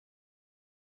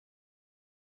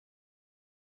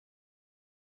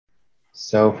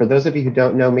So for those of you who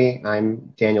don't know me,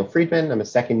 I'm Daniel Friedman. I'm a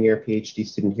second year PhD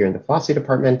student here in the philosophy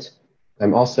department.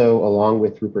 I'm also, along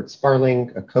with Rupert Sparling,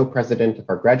 a co-president of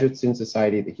our Graduate Student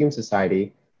Society, the Hume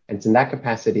Society, and it's in that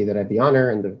capacity that I have the honor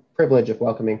and the privilege of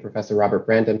welcoming Professor Robert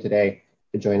Brandom today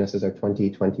to join us as our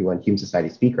 2021 Hume Society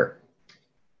speaker.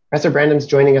 Professor Brandom is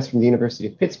joining us from the University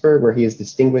of Pittsburgh, where he is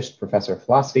Distinguished Professor of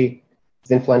Philosophy. His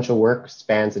influential work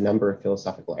spans a number of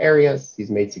philosophical areas.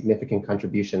 He's made significant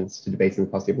contributions to debates in the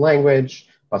philosophy of language,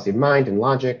 philosophy of mind, and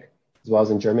logic, as well as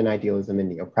in German idealism and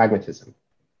neo-pragmatism.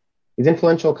 His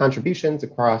influential contributions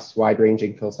across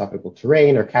wide-ranging philosophical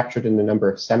terrain are captured in a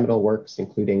number of seminal works,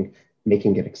 including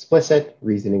Making It Explicit,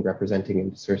 Reasoning, Representing,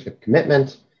 and Discursive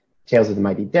Commitment, Tales of the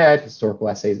Mighty Dead, Historical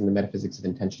Essays in the Metaphysics of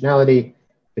Intentionality,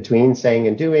 Between Saying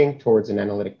and Doing, Towards an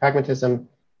Analytic Pragmatism,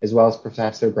 as well as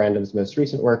Professor Brandom's most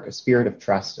recent work, A Spirit of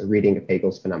Trust, a reading of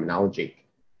Hegel's Phenomenology.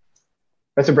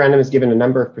 Professor Brandom has given a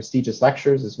number of prestigious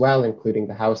lectures as well, including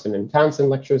the Howson and Townsend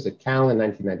lectures at Cal in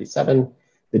 1997,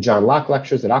 the John Locke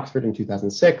lectures at Oxford in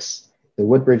 2006, the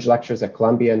Woodbridge lectures at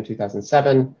Columbia in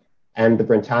 2007, and the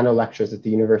Brentano lectures at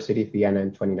the University of Vienna in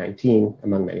 2019,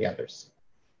 among many others.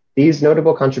 These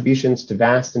notable contributions to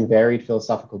vast and varied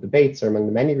philosophical debates are among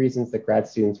the many reasons that grad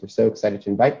students were so excited to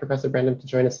invite Professor Brandom to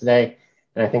join us today,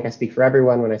 and I think I speak for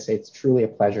everyone when I say it's truly a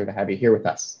pleasure to have you here with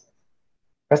us.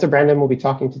 Professor Brandom will be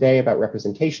talking today about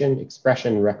representation,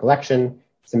 expression, and recollection,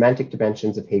 semantic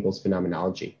dimensions of Hegel's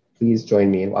phenomenology. Please join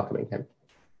me in welcoming him.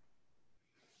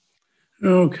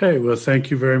 Okay, well,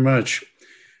 thank you very much.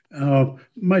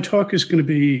 My talk is going to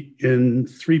be in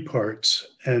three parts,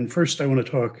 and first I want to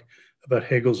talk about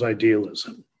Hegel's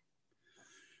idealism.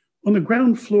 On the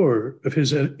ground floor of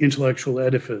his intellectual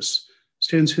edifice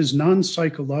stands his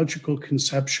non-psychological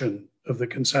conception of the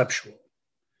conceptual.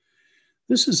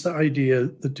 This is the idea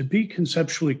that to be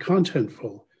conceptually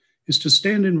contentful is to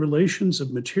stand in relations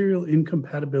of material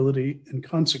incompatibility and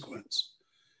consequence,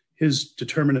 his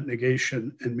determinate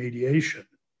negation and mediation,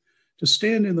 to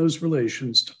stand in those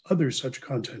relations to other such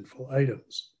contentful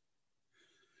items.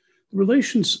 The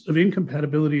relations of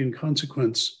incompatibility and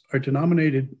consequence are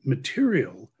denominated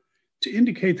material to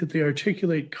indicate that they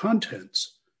articulate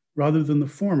contents rather than the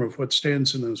form of what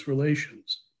stands in those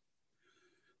relations.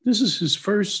 This is his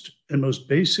first and most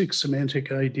basic semantic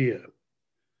idea,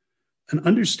 an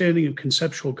understanding of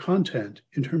conceptual content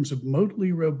in terms of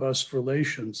modally robust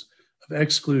relations of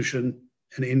exclusion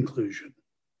and inclusion.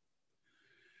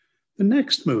 The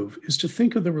next move is to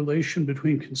think of the relation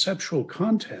between conceptual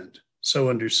content, so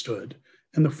understood,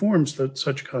 and the forms that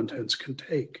such contents can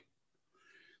take.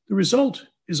 The result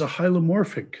is a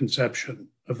hylomorphic conception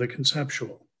of the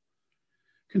conceptual.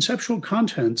 Conceptual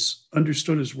contents,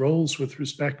 understood as roles with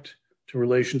respect to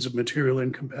relations of material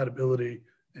incompatibility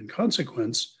and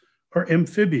consequence, are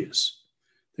amphibious.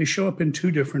 They show up in two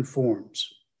different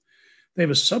forms. They have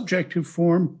a subjective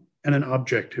form and an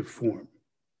objective form.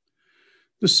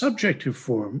 The subjective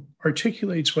form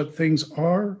articulates what things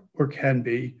are or can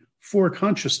be for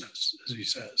consciousness, as he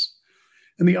says,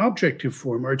 and the objective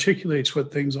form articulates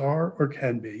what things are or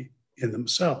can be in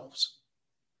themselves.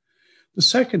 The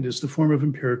second is the form of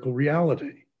empirical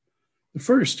reality. The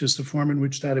first is the form in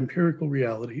which that empirical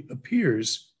reality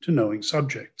appears to knowing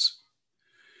subjects.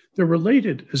 They're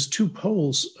related as two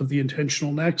poles of the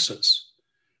intentional nexus,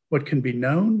 what can be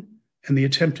known and the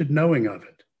attempted knowing of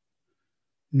it,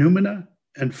 noumena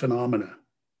and phenomena.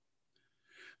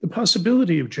 The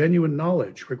possibility of genuine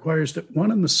knowledge requires that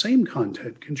one and the same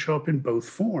content can show up in both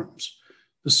forms,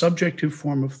 the subjective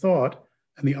form of thought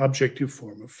and the objective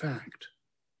form of fact.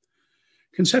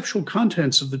 Conceptual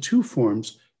contents of the two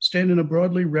forms stand in a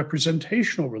broadly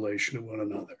representational relation to one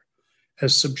another,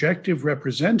 as subjective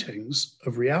representings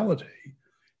of reality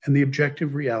and the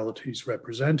objective realities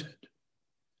represented.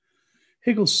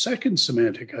 Hegel's second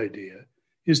semantic idea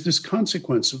is this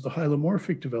consequence of the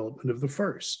hylomorphic development of the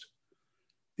first,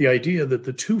 the idea that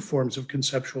the two forms of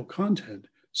conceptual content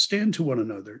stand to one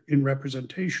another in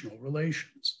representational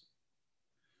relations.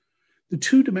 The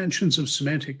two dimensions of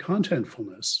semantic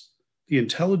contentfulness, the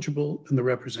intelligible and the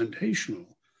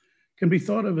representational, can be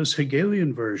thought of as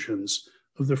Hegelian versions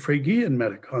of the Fregean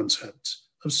metaconcepts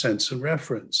of sense and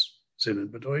reference, Sinn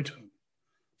und Bedeutung,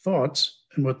 thoughts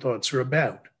and what thoughts are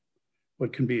about,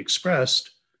 what can be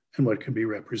expressed and what can be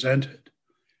represented.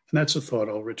 And that's a thought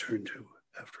I'll return to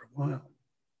after a while.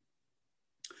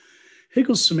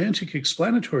 Hegel's semantic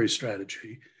explanatory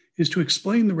strategy is to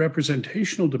explain the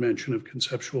representational dimension of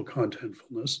conceptual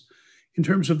contentfulness in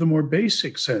terms of the more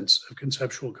basic sense of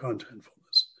conceptual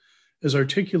contentfulness, as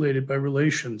articulated by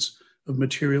relations of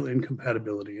material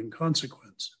incompatibility and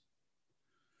consequence.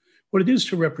 What it is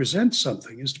to represent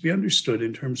something is to be understood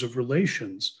in terms of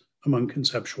relations among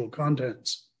conceptual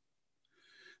contents.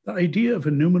 The idea of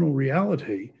a noumenal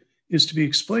reality is to be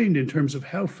explained in terms of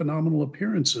how phenomenal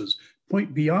appearances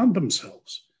point beyond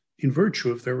themselves in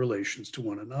virtue of their relations to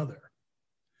one another.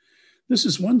 This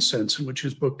is one sense in which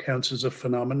his book counts as a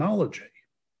phenomenology.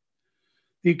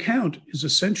 The account is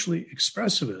essentially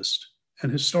expressivist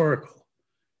and historical,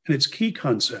 and its key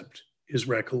concept is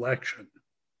recollection.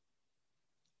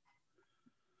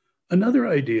 Another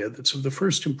idea that's of the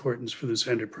first importance for this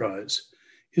enterprise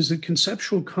is that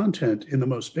conceptual content in the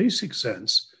most basic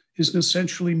sense is an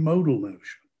essentially modal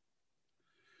notion.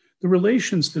 The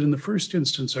relations that in the first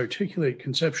instance articulate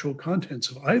conceptual contents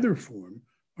of either form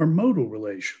are modal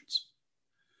relations.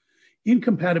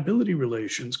 Incompatibility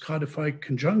relations codify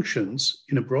conjunctions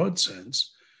in a broad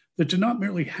sense that do not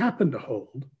merely happen to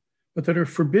hold, but that are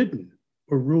forbidden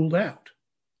or ruled out.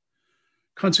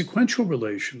 Consequential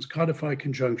relations codify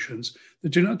conjunctions that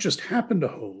do not just happen to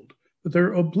hold, but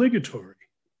they're obligatory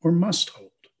or must hold.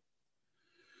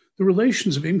 The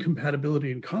relations of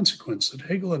incompatibility and consequence that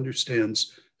Hegel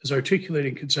understands as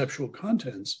articulating conceptual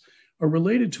contents are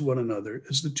related to one another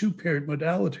as the two paired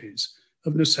modalities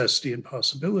of necessity and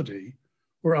possibility,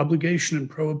 or obligation and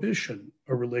prohibition,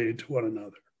 are related to one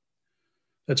another.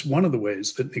 That's one of the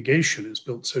ways that negation is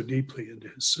built so deeply into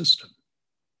his system.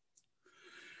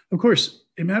 Of course,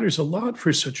 it matters a lot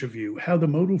for such a view how the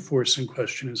modal force in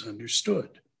question is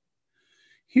understood.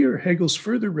 Here, Hegel's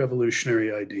further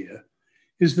revolutionary idea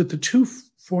is that the two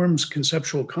forms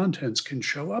conceptual contents can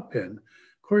show up in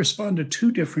correspond to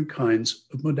two different kinds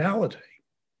of modality.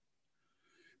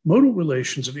 Modal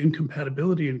relations of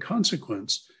incompatibility and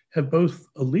consequence have both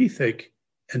alethic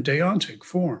and deontic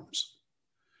forms.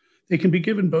 They can be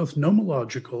given both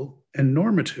nomological and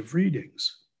normative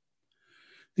readings.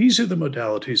 These are the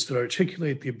modalities that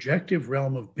articulate the objective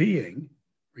realm of being,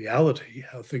 reality,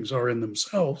 how things are in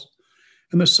themselves,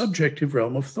 and the subjective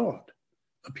realm of thought,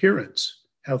 appearance,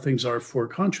 how things are for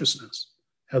consciousness,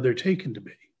 how they're taken to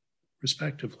be,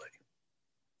 respectively.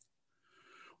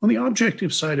 On the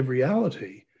objective side of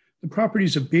reality, the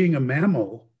properties of being a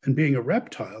mammal and being a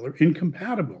reptile are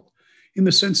incompatible in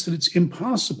the sense that it's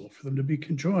impossible for them to be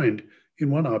conjoined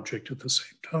in one object at the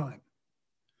same time.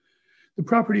 The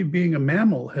property of being a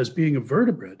mammal has being a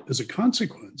vertebrate as a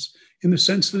consequence in the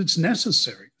sense that it's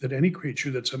necessary that any creature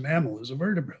that's a mammal is a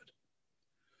vertebrate.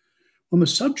 On the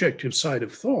subjective side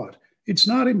of thought, it's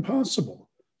not impossible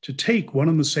to take one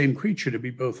and the same creature to be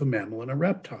both a mammal and a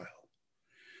reptile.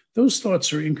 Those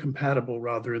thoughts are incompatible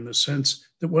rather in the sense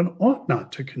that one ought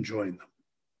not to conjoin them.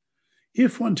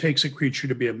 If one takes a creature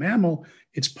to be a mammal,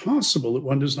 it's possible that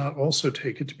one does not also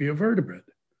take it to be a vertebrate,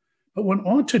 but one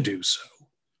ought to do so.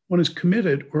 One is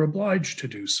committed or obliged to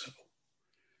do so.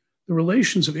 The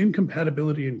relations of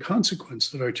incompatibility and consequence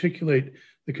that articulate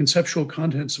the conceptual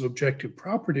contents of objective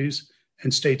properties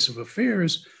and states of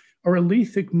affairs are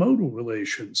alethic modal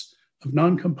relations of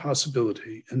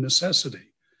non-compossibility and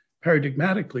necessity,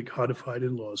 paradigmatically codified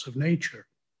in laws of nature.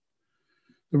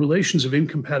 The relations of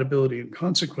incompatibility and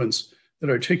consequence that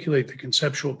articulate the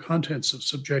conceptual contents of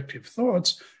subjective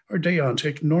thoughts are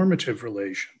deontic normative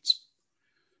relations.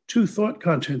 Two thought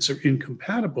contents are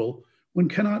incompatible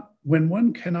when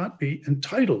one cannot be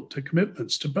entitled to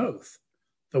commitments to both,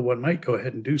 though one might go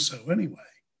ahead and do so anyway.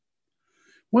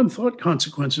 One thought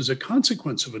consequence is a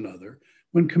consequence of another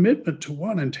when commitment to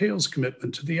one entails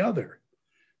commitment to the other,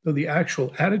 though the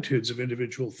actual attitudes of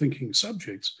individual thinking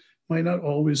subjects might not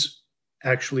always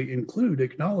actually include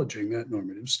acknowledging that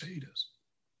normative status.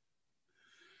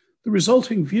 The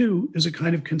resulting view is a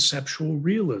kind of conceptual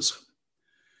realism,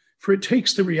 for it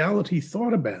takes the reality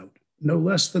thought about, no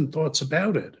less than thoughts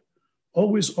about it,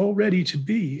 always already to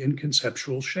be in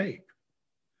conceptual shape.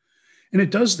 And it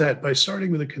does that by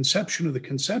starting with a conception of the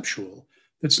conceptual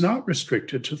that's not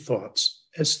restricted to thoughts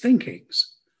as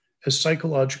thinkings, as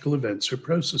psychological events or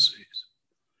processes.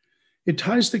 It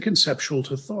ties the conceptual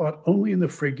to thought only in the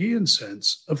Fregean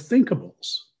sense of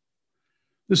thinkables.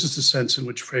 This is the sense in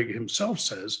which Frege himself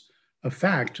says, a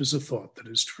fact is a thought that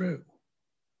is true.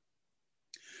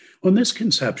 On this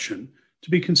conception, to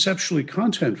be conceptually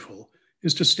contentful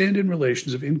is to stand in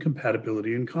relations of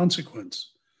incompatibility and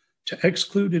consequence, to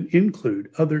exclude and include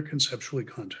other conceptually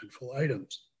contentful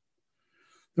items.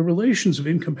 The relations of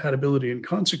incompatibility and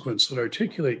consequence that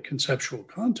articulate conceptual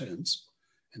contents,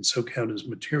 and so count as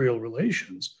material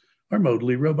relations, are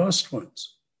modally robust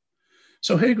ones.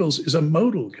 So Hegel's is a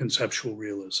modal conceptual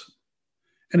realism,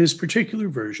 and his particular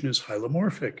version is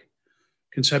hylomorphic.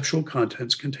 Conceptual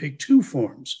contents can take two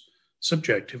forms,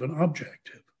 subjective and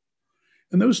objective.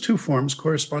 And those two forms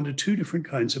correspond to two different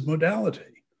kinds of modality,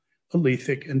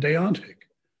 alethic and deontic,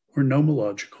 or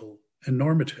nomological and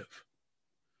normative.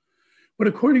 What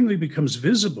accordingly becomes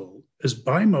visible as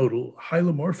bimodal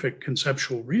hylomorphic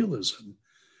conceptual realism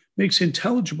makes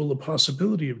intelligible the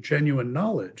possibility of genuine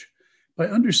knowledge by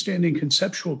understanding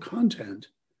conceptual content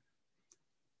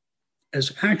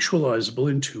as actualizable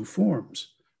in two forms: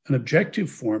 an objective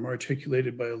form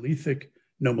articulated by alethic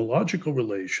nomological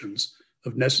relations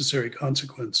of necessary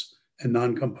consequence and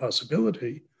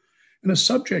non-compossibility, and a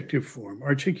subjective form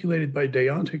articulated by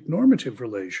deontic normative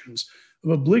relations of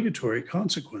obligatory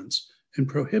consequence and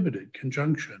prohibited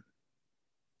conjunction.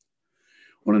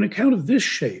 On account of this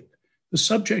shape, the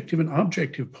subjective and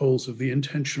objective poles of the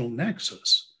intentional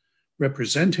nexus,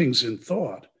 representings in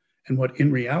thought and what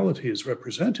in reality is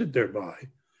represented thereby,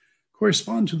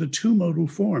 correspond to the two modal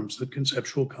forms that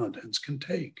conceptual contents can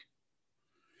take.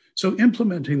 So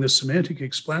implementing the semantic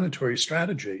explanatory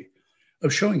strategy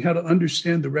of showing how to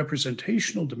understand the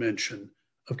representational dimension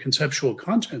of conceptual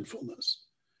contentfulness,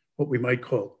 what we might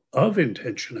call of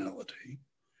intentionality,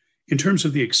 in terms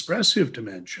of the expressive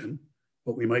dimension,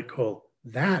 what we might call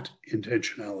that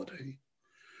intentionality,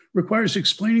 requires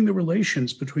explaining the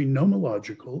relations between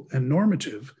nomological and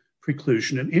normative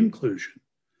preclusion and inclusion,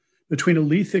 between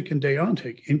alethic and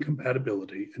deontic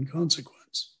incompatibility and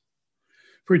consequence.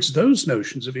 For it's those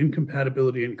notions of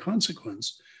incompatibility and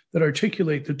consequence that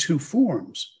articulate the two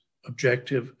forms,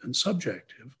 objective and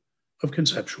subjective, of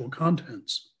conceptual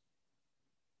contents.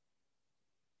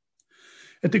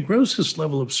 At the grossest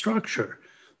level of structure,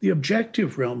 the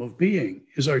objective realm of being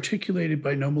is articulated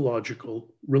by nomological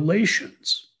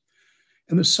relations,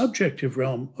 and the subjective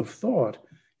realm of thought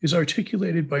is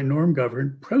articulated by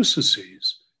norm-governed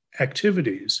processes,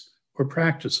 activities, or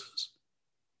practices.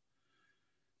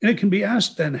 And it can be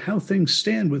asked then how things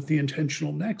stand with the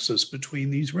intentional nexus between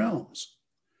these realms.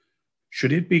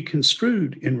 Should it be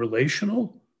construed in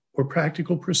relational or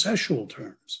practical processual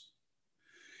terms?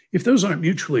 If those aren't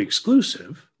mutually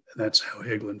exclusive, and that's how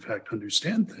Hegel in fact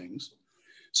understands things,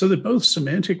 so that both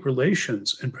semantic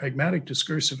relations and pragmatic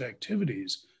discursive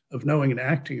activities of knowing and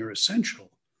acting are essential,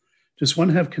 does one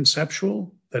have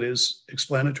conceptual, that is,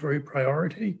 explanatory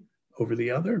priority over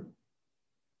the other?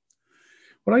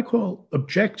 What I call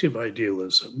objective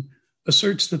idealism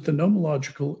asserts that the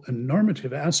nomological and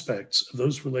normative aspects of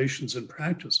those relations and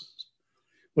practices,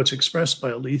 what's expressed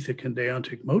by alethic and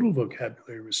deontic modal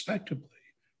vocabulary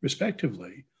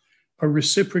respectively, are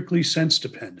reciprocally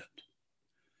sense-dependent.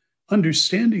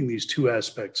 Understanding these two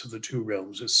aspects of the two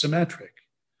realms is symmetric.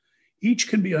 Each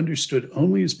can be understood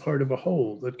only as part of a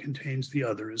whole that contains the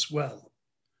other as well.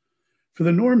 For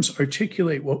the norms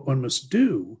articulate what one must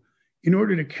do in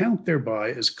order to count thereby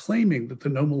as claiming that the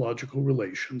nomological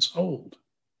relations hold.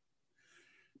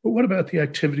 But what about the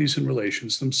activities and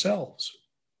relations themselves?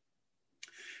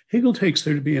 Hegel takes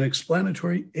there to be an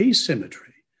explanatory asymmetry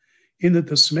in that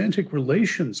the semantic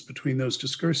relations between those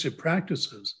discursive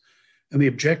practices and the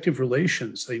objective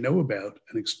relations they know about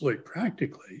and exploit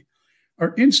practically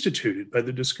are instituted by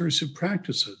the discursive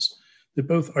practices that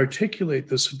both articulate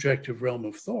the subjective realm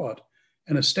of thought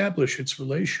and establish its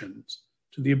relations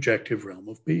to the objective realm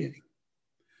of being.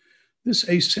 This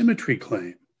asymmetry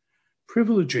claim,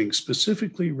 privileging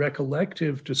specifically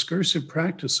recollective discursive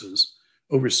practices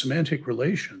over semantic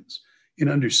relations in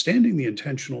understanding the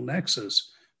intentional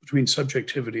nexus between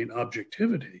subjectivity and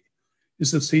objectivity,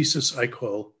 is the thesis I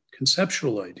call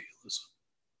conceptual idealism.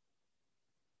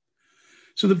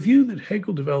 So the view that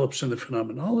Hegel develops in the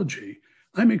Phenomenology,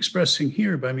 I'm expressing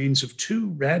here by means of two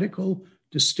radical,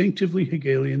 distinctively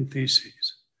Hegelian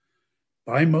theses: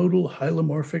 bimodal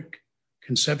hylomorphic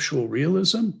conceptual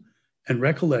realism and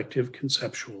recollective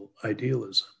conceptual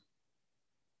idealism.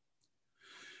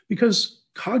 Because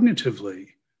cognitively,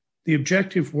 the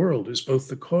objective world is both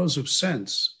the cause of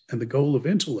sense and the goal of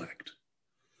intellect,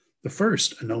 the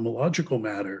first a nomological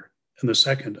matter and the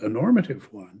second a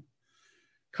normative one,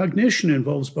 cognition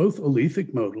involves both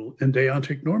alethic modal and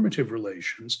deontic normative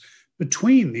relations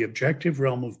between the objective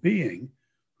realm of being,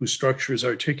 whose structure is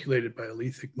articulated by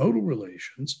alethic modal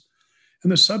relations,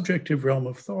 and the subjective realm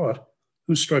of thought,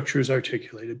 whose structure is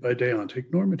articulated by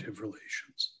deontic normative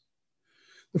relations.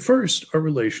 The first are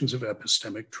relations of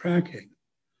epistemic tracking.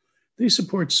 They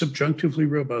support subjunctively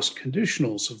robust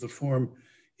conditionals of the form,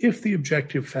 if the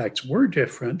objective facts were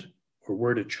different or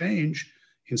were to change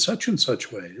in such and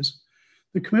such ways,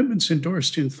 the commitments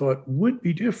endorsed in thought would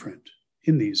be different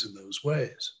in these and those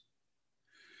ways.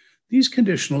 These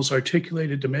conditionals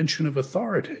articulate a dimension of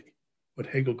authority, what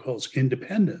Hegel calls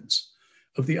independence,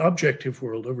 of the objective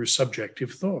world over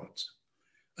subjective thoughts,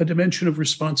 a dimension of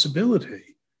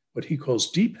responsibility, what he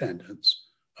calls dependence,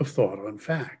 of thought on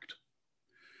fact.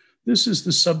 This is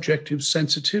the subjective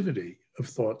sensitivity of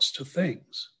thoughts to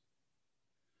things.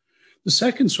 The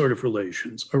second sort of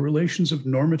relations are relations of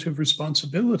normative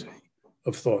responsibility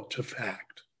of thought to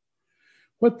fact.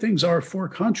 What things are for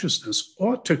consciousness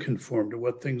ought to conform to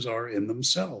what things are in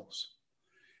themselves.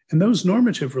 And those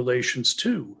normative relations,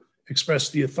 too, express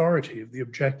the authority of the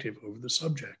objective over the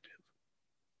subjective.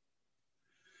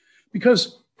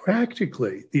 Because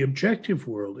practically, the objective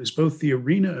world is both the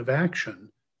arena of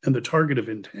action and the target of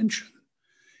intention,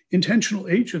 intentional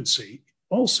agency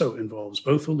also involves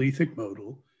both alethic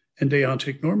modal and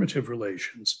deontic normative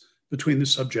relations between the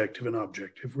subjective and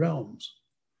objective realms.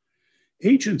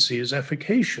 Agency is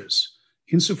efficacious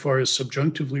insofar as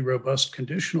subjunctively robust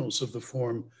conditionals of the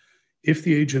form, if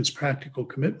the agent's practical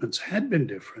commitments had been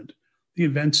different, the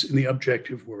events in the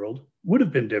objective world would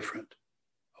have been different.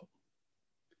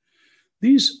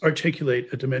 These articulate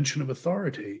a dimension of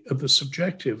authority of the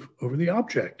subjective over the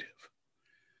objective,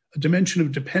 a dimension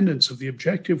of dependence of the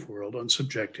objective world on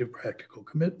subjective practical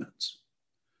commitments.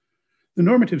 The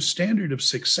normative standard of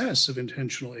success of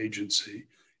intentional agency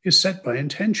is set by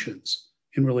intentions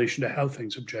in relation to how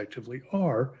things objectively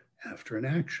are after an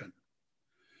action.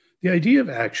 The idea of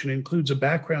action includes a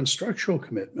background structural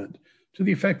commitment to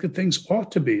the effect that things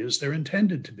ought to be as they're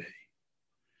intended to be.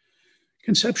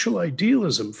 Conceptual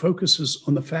idealism focuses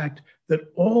on the fact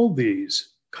that all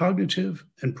these cognitive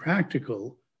and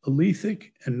practical,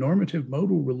 alethic and normative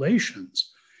modal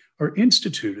relations are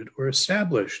instituted or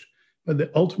established by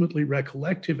the ultimately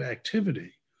recollective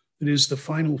activity that is the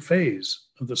final phase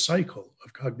of the cycle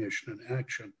of cognition and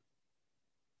action.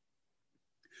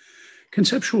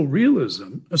 Conceptual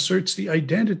realism asserts the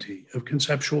identity of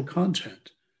conceptual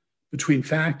content between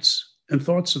facts and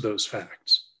thoughts of those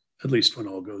facts, at least when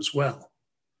all goes well.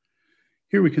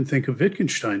 Here we can think of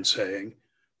Wittgenstein saying,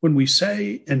 when we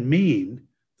say and mean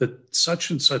that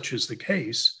such and such is the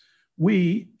case,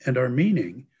 we and our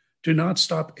meaning do not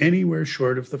stop anywhere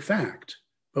short of the fact,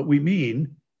 but we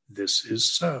mean this is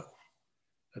so.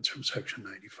 That's from section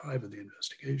 95 of the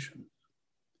investigation.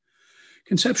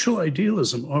 Conceptual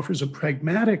idealism offers a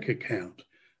pragmatic account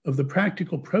of the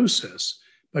practical process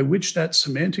by which that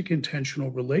semantic intentional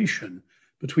relation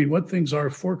between what things are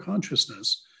for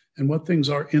consciousness and what things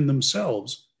are in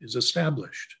themselves is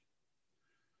established.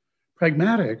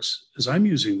 Pragmatics, as I'm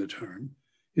using the term,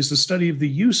 is the study of the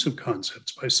use of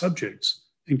concepts by subjects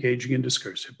engaging in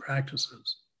discursive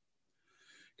practices.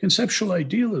 Conceptual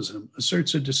idealism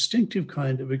asserts a distinctive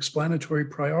kind of explanatory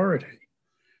priority,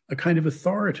 a kind of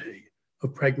authority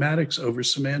of pragmatics over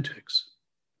semantics.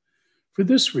 For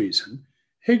this reason,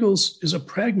 Hegel's is a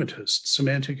pragmatist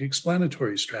semantic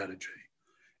explanatory strategy,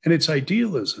 and its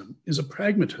idealism is a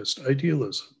pragmatist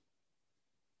idealism.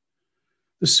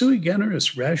 The sui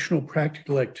generis rational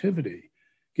practical activity,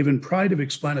 given pride of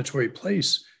explanatory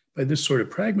place by this sort of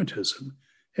pragmatism,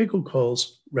 Hegel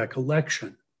calls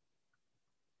recollection.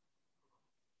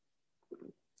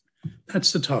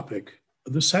 That's the topic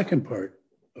of the second part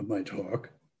of my talk,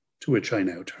 to which I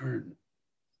now turn.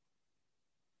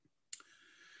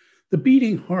 The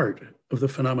beating heart of the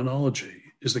phenomenology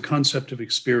is the concept of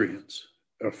experience,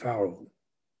 or Erfahrung.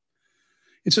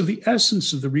 It's of the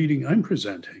essence of the reading I'm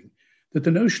presenting that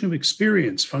the notion of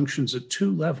experience functions at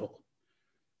two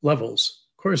levels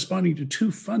corresponding to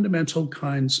two fundamental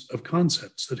kinds of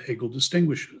concepts that Hegel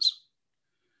distinguishes.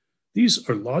 These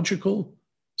are logical,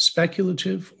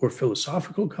 speculative, or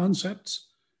philosophical concepts.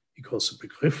 He calls it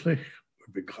begrifflich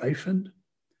or begreifend,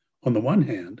 on the one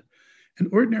hand, and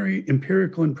ordinary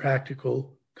empirical and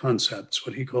practical concepts,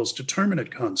 what he calls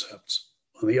determinate concepts,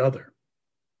 on the other.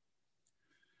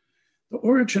 The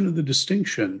origin of the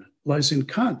distinction lies in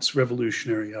Kant's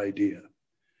revolutionary idea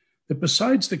that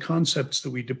besides the concepts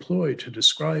that we deploy to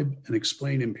describe and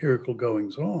explain empirical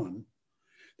goings-on,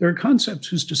 there are concepts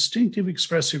whose distinctive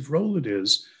expressive role it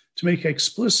is to make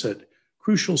explicit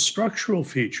crucial structural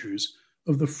features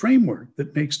of the framework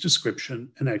that makes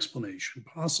description and explanation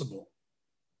possible.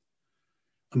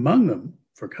 Among them,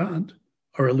 for Kant,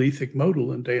 are alethic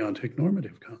modal and deontic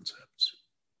normative concepts.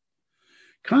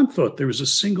 Kant thought there was a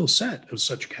single set of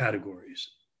such categories,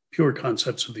 pure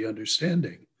concepts of the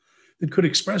understanding, that could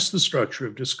express the structure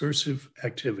of discursive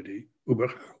activity,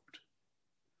 Überhaupt.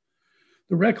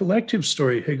 The recollective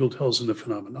story Hegel tells in the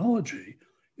Phenomenology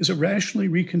is a rationally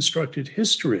reconstructed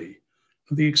history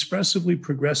of the expressively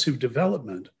progressive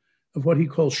development of what he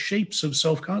calls shapes of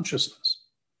self-consciousness,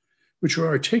 which are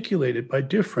articulated by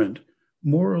different,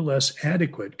 more or less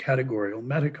adequate categorical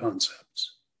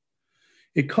metaconcepts.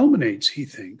 It culminates, he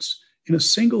thinks, in a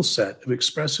single set of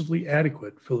expressively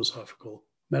adequate philosophical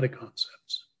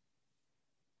metaconcepts.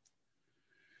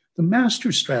 The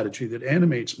master strategy that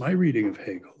animates my reading of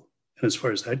Hegel, and as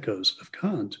far as that goes, of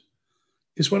Kant,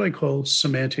 is what I call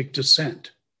semantic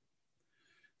descent.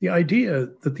 the idea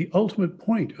that the ultimate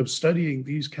point of studying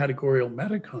these categorical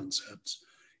metaconcepts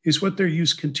is what their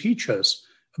use can teach us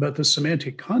about the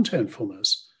semantic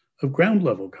contentfulness of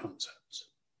ground-level concepts.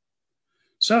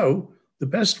 So, the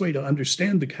best way to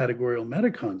understand the categorical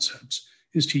metaconcepts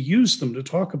is to use them to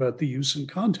talk about the use and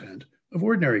content of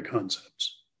ordinary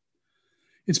concepts.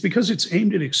 It's because it's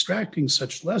aimed at extracting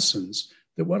such lessons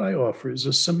that what I offer is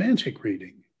a semantic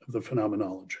reading of the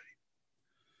phenomenology.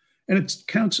 And it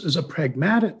counts as a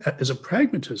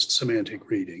pragmatist semantic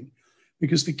reading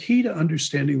because the key to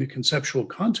understanding the conceptual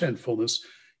contentfulness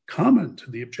common to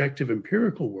the objective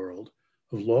empirical world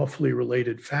of lawfully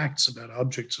related facts about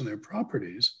objects and their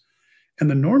properties, and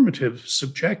the normative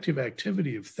subjective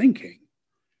activity of thinking,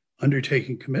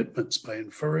 undertaking commitments by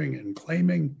inferring and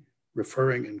claiming,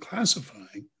 referring and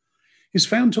classifying, is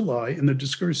found to lie in the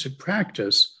discursive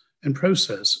practice and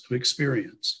process of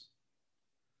experience.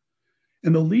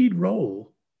 And the lead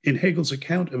role in Hegel's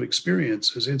account of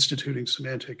experience as instituting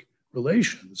semantic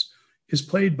relations is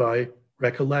played by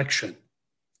recollection,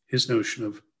 his notion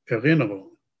of Erinnerung.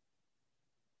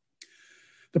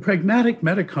 The pragmatic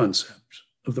metaconcept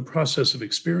of the process of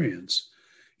experience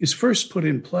is first put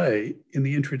in play in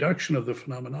the introduction of the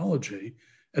phenomenology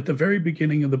at the very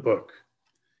beginning of the book,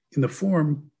 in the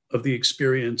form of the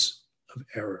experience of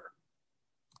error.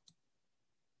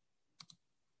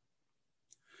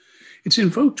 It's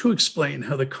invoked to explain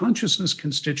how the consciousness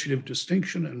constitutive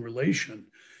distinction and relation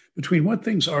between what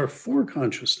things are for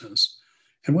consciousness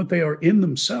and what they are in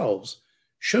themselves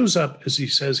shows up, as he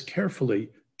says carefully,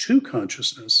 to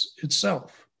consciousness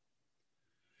itself.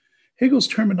 Hegel's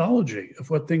terminology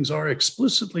of what things are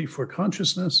explicitly for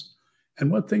consciousness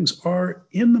and what things are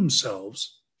in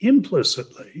themselves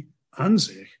implicitly, an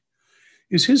sich,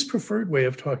 is his preferred way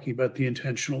of talking about the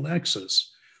intentional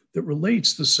nexus that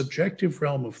relates the subjective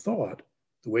realm of thought,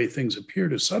 the way things appear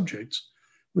to subjects,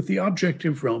 with the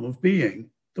objective realm of being,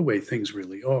 the way things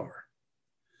really are.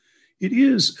 It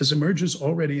is, as emerges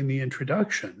already in the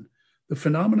introduction, the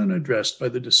phenomenon addressed by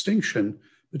the distinction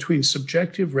between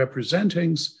subjective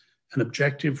representings and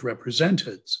objective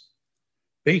representeds,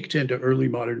 baked into early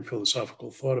modern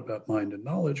philosophical thought about mind and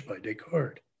knowledge by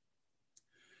Descartes.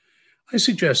 I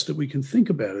suggest that we can think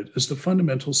about it as the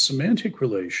fundamental semantic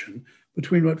relation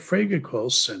between what Frege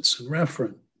calls sense and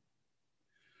referent.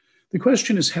 The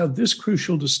question is how this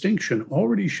crucial distinction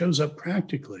already shows up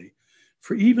practically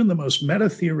for even the most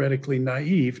meta-theoretically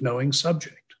naive knowing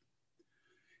subject.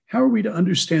 How are we to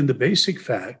understand the basic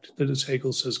fact that, as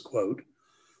Hegel says, quote,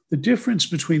 the difference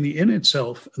between the in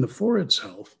itself and the for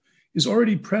itself is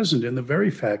already present in the very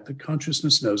fact that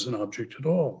consciousness knows an object at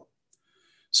all.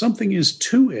 Something is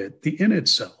to it the in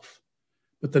itself,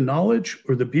 but the knowledge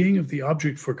or the being of the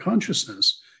object for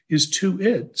consciousness is to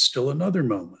it still another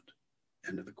moment.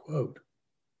 End of the quote.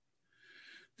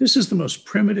 This is the most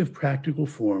primitive practical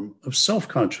form of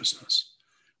self-consciousness,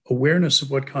 awareness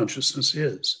of what consciousness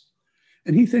is.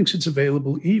 And he thinks it's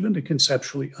available even to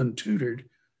conceptually untutored,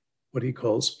 what he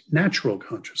calls natural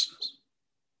consciousness.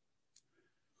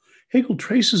 Hegel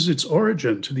traces its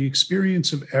origin to the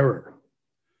experience of error,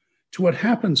 to what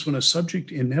happens when a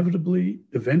subject inevitably,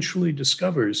 eventually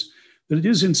discovers that it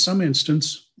is in some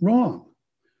instance wrong,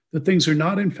 that things are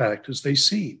not in fact as they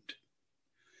seemed.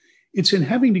 It's in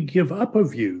having to give up a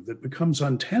view that becomes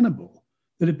untenable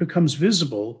that it becomes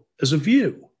visible as a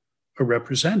view, a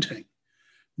representing,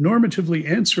 normatively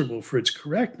answerable for its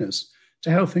correctness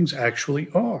to how things actually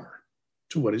are,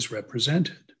 to what is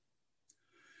represented.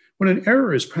 When an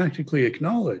error is practically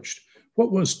acknowledged, what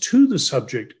was to the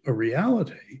subject a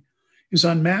reality is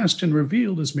unmasked and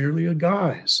revealed as merely a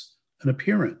guise, an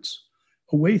appearance,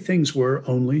 a way things were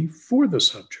only for the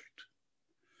subject.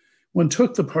 One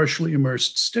took the partially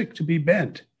immersed stick to be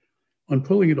bent. On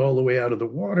pulling it all the way out of the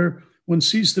water, one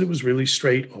sees that it was really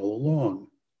straight all along.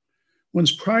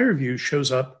 One's prior view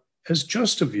shows up as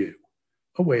just a view,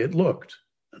 a way it looked,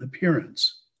 an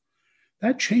appearance.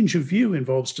 That change of view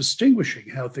involves distinguishing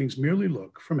how things merely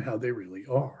look from how they really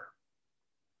are.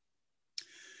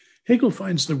 Hegel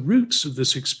finds the roots of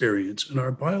this experience in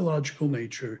our biological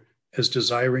nature as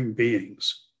desiring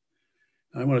beings.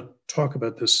 I want to talk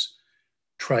about this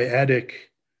triadic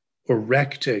or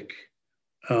rectic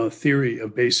theory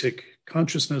of basic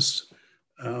consciousness.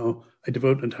 I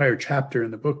devote an entire chapter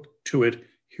in the book to it.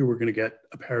 Here we're going to get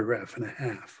a paragraph and a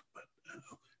half, but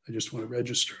I just want to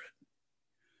register it.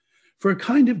 For a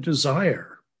kind of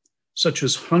desire, such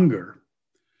as hunger,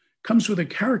 comes with a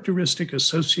characteristic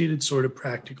associated sort of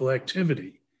practical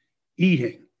activity,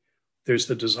 eating. There's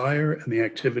the desire and the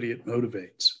activity it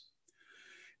motivates.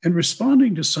 And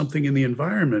responding to something in the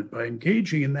environment by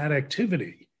engaging in that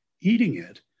activity, eating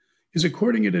it, is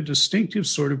according it a distinctive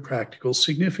sort of practical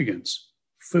significance,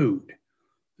 food.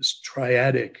 This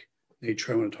triadic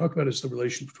nature I want to talk about is the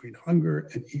relation between hunger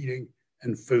and eating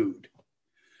and food.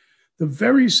 The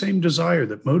very same desire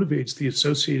that motivates the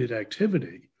associated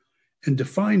activity and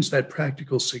defines that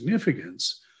practical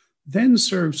significance then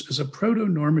serves as a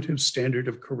proto-normative standard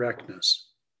of correctness.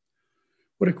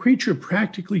 What a creature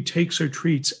practically takes or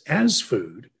treats as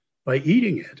food by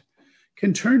eating it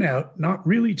can turn out not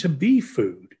really to be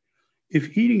food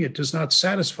if eating it does not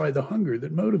satisfy the hunger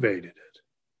that motivated it.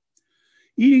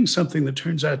 Eating something that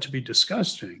turns out to be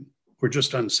disgusting or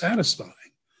just unsatisfying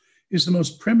is the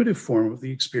most primitive form of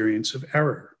the experience of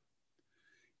error.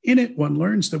 In it, one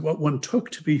learns that what one took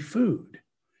to be food,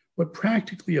 what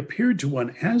practically appeared to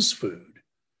one as food,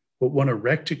 what one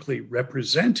erectically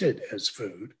represented as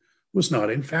food, was not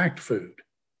in fact food.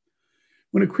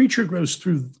 When a creature goes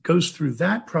through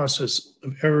that process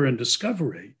of error and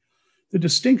discovery, the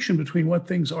distinction between what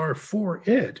things are for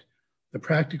it, the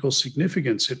practical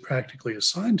significance it practically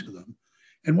assigned to them,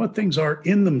 and what things are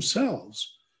in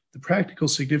themselves, the practical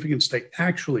significance they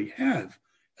actually have,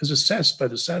 as assessed by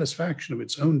the satisfaction of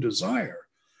its own desire,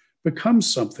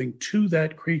 becomes something to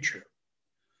that creature.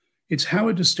 It's how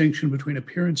a distinction between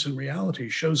appearance and reality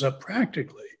shows up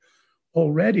practically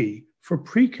already for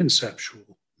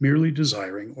preconceptual, merely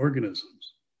desiring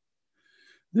organisms.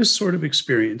 This sort of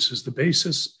experience is the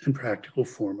basis and practical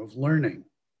form of learning.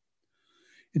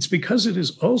 It's because it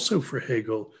is also for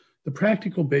Hegel the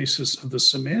practical basis of the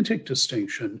semantic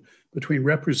distinction between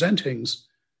representings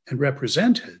and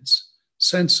representeds,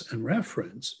 sense and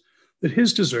reference, that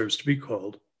his deserves to be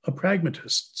called a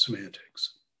pragmatist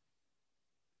semantics.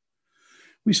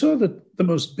 We saw that the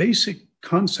most basic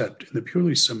concept in the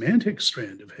purely semantic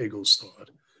strand of Hegel's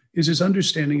thought is his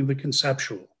understanding of the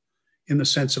conceptual, in the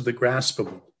sense of the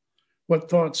graspable, what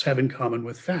thoughts have in common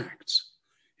with facts,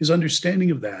 his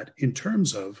understanding of that in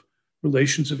terms of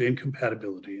relations of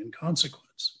incompatibility and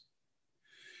consequence.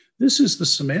 This is the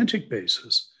semantic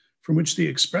basis from which the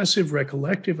expressive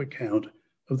recollective account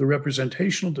of the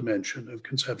representational dimension of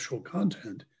conceptual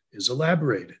content is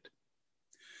elaborated.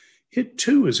 It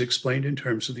too is explained in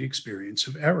terms of the experience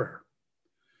of error.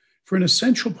 For an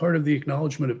essential part of the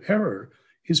acknowledgement of error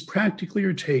is practically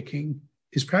taking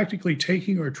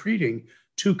or treating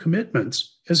two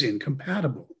commitments as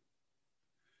incompatible.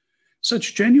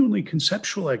 Such genuinely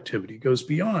conceptual activity goes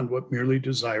beyond what merely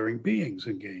desiring beings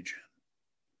engage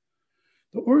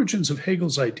in. The origins of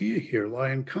Hegel's idea here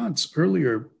lie in Kant's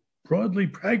earlier broadly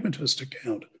pragmatist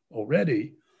account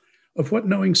already of what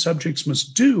knowing subjects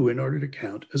must do in order to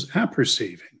count as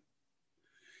apperceiving.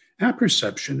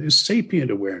 Apperception is sapient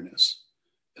awareness,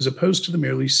 as opposed to the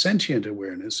merely sentient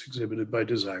awareness exhibited by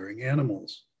desiring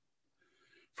animals.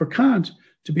 For Kant,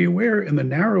 to be aware in the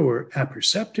narrower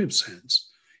apperceptive sense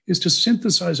is to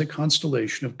synthesize a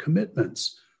constellation of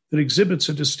commitments that exhibits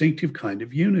a distinctive kind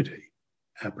of unity,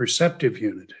 apperceptive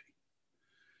unity.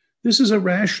 This is a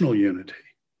rational unity,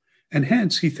 and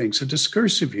hence he thinks a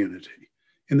discursive unity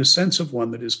in the sense of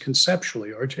one that is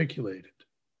conceptually articulated.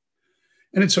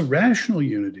 And it's a rational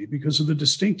unity because of the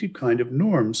distinctive kind of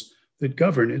norms that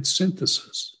govern its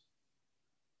synthesis.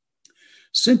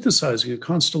 Synthesizing a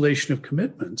constellation of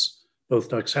commitments, both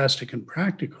doxastic and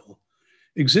practical,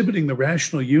 exhibiting the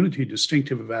rational unity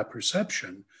distinctive of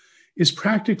apperception, is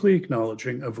practically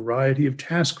acknowledging a variety of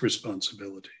task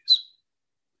responsibilities.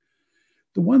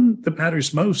 The one that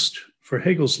matters most for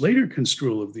Hegel's later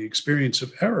construal of the experience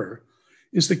of error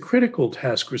is the critical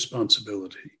task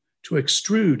responsibility to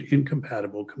extrude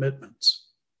incompatible commitments.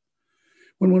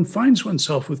 When one finds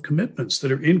oneself with commitments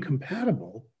that are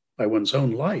incompatible by one's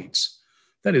own lights,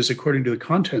 that is, according to the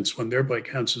contents one thereby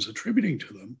counts as attributing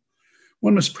to them,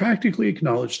 one must practically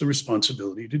acknowledge the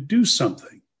responsibility to do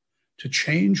something, to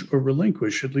change or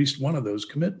relinquish at least one of those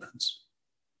commitments.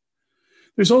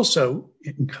 There's also,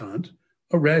 in Kant,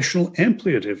 a rational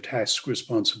ampliative task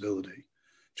responsibility,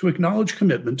 to acknowledge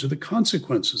commitment to the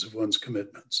consequences of one's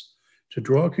commitments, to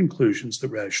draw conclusions that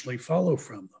rationally follow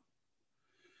from them.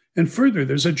 And further,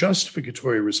 there's a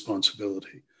justificatory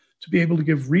responsibility, to be able to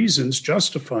give reasons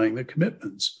justifying the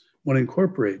commitments one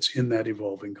incorporates in that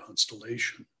evolving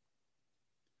constellation.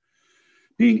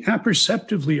 Being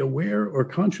apperceptively aware or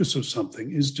conscious of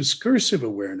something is discursive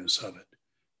awareness of it,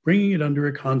 bringing it under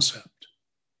a concept.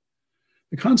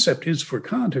 The concept is, for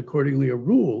Kant, accordingly, a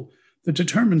rule that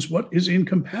determines what is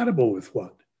incompatible with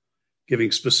what,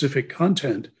 giving specific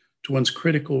content to one's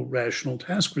critical rational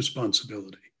task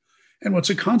responsibility, and what's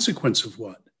a consequence of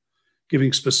what,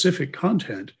 giving specific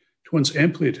content to one's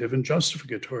ampliative and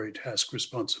justificatory task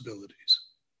responsibilities.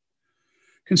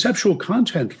 Conceptual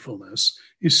contentfulness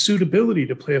is suitability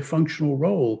to play a functional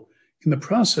role in the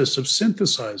process of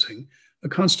synthesizing a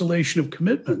constellation of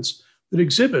commitments that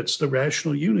exhibits the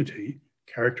rational unity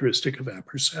characteristic of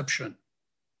apperception.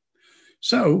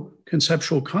 So,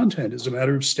 conceptual content is a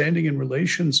matter of standing in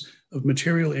relations of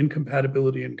material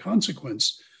incompatibility and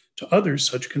consequence to other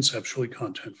such conceptually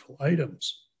contentful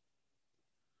items.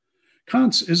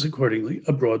 Kant's is accordingly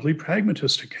a broadly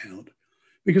pragmatist account,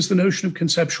 because the notion of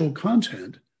conceptual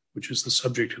content, which is the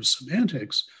subject of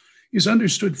semantics, is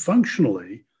understood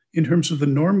functionally in terms of the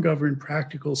norm-governed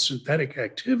practical synthetic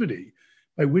activity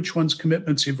by which one's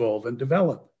commitments evolve and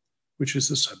develop, which is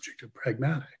the subject of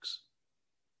pragmatics.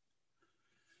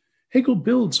 Hegel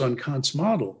builds on Kant's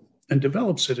model and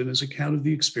develops it in his account of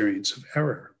the experience of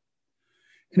error.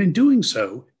 And in doing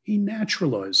so, he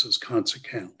naturalizes Kant's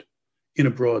account in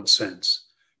a broad sense,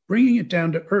 bringing it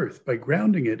down to earth by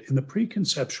grounding it in the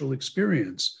preconceptual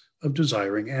experience of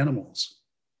desiring animals.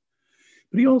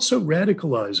 But he also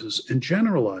radicalizes and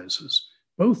generalizes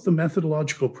both the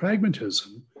methodological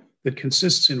pragmatism that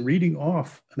consists in reading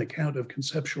off an account of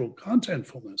conceptual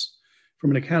contentfulness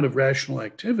from an account of rational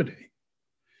activity,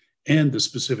 and the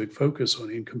specific focus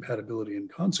on incompatibility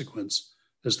and consequence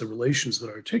as the relations that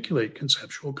articulate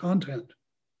conceptual content.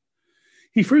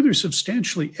 He further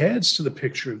substantially adds to the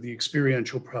picture of the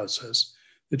experiential process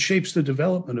that shapes the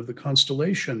development of the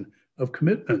constellation of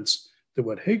commitments that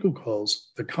what Hegel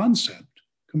calls the concept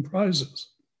comprises.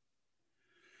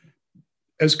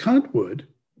 As Kant would,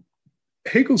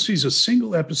 Hegel sees a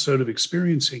single episode of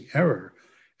experiencing error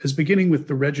as beginning with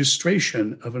the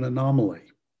registration of an anomaly,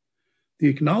 the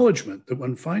acknowledgement that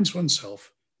one finds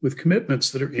oneself with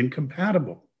commitments that are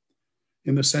incompatible,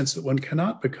 in the sense that one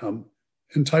cannot become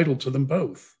entitled to them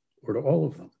both or to all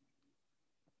of them.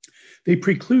 They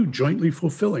preclude jointly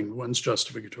fulfilling one's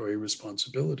justificatory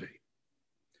responsibility.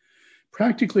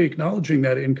 Practically acknowledging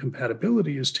that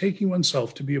incompatibility is taking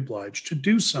oneself to be obliged to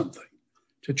do something,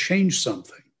 to change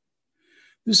something.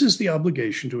 This is the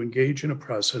obligation to engage in a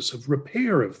process of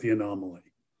repair of the anomaly,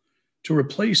 to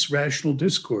replace rational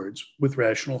discords with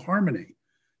rational harmony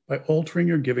by altering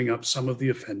or giving up some of the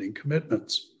offending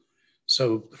commitments.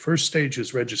 So the first stage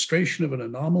is registration of an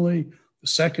anomaly. The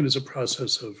second is a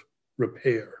process of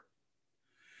repair.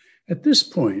 At this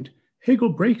point, Hegel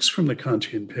breaks from the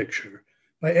Kantian picture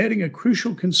by adding a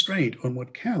crucial constraint on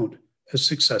what count as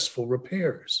successful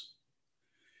repairs.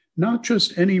 Not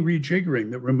just any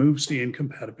rejiggering that removes the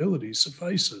incompatibility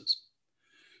suffices.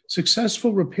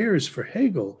 Successful repairs for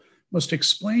Hegel must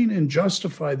explain and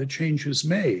justify the changes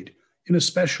made in a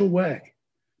special way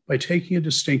by taking a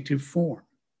distinctive form.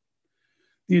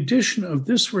 The addition of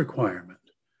this requirement,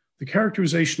 the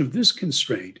characterization of this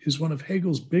constraint, is one of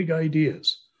Hegel's big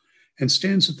ideas and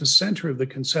stands at the center of the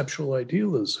conceptual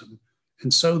idealism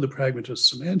and so the pragmatist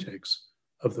semantics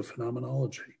of the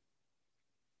phenomenology.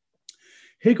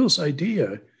 Hegel's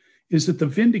idea is that the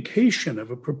vindication of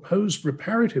a proposed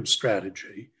reparative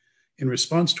strategy in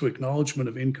response to acknowledgement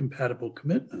of incompatible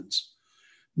commitments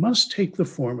must take the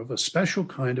form of a special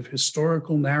kind of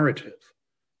historical narrative,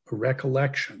 a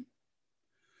recollection.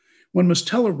 One must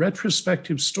tell a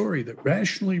retrospective story that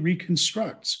rationally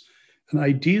reconstructs an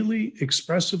ideally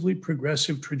expressively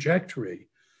progressive trajectory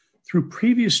through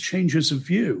previous changes of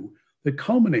view that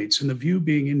culminates in the view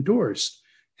being endorsed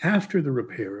after the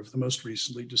repair of the most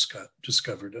recently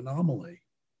discovered anomaly.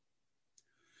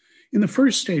 In the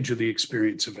first stage of the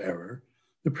experience of error,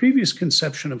 the previous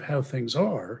conception of how things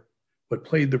are, what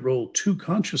played the role to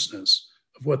consciousness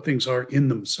of what things are in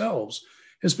themselves,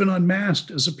 has been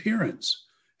unmasked as appearance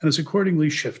and has accordingly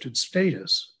shifted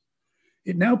status.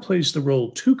 It now plays the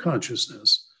role to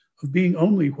consciousness of being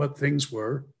only what things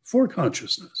were for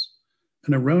consciousness,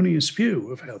 an erroneous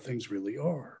view of how things really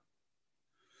are.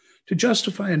 To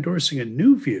justify endorsing a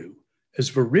new view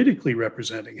as veridically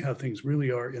representing how things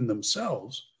really are in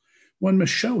themselves, one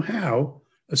must show how,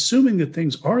 assuming that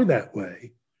things are that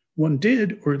way, one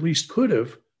did, or at least could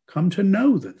have, come to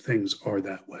know that things are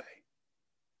that way.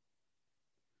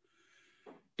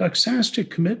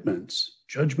 Doxastic commitments,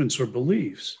 judgments or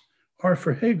beliefs, are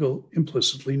for Hegel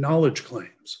implicitly knowledge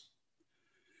claims.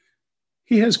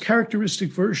 He has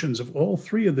characteristic versions of all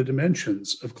three of the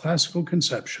dimensions of classical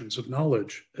conceptions of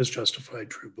knowledge as justified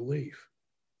true belief.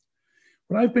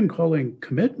 What I've been calling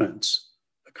commitments,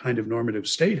 a kind of normative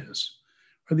status,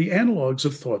 are the analogs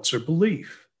of thoughts or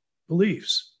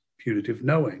beliefs, putative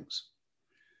knowings,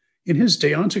 in his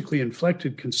deontically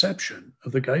inflected conception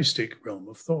of the geistic realm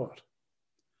of thought.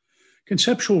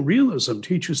 Conceptual realism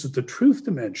teaches that the truth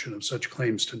dimension of such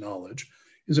claims to knowledge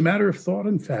is a matter of thought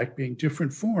and fact being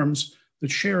different forms that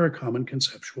share a common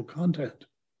conceptual content.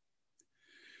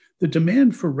 The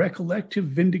demand for recollective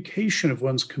vindication of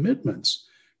one's commitments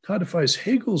codifies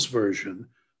Hegel's version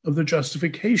of the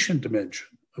justification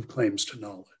dimension of claims to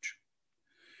knowledge.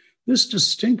 This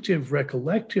distinctive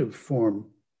recollective form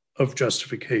of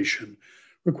justification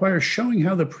requires showing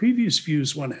how the previous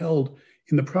views one held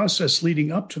in the process leading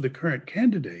up to the current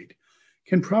candidate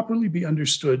can properly be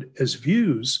understood as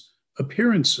views,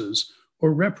 appearances,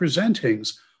 or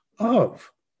representings of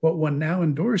what one now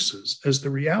endorses as the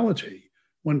reality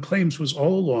one claims was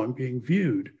all along being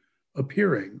viewed,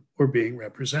 appearing, or being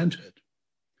represented.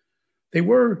 They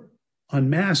were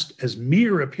unmasked as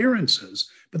mere appearances,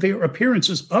 but they are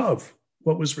appearances of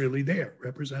what was really there,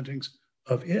 representings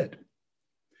of it.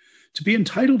 To be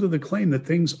entitled to the claim that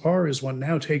things are as one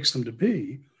now takes them to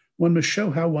be, one must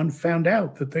show how one found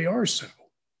out that they are so.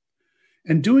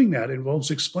 And doing that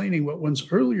involves explaining what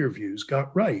one's earlier views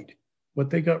got right, what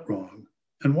they got wrong,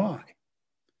 and why.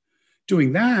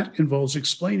 Doing that involves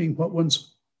explaining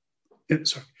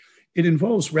it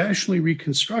involves rationally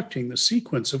reconstructing the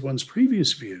sequence of one's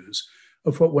previous views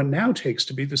of what one now takes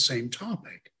to be the same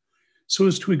topic, so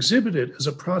as to exhibit it as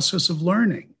a process of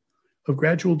learning, of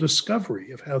gradual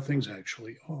discovery of how things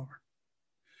actually are.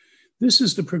 This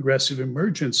is the progressive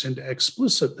emergence into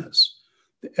explicitness,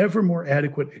 the ever more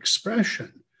adequate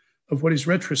expression of what is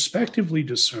retrospectively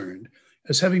discerned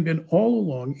as having been all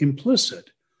along implicit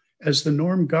as the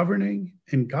norm governing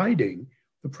and guiding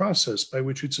the process by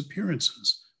which its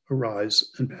appearances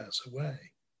arise and pass away.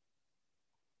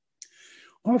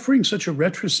 Offering such a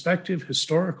retrospective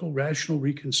historical rational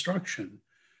reconstruction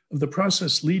of the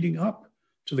process leading up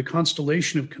to the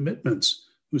constellation of commitments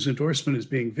whose endorsement is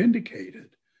being vindicated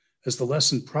as the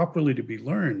lesson properly to be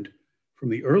learned from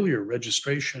the earlier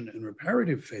registration and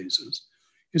reparative phases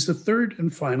is the third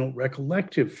and final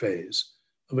recollective phase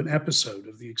of an episode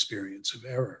of the experience of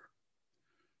error.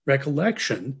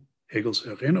 Recollection, Hegel's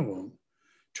Erinnerung,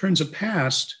 turns a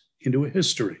past into a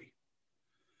history.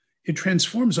 It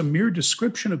transforms a mere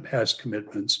description of past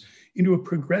commitments into a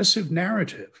progressive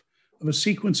narrative of a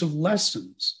sequence of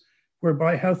lessons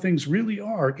whereby how things really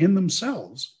are in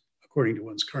themselves, according to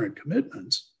one's current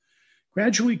commitments,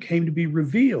 gradually came to be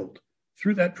revealed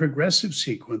through that progressive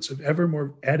sequence of ever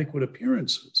more adequate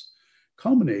appearances,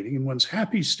 culminating in one's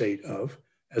happy state of,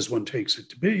 as one takes it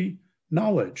to be,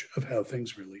 knowledge of how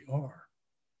things really are.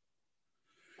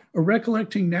 A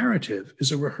recollecting narrative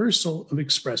is a rehearsal of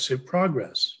expressive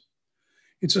progress.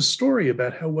 It's a story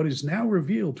about how what is now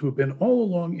revealed to have been all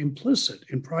along implicit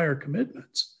in prior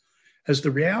commitments, as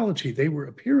the reality they were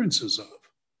appearances of,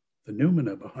 the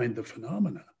noumena behind the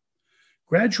phenomena,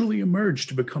 gradually emerged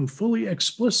to become fully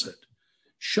explicit,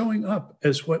 showing up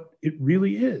as what it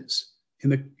really is in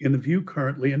the view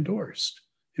currently endorsed,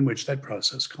 in which that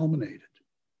process culminated.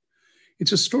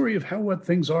 It's a story of how what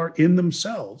things are in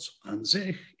themselves, an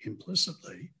sich,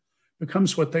 implicitly,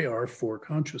 becomes what they are for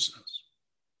consciousness.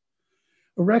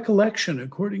 A recollection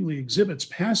accordingly exhibits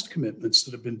past commitments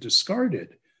that have been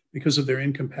discarded because of their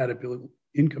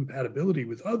incompatibility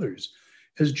with others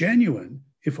as genuine,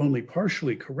 if only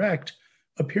partially correct,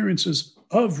 appearances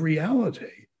of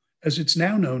reality as it's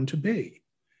now known to be,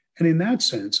 and in that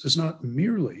sense is not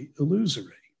merely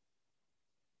illusory.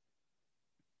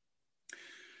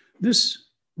 This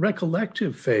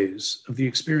recollective phase of the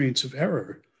experience of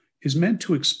error is meant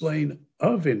to explain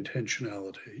of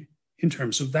intentionality in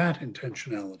terms of that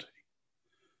intentionality,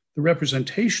 the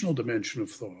representational dimension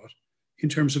of thought in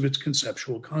terms of its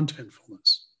conceptual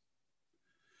contentfulness.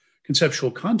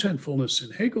 Conceptual contentfulness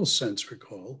in Hegel's sense,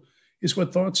 recall, is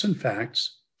what thoughts and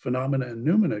facts, phenomena and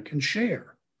noumena can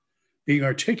share, being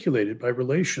articulated by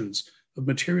relations of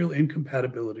material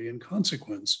incompatibility and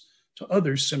consequence to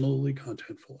other similarly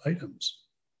contentful items.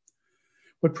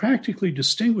 What practically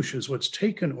distinguishes what's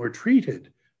taken or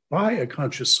treated by a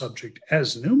conscious subject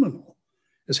as noumenal,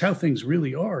 as how things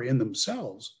really are in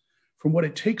themselves, from what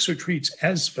it takes or treats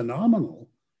as phenomenal,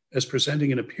 as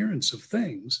presenting an appearance of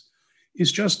things,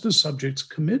 is just the subject's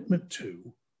commitment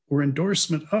to or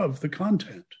endorsement of the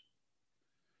content.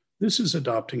 This is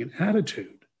adopting an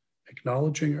attitude,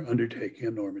 acknowledging or undertaking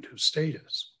a normative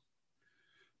status.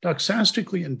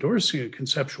 Doxastically endorsing a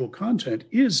conceptual content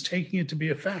is taking it to be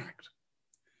a fact.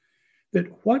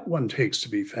 That what one takes to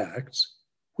be facts,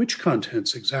 which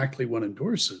contents exactly one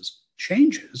endorses,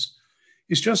 changes,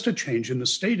 is just a change in the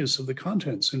status of the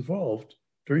contents involved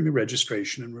during the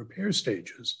registration and repair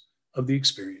stages of the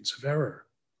experience of error.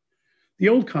 The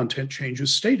old content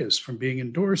changes status from being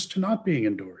endorsed to not being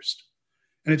endorsed,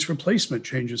 and its replacement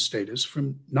changes status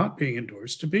from not being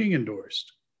endorsed to being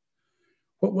endorsed.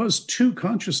 What was to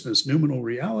consciousness noumenal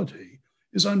reality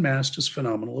is unmasked as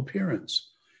phenomenal appearance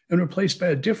and replaced by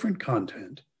a different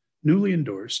content, newly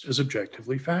endorsed as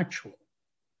objectively factual.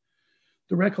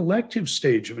 The recollective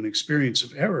stage of an experience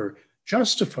of error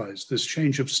justifies this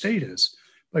change of status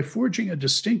by forging a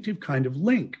distinctive kind of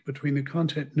link between the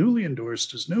content newly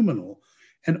endorsed as noumenal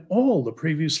and all the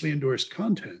previously endorsed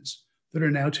contents that are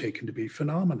now taken to be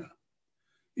phenomena.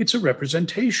 It's a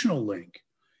representational link,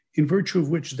 in virtue of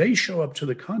which they show up to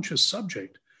the conscious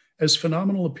subject as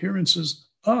phenomenal appearances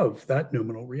of that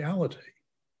noumenal reality.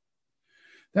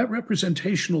 That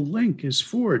representational link is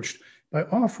forged by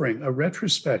offering a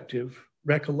retrospective,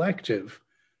 recollective,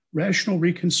 rational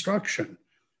reconstruction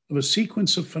of a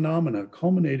sequence of phenomena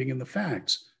culminating in the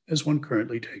facts as one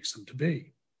currently takes them to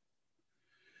be.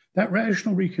 That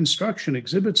rational reconstruction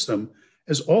exhibits them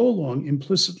as all along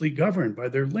implicitly governed by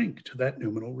their link to that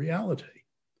noumenal reality,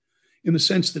 in the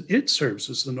sense that it serves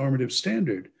as the normative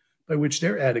standard by which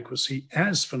their adequacy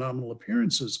as phenomenal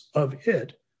appearances of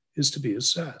it is to be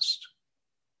assessed.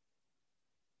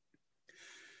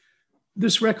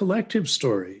 This recollective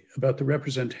story about the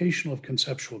representation of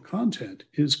conceptual content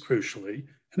is crucially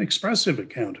an expressive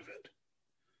account of it.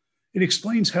 It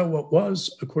explains how what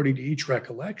was, according to each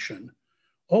recollection,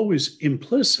 always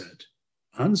implicit,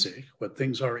 an sich, what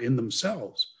things are in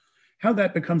themselves, how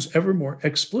that becomes ever more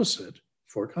explicit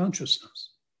for consciousness.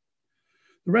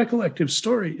 The recollective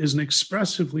story is an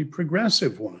expressively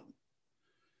progressive one.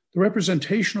 The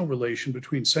representational relation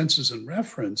between senses and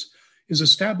reference is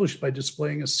established by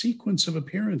displaying a sequence of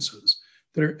appearances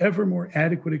that are ever more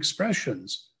adequate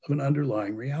expressions of an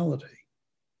underlying reality.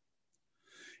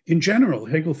 In general,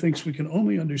 Hegel thinks we can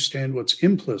only understand what's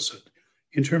implicit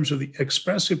in terms of the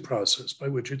expressive process by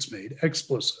which it's made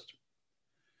explicit.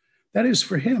 That is,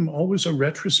 for him, always a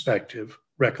retrospective,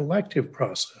 recollective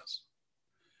process.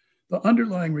 The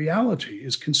underlying reality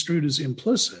is construed as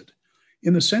implicit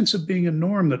in the sense of being a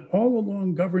norm that all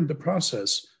along governed the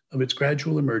process of its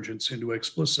gradual emergence into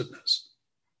explicitness.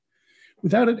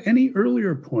 Without at any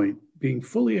earlier point being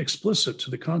fully explicit to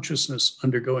the consciousness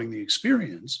undergoing the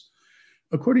experience,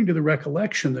 according to the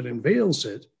recollection that unveils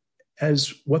it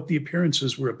as what the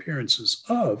appearances were appearances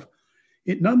of,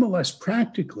 it nonetheless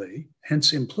practically,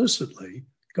 hence implicitly,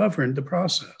 governed the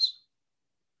process.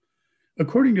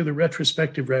 According to the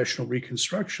retrospective rational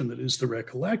reconstruction that is the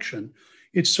recollection,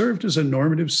 it served as a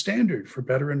normative standard for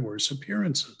better and worse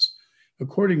appearances,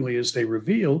 accordingly as they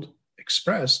revealed,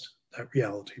 expressed that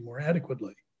reality more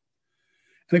adequately.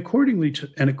 And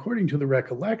according to the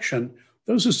recollection,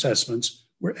 those assessments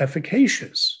were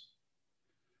efficacious.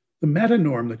 The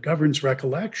meta-norm that governs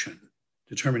recollection,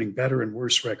 determining better and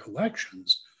worse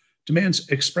recollections, demands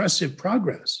expressive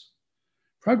progress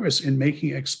in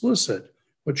making explicit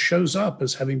what shows up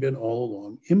as having been all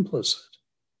along implicit.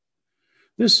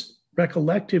 This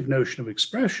recollective notion of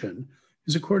expression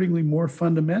is accordingly more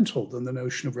fundamental than the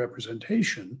notion of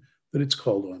representation that it's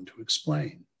called on to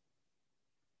explain.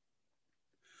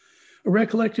 A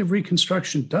recollective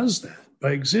reconstruction does that by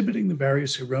exhibiting the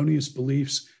various erroneous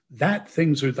beliefs that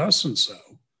things are thus and so,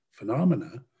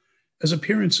 phenomena, as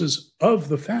appearances of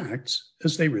the facts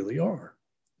as they really are,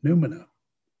 noumena.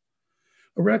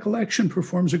 A recollection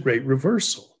performs a great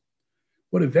reversal.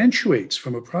 What eventuates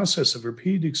from a process of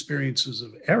repeated experiences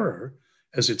of error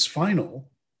as its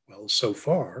final, well, so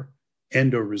far,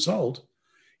 end or result,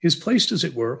 is placed, as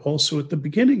it were, also at the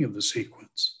beginning of the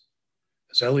sequence.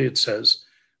 As Eliot says,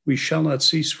 we shall not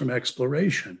cease from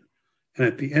exploration, and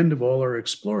at the end of all our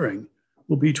exploring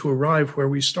will be to arrive where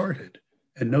we started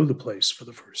and know the place for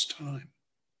the first time.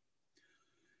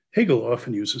 Hegel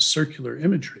often uses circular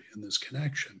imagery in this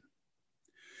connection.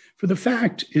 For the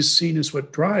fact is seen as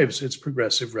what drives its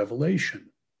progressive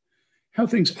revelation. How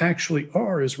things actually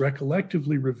are is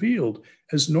recolectively revealed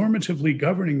as normatively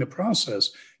governing the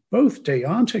process, both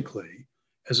deontically,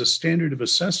 as a standard of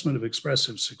assessment of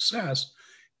expressive success,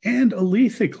 and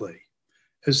alethically,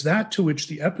 as that to which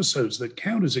the episodes that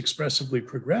count as expressively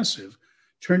progressive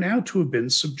turn out to have been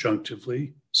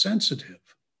subjunctively sensitive.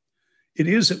 It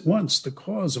is at once the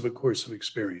cause of a course of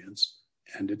experience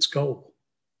and its goal.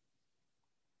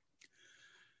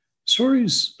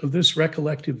 Stories of this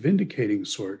recollective vindicating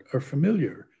sort are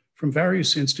familiar from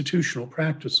various institutional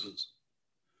practices.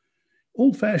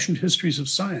 Old-fashioned histories of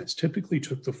science typically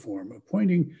took the form of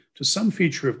pointing to some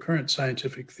feature of current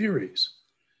scientific theories,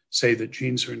 say that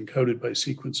genes are encoded by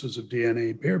sequences of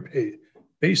DNA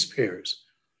base pairs,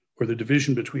 or the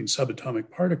division between subatomic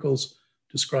particles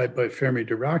described by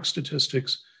Fermi-Dirac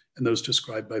statistics and those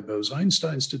described by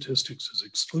Bose-Einstein statistics as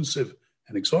exclusive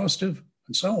and exhaustive,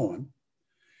 and so on,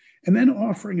 and then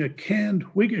offering a canned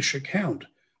Whiggish account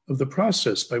of the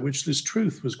process by which this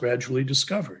truth was gradually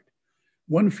discovered,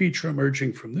 one feature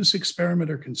emerging from this experiment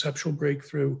or conceptual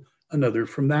breakthrough, another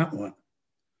from that one.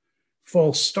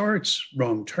 False starts,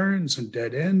 wrong turns, and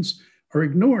dead ends are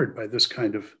ignored by this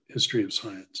kind of history of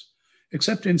science,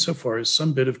 except insofar as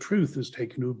some bit of truth is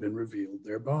taken to have been revealed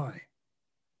thereby.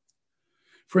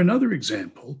 For another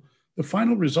example, the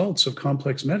final results of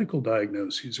complex medical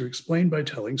diagnoses are explained by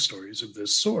telling stories of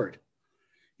this sort.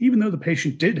 Even though the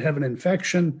patient did have an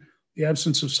infection, the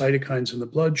absence of cytokines in the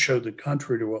blood showed that,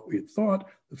 contrary to what we had thought,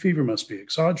 the fever must be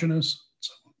exogenous, and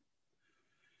so on.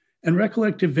 And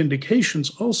recollective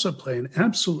vindications also play an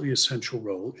absolutely essential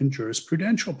role in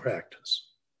jurisprudential practice.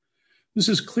 This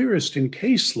is clearest in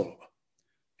case law,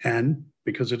 and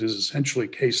because it is essentially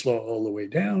case law all the way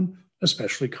down,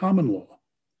 especially common law.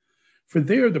 For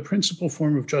there, the principal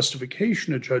form of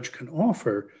justification a judge can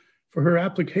offer for her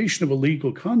application of a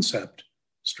legal concept,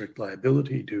 strict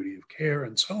liability, duty of care,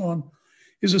 and so on,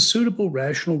 is a suitable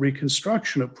rational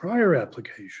reconstruction of prior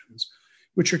applications,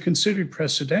 which are considered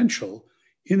precedential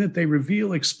in that they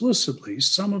reveal explicitly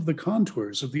some of the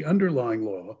contours of the underlying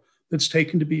law that's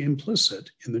taken to be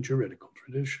implicit in the juridical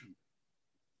tradition.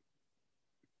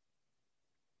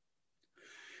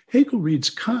 Hegel reads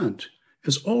Kant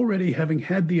as already having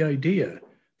had the idea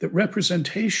that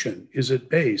representation is at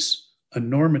base a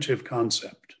normative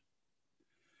concept.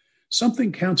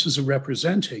 Something counts as a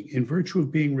representing in virtue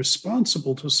of being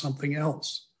responsible to something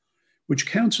else, which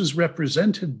counts as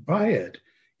represented by it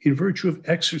in virtue of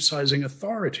exercising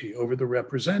authority over the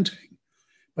representing,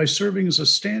 by serving as a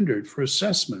standard for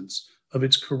assessments of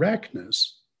its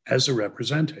correctness as a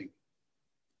representing.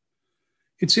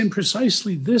 It's in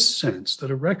precisely this sense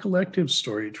that a recollective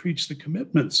story treats the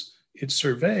commitments it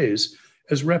surveys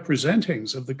as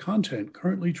representings of the content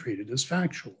currently treated as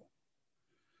factual.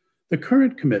 The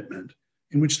current commitment,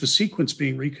 in which the sequence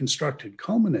being reconstructed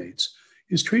culminates,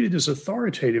 is treated as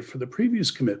authoritative for the previous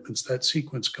commitments that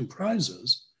sequence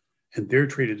comprises, and they're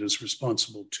treated as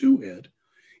responsible to it,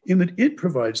 in that it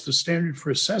provides the standard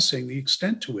for assessing the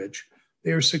extent to which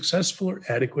they are successful or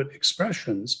adequate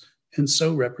expressions and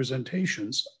so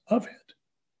representations of it.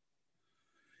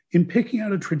 In picking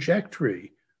out a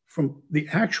trajectory from the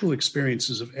actual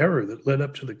experiences of error that led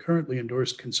up to the currently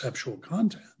endorsed conceptual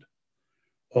content,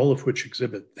 all of which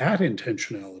exhibit that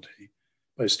intentionality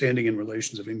by standing in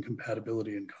relations of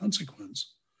incompatibility and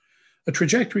consequence, a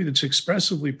trajectory that's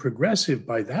expressively progressive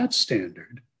by that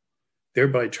standard,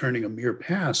 thereby turning a mere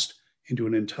past into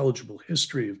an intelligible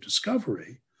history of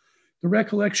discovery, the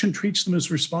recollection treats them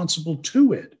as responsible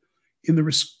to it in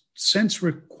the sense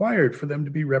required for them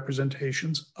to be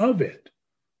representations of it,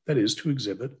 that is, to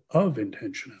exhibit of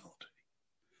intentionality.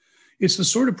 It's the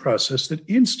sort of process that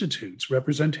institutes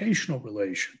representational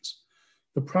relations,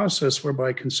 the process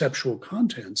whereby conceptual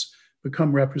contents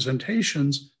become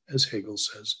representations, as Hegel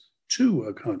says, to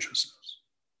a consciousness.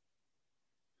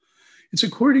 It's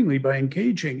accordingly by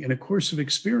engaging in a course of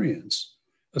experience,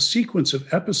 a sequence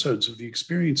of episodes of the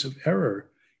experience of error,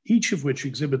 each of which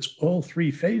exhibits all three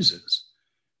phases: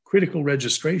 critical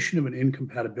registration of an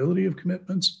incompatibility of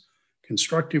commitments,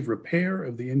 constructive repair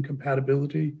of the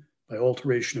incompatibility by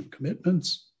alteration of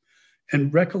commitments,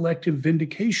 and recollective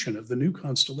vindication of the new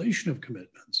constellation of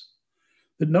commitments,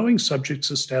 that knowing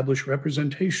subjects establish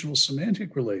representational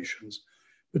semantic relations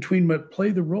between what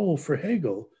play the role for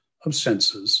Hegel of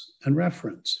senses and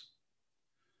reference.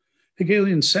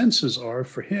 Hegelian senses are,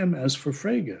 for him as for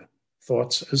Frege,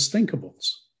 thoughts as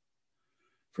thinkables.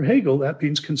 For Hegel, that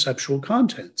means conceptual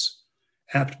contents,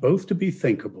 apt both to be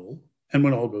thinkable and,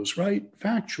 when all goes right,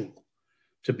 factual,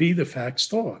 to be the facts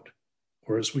thought,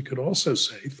 or as we could also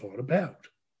say, thought about.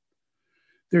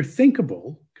 They're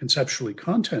thinkable, conceptually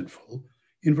contentful,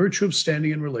 in virtue of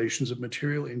standing in relations of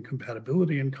material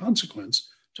incompatibility and consequence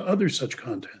to other such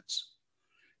contents.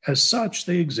 As such,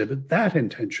 they exhibit that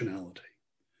intentionality,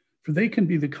 for they can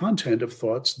be the content of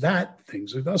thoughts that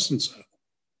things are thus and so.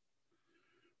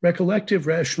 Recollective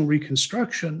rational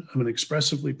reconstruction of an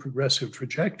expressively progressive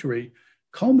trajectory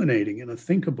culminating in a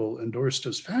thinkable endorsed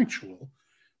as factual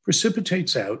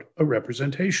precipitates out a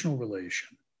representational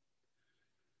relation.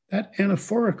 That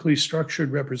anaphorically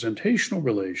structured representational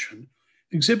relation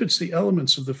exhibits the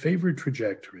elements of the favored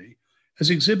trajectory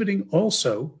as exhibiting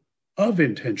also of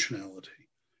intentionality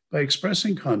by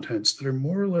expressing contents that are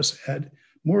more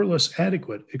or less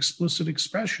adequate explicit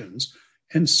expressions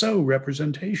and so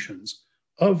representations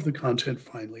of the content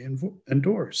finally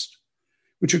endorsed,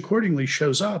 which accordingly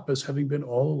shows up as having been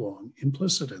all along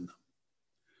implicit in them.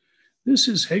 This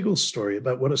is Hegel's story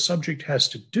about what a subject has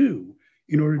to do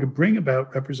in order to bring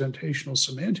about representational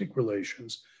semantic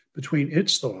relations between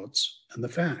its thoughts and the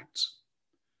facts.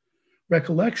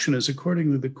 Recollection is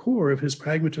accordingly the core of his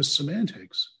pragmatist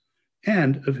semantics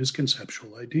and of his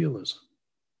conceptual idealism.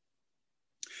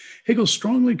 Hegel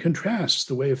strongly contrasts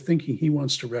the way of thinking he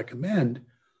wants to recommend,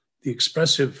 the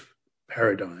expressive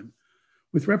paradigm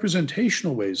with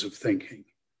representational ways of thinking.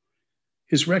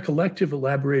 His recollective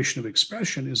elaboration of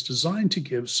expression is designed to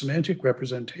give semantic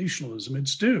representationalism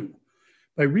its due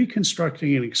by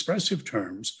reconstructing in expressive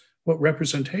terms what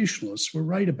representationalists were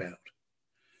right about.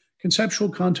 Conceptual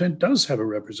content does have a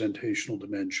representational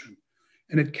dimension,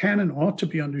 and it can and ought to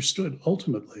be understood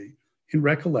ultimately in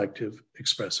recollective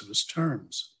expressivist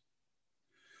terms.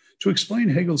 To explain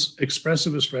Hegel's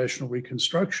expressivist rational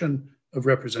reconstruction of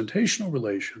representational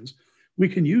relations, we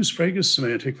can use Frege's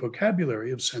semantic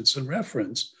vocabulary of sense and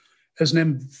reference as an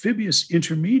amphibious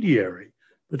intermediary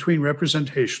between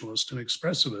representationalist and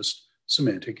expressivist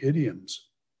semantic idioms.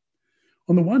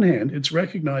 On the one hand, it's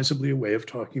recognizably a way of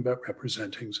talking about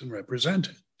representings and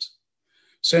representeds.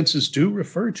 Senses do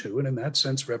refer to, and in that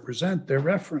sense represent, their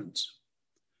reference.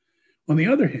 On the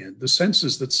other hand, the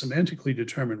senses that semantically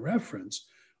determine reference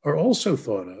are also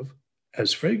thought of,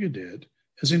 as Frege did,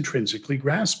 as intrinsically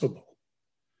graspable.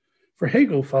 For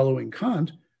Hegel, following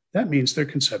Kant, that means they're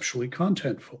conceptually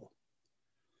contentful.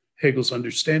 Hegel's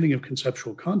understanding of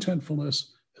conceptual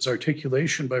contentfulness as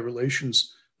articulation by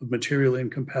relations of material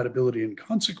incompatibility and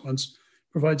consequence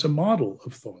provides a model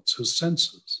of thoughts as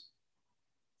senses.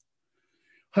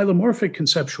 Hylomorphic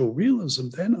conceptual realism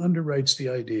then underwrites the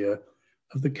idea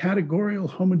of the categorical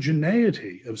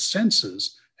homogeneity of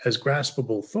senses as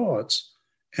graspable thoughts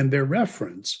and their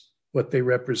reference, what they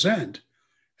represent,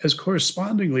 as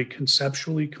correspondingly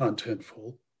conceptually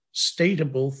contentful,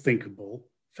 stateable, thinkable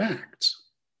facts.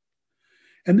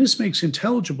 And this makes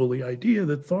intelligible the idea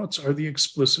that thoughts are the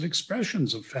explicit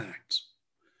expressions of facts.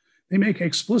 They make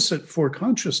explicit for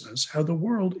consciousness how the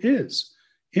world is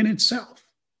in itself,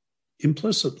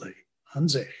 implicitly, an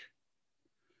sich.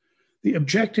 The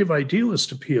objective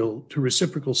idealist appeal to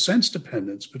reciprocal sense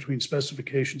dependence between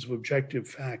specifications of objective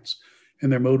facts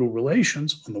and their modal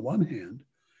relations, on the one hand,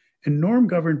 and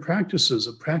norm-governed practices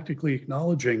of practically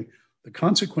acknowledging the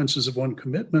consequences of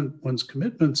one's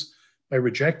commitments by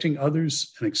rejecting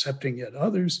others and accepting yet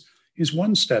others, is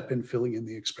one step in filling in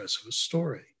the expressivist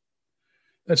story.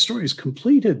 That story is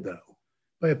completed, though,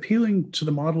 by appealing to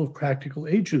the model of practical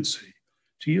agency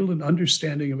to yield an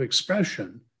understanding of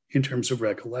expression in terms of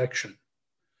recollection.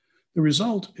 The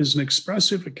result is an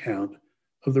expressive account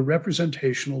of the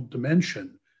representational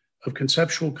dimension of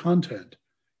conceptual content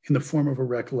in the form of a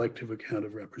recollective account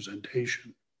of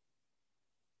representation.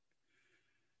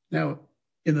 Now,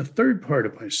 in the third part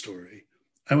of my story,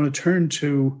 I want to turn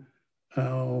to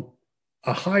a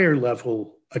higher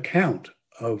level account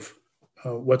of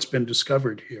what's been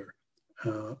discovered here,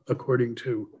 according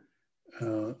to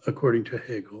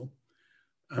Hegel.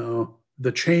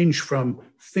 The change from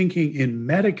thinking in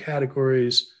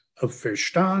meta-categories of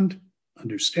Verstand,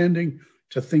 understanding,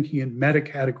 to thinking in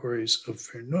meta-categories of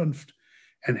Vernunft,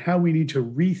 and how we need to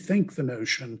rethink the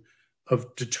notion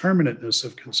of determinateness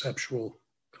of conceptual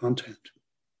content.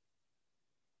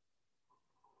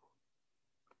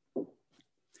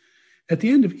 At the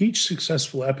end of each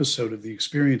successful episode of the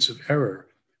experience of error,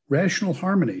 rational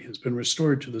harmony has been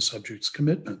restored to the subject's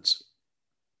commitments.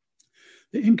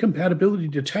 The incompatibility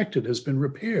detected has been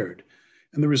repaired,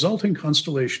 and the resulting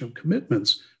constellation of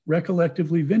commitments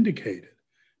recollectively vindicated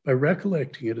by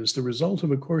recollecting it as the result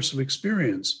of a course of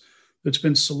experience that's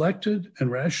been selected and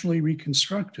rationally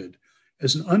reconstructed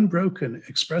as an unbroken,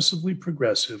 expressively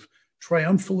progressive,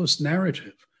 triumphalist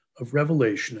narrative of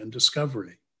revelation and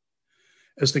discovery,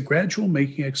 as the gradual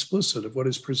making explicit of what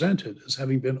is presented as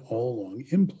having been all along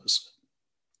implicit.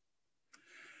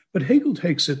 But Hegel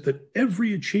takes it that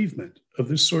every achievement of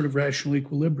this sort of rational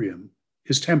equilibrium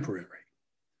is temporary.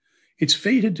 It's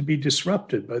fated to be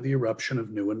disrupted by the eruption of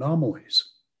new anomalies.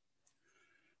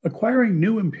 Acquiring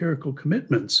new empirical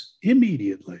commitments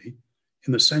immediately,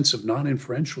 in the sense of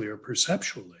non-inferentially or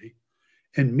perceptually,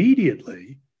 and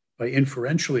mediately, by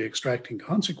inferentially extracting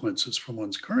consequences from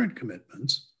one's current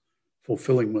commitments,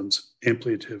 fulfilling one's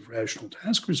ampliative rational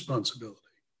task responsibility,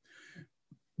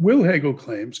 will, Hegel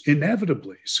claims,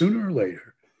 inevitably, sooner or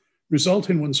later, result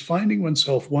in one's finding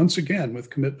oneself once again with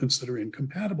commitments that are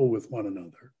incompatible with one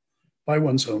another by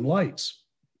one's own lights.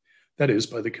 That is,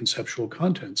 by the conceptual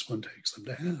contents one takes them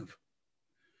to have.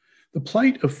 The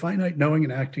plight of finite knowing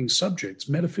and acting subjects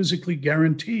metaphysically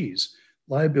guarantees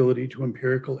liability to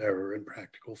empirical error and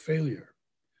practical failure.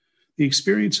 The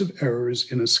experience of error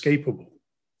is inescapable.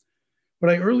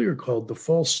 What I earlier called the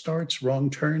false starts, wrong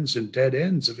turns, and dead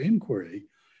ends of inquiry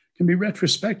can be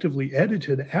retrospectively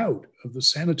edited out of the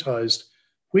sanitized,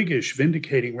 Whiggish,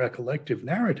 vindicating recollective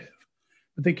narrative,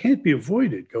 but they can't be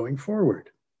avoided going forward.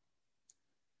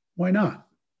 Why not?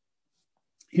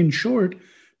 In short,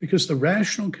 because the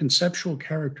rational conceptual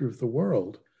character of the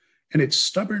world and its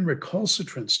stubborn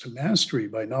recalcitrance to mastery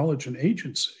by knowledge and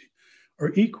agency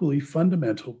are equally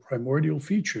fundamental primordial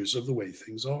features of the way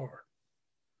things are.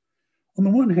 On the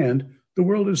one hand, the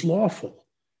world is lawful,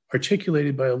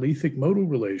 articulated by alethic modal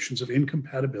relations of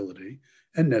incompatibility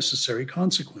and necessary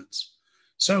consequence,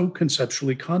 so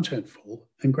conceptually contentful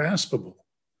and graspable.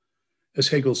 As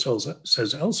Hegel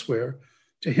says elsewhere,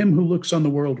 to him who looks on the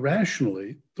world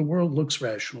rationally, the world looks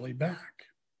rationally back.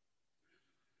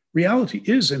 Reality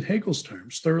is, in Hegel's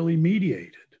terms, thoroughly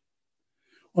mediated.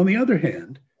 On the other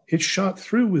hand, it's shot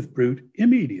through with brute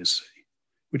immediacy,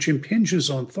 which impinges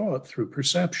on thought through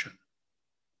perception.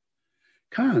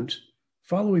 Kant,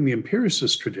 following the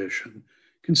empiricist tradition,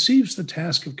 conceives the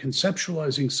task of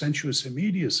conceptualizing sensuous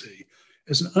immediacy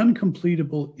as an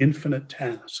uncompletable infinite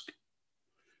task.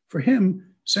 For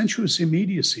him, sensuous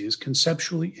immediacy is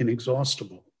conceptually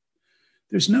inexhaustible.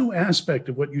 There's no aspect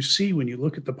of what you see when you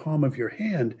look at the palm of your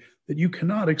hand that you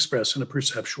cannot express in a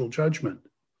perceptual judgment.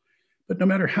 But no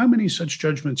matter how many such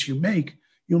judgments you make,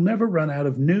 you'll never run out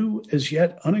of new, as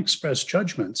yet unexpressed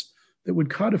judgments that would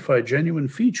codify genuine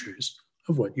features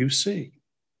of what you see.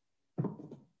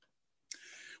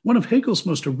 One of Hegel's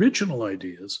most original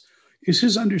ideas is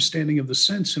his understanding of the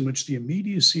sense in which the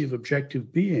immediacy of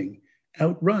objective being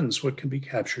outruns what can be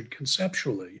captured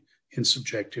conceptually in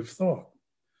subjective thought.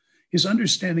 His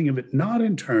understanding of it not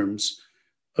in terms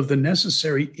of the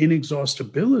necessary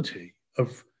inexhaustibility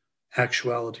of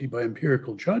actuality by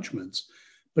empirical judgments,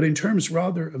 but in terms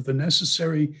rather of the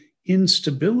necessary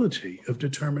instability of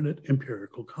determinate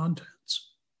empirical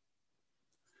contents.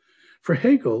 For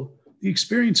Hegel, the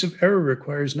experience of error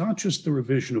requires not just the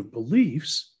revision of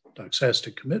beliefs,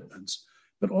 doxastic commitments,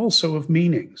 but also of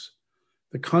meanings,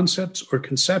 the concepts or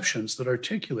conceptions that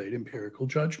articulate empirical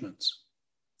judgments.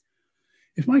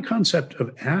 If my concept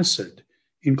of acid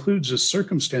includes as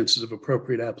circumstances of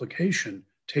appropriate application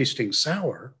tasting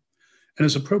sour, and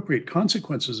as appropriate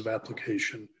consequences of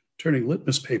application turning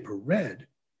litmus paper red,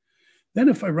 then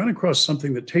if I run across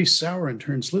something that tastes sour and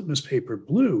turns litmus paper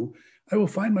blue, I will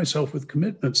find myself with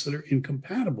commitments that are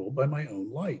incompatible by my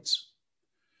own lights.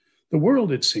 The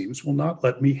world, it seems, will not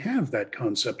let me have that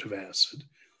concept of acid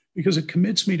because it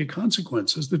commits me to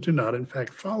consequences that do not in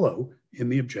fact follow in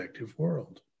the objective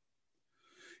world.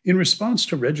 In response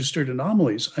to registered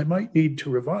anomalies, I might need to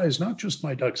revise not just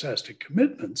my doxastic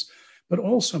commitments, but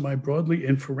also my broadly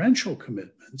inferential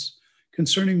commitments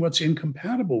concerning what's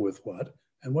incompatible with what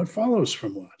and what follows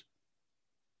from what.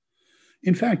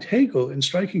 In fact, Hegel, in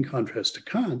striking contrast to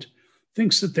Kant,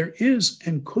 thinks that there is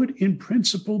and could in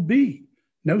principle be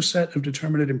no set of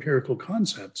determinate empirical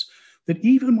concepts that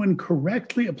even when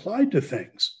correctly applied to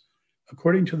things,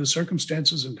 according to the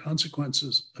circumstances and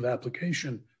consequences of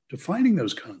application defining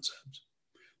those concepts,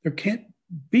 there can't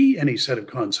be any set of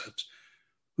concepts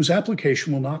whose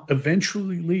application will not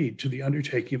eventually lead to the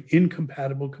undertaking of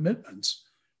incompatible commitments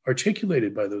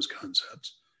articulated by those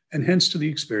concepts, and hence to the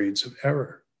experience of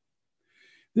error.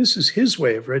 This is his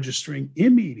way of registering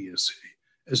immediacy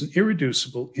as an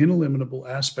irreducible, ineliminable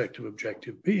aspect of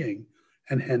objective being,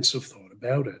 and hence of thought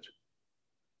about it.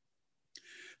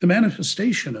 The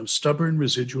manifestation of stubborn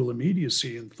residual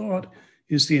immediacy in thought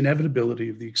is the inevitability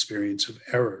of the experience of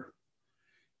error.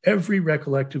 Every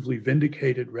recollectively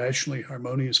vindicated, rationally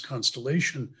harmonious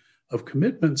constellation of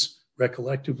commitments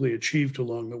recollectively achieved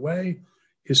along the way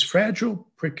is fragile,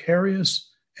 precarious,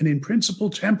 and in principle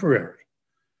temporary,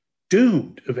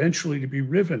 doomed eventually to be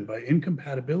riven by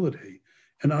incompatibility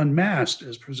and unmasked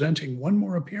as presenting one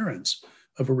more appearance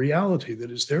of a reality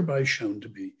that is thereby shown to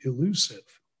be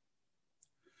elusive.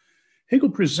 Hegel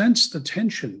presents the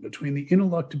tension between the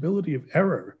ineluctability of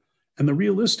error and the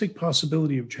realistic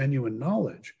possibility of genuine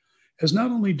knowledge as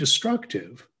not only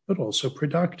destructive, but also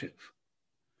productive.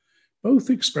 Both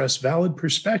express valid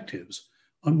perspectives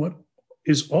on what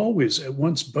is always at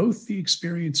once both the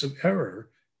experience of error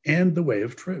and the way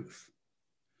of truth.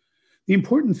 The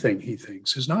important thing, he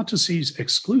thinks, is not to seize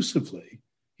exclusively,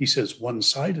 he says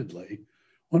one-sidedly,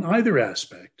 on either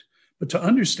aspect, but to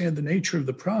understand the nature of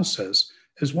the process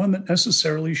as one that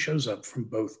necessarily shows up from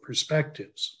both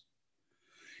perspectives.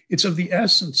 It's of the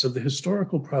essence of the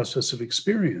historical process of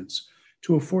experience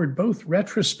to afford both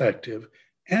retrospective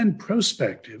and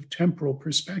prospective temporal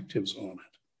perspectives on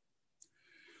it.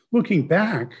 Looking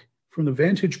back from the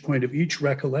vantage point of each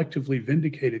recollectively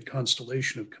vindicated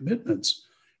constellation of commitments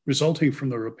resulting from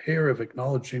the repair of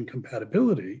acknowledged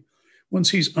incompatibility, one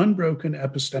sees unbroken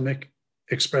epistemic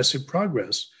expressive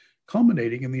progress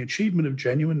culminating in the achievement of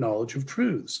genuine knowledge of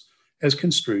truths as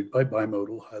construed by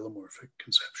bimodal hylomorphic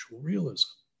conceptual realism.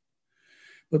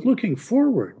 But looking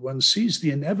forward, one sees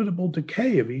the inevitable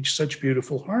decay of each such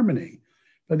beautiful harmony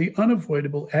by the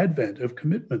unavoidable advent of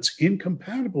commitments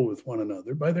incompatible with one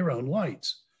another by their own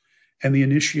lights, and the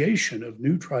initiation of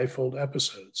new trifold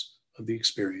episodes of the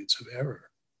experience of error.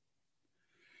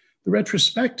 The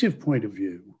retrospective point of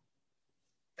view,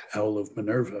 the owl of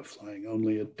Minerva flying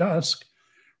only at dusk,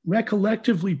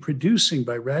 recollectively producing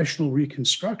by rational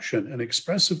reconstruction an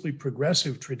expressively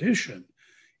progressive tradition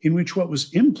in which what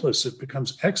was implicit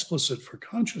becomes explicit for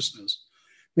consciousness,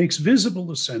 makes visible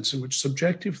the sense in which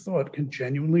subjective thought can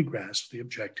genuinely grasp the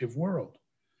objective world,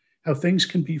 how things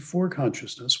can be for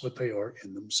consciousness what they are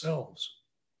in themselves.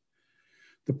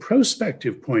 The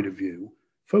prospective point of view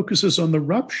focuses on the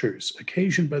ruptures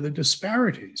occasioned by the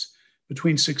disparities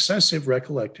between successive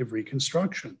recollective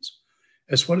reconstructions,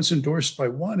 as what is endorsed by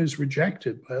one is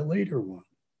rejected by a later one.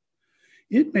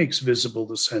 It makes visible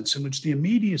the sense in which the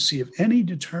immediacy of any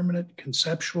determinate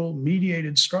conceptual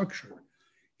mediated structure,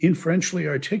 inferentially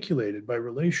articulated by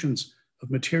relations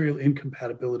of material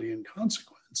incompatibility and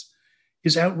consequence,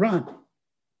 is outrun.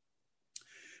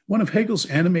 One of Hegel's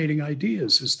animating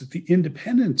ideas is that the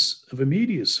independence of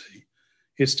immediacy,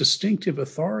 its distinctive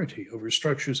authority over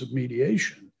structures of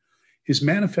mediation, is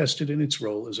manifested in its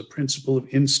role as a principle of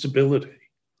instability,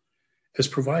 as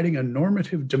providing a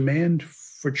normative demand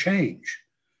for change,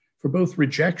 for both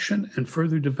rejection and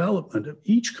further development of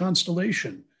each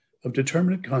constellation of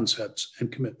determinate concepts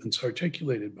and commitments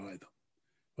articulated by them,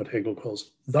 what Hegel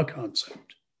calls the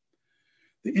concept.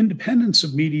 The independence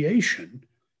of mediation,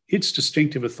 its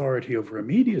distinctive authority over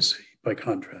immediacy, by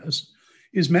contrast,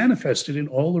 is manifested in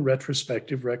all the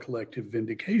retrospective recollective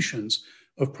vindications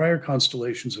of prior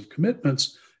constellations of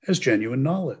commitments as genuine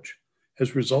knowledge,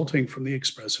 as resulting from the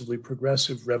expressively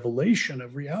progressive revelation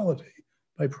of reality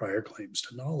by prior claims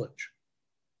to knowledge.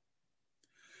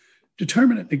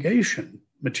 Determinate negation,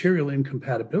 material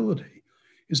incompatibility,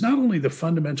 is not only the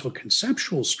fundamental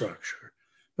conceptual structure,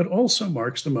 but also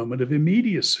marks the moment of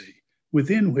immediacy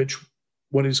within which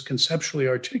what is conceptually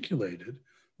articulated,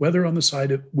 whether on the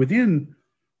side of within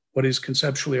what is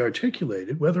conceptually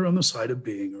articulated, whether on the side of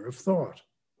being or of thought.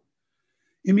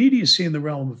 Immediacy in the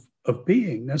realm of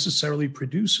being necessarily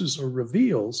produces or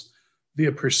reveals,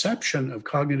 via perception of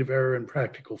cognitive error and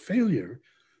practical failure,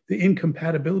 the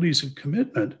incompatibilities of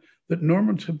commitment that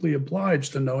normatively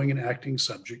oblige the knowing and acting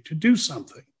subject to do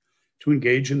something, to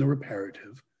engage in the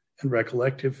reparative and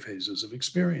recollective phases of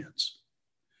experience.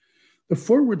 The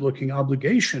forward-looking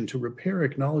obligation to repair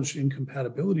acknowledged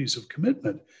incompatibilities of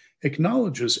commitment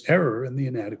acknowledges error and the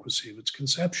inadequacy of its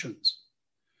conceptions.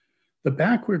 The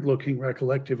backward-looking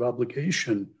recollective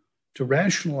obligation to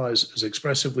rationalize as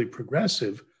expressively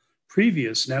progressive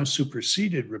previous, now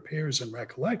superseded repairs and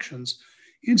recollections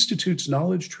institutes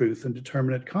knowledge, truth, and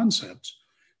determinate concepts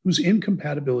whose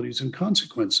incompatibilities and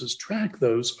consequences track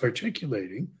those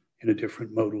articulating, in a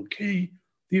different modal key,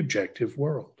 the objective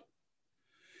world.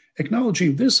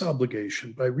 Acknowledging this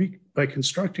obligation by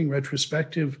constructing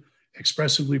retrospective,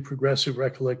 expressively progressive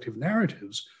recollective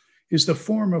narratives is the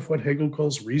form of what Hegel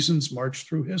calls reason's march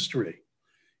through history.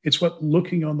 It's what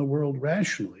looking on the world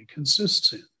rationally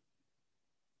consists in.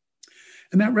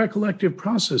 And that recollective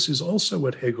process is also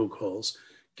what Hegel calls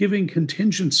giving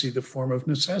contingency the form of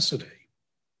necessity.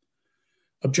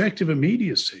 Objective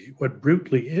immediacy, what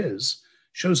brutally is,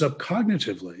 shows up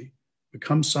cognitively,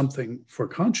 becomes something for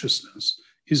consciousness,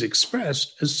 is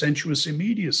expressed as sensuous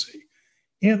immediacy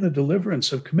in the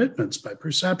deliverance of commitments by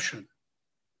perception.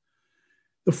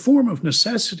 The form of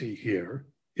necessity here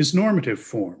is normative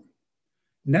form.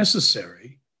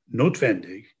 Necessary,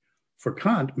 notwendig, for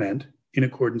Kant meant in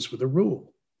accordance with a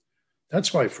rule.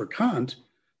 That's why for Kant,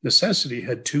 necessity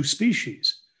had two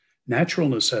species: natural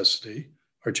necessity,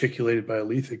 articulated by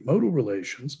alethic modal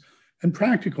relations, and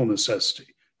practical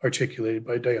necessity, articulated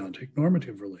by deontic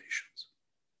normative relations.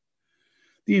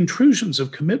 The intrusions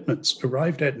of commitments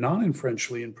arrived at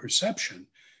non-inferentially in perception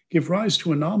give rise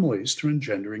to anomalies through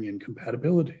engendering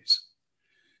incompatibilities.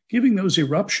 Giving those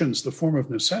eruptions the form of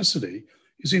necessity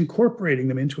is incorporating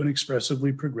them into an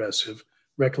expressively progressive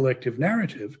recollective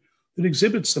narrative that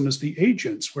exhibits them as the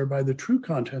agents whereby the true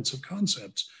contents of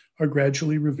concepts are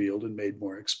gradually revealed and made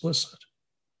more explicit.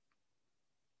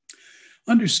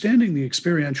 Understanding the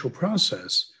experiential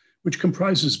process, which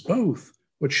comprises both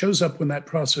what shows up when that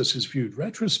process is viewed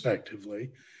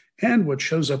retrospectively and what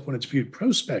shows up when it's viewed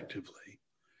prospectively,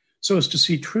 so as to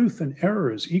see truth and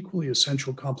error as equally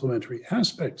essential complementary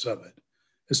aspects of it,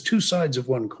 as two sides of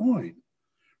one coin,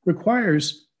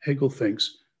 requires, Hegel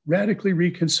thinks, radically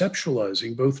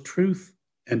reconceptualizing both truth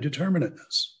and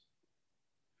determinateness.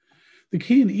 The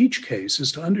key in each case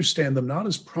is to understand them not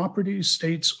as properties,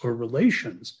 states, or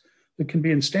relations that can be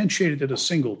instantiated at a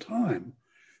single time,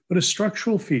 but as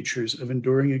structural features of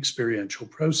enduring experiential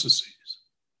processes.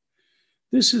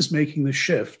 This is making the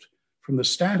shift from the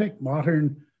static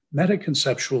modern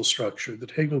metaconceptual structure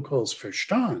that Hegel calls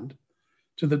Verstand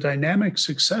to the dynamic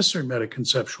successor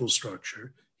metaconceptual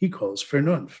structure he calls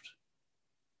Vernunft.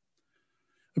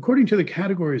 According to the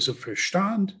categories of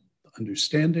Verstand,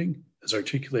 understanding, as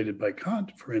articulated by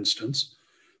Kant, for instance,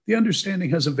 the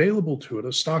understanding has available to it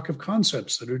a stock of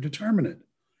concepts that are determinate,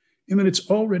 in that it's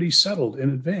already settled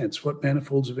in advance what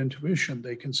manifolds of intuition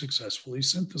they can successfully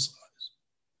synthesize.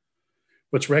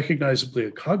 What's recognizably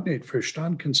a cognate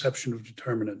Verstand conception of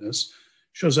determinateness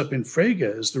shows up in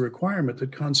Frege as the requirement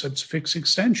that concepts fix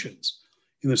extensions,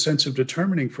 in the sense of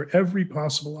determining for every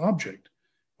possible object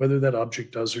whether that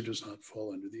object does or does not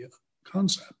fall under the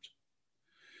concept.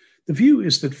 The view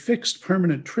is that fixed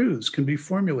permanent truths can be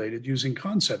formulated using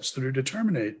concepts that are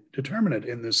determinate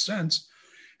in this sense,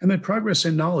 and that progress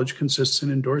in knowledge consists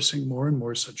in endorsing more and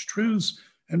more such truths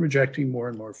and rejecting more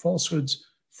and more falsehoods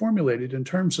formulated in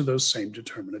terms of those same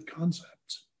determinate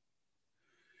concepts.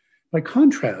 By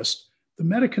contrast, the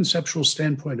metaconceptual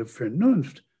standpoint of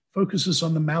Vernunft focuses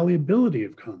on the malleability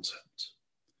of concepts.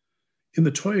 In the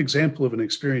toy example of an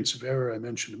experience of error I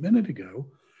mentioned a minute ago,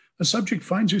 a subject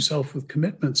finds herself with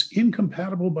commitments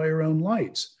incompatible by her own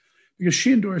lights because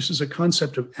she endorses a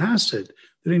concept of acid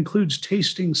that includes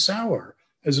tasting sour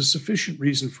as a sufficient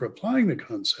reason for applying the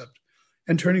concept,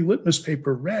 and turning litmus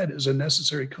paper red as a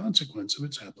necessary consequence of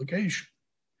its application.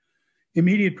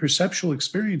 Immediate perceptual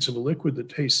experience of a liquid that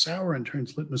tastes sour and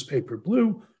turns litmus paper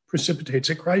blue precipitates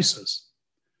a crisis.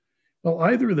 While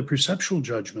either of the perceptual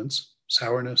judgments,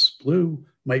 sourness, blue,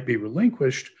 might be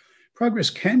relinquished,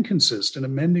 progress can consist in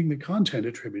amending the content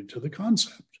attributed to the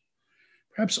concept.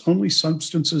 Perhaps only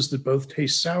substances that both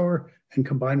taste sour and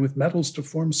combine with metals to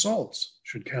form salts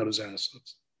should count as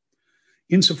acids.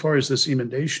 Insofar as this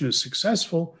emendation is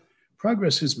successful,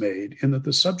 progress is made in that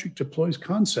the subject deploys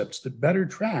concepts that better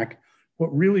track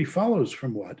what really follows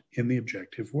from what in the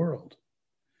objective world.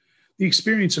 The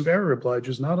experience of error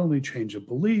obliges not only change of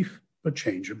belief, but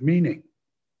change of meaning,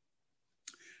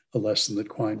 a lesson that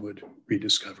Quine would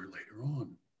rediscover later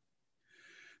on.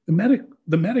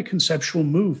 The metaconceptual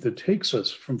move that takes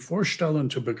us from Vorstellen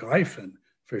to Begreifen,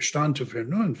 Verstand to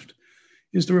Vernunft,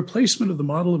 is the replacement of the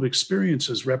model of experience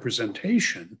as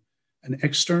representation, an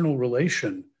external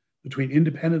relation between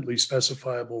independently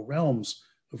specifiable realms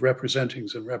of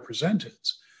representings and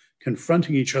representeds,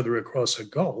 confronting each other across a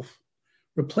gulf,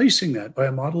 replacing that by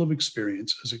a model of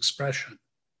experience as expression.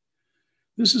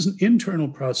 This is an internal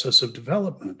process of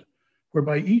development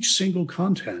whereby each single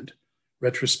content,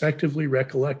 retrospectively,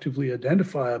 recollectively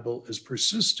identifiable as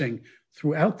persisting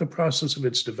throughout the process of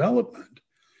its development,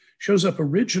 shows up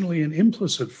originally in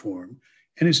implicit form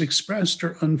and is expressed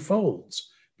or unfolds,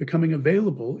 becoming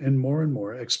available in more and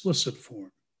more explicit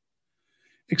form.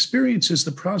 Experience is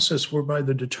the process whereby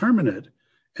the determinate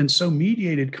and so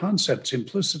mediated concepts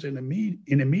implicit in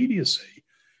immediacy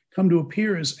come to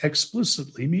appear as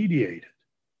explicitly mediated.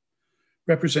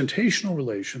 Representational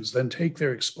relations then take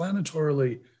their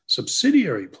explanatorily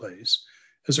subsidiary place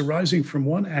as arising from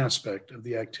one aspect of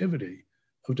the activity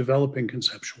of developing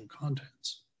conceptual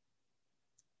contents.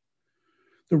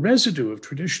 The residue of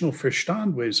traditional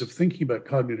Verstand ways of thinking about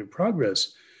cognitive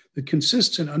progress that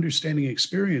consists in understanding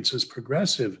experience as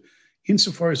progressive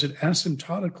insofar as it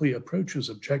asymptotically approaches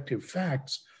objective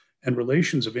facts and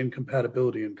relations of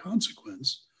incompatibility and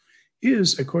consequence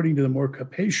is, according to the more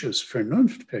capacious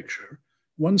Vernunft picture,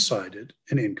 one-sided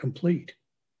and incomplete.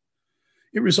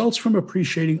 It results from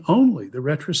appreciating only the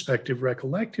retrospective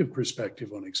recollective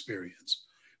perspective on experience,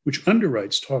 which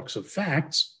underwrites talks of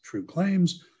facts, true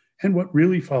claims, and what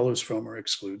really follows from or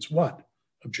excludes what,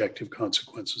 objective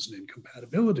consequences and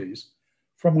incompatibilities,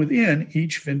 from within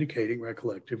each vindicating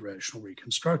recollective rational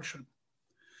reconstruction.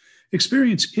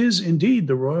 Experience is indeed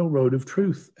the royal road of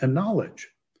truth and knowledge,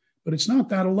 but it's not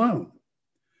that alone.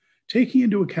 Taking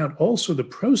into account also the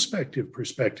prospective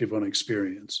perspective on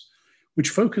experience, which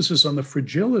focuses on the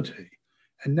fragility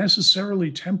and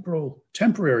necessarily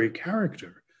temporary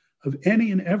character of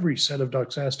any and every set of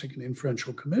doxastic and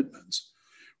inferential commitments,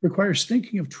 requires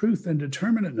thinking of truth and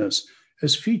determinateness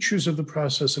as features of the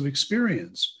process of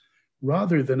experience,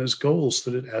 rather than as goals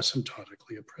that it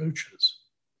asymptotically approaches.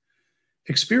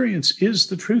 Experience is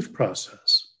the truth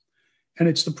process, and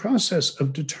it's the process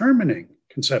of determining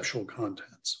conceptual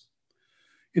contents.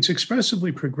 It's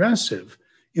expressively progressive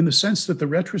in the sense that the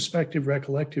retrospective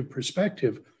recollective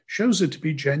perspective shows it to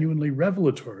be genuinely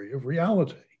revelatory of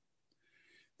reality.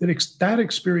 That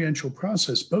experiential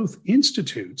process both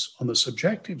institutes on the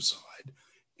subjective side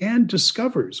and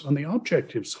discovers on the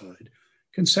objective side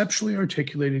conceptually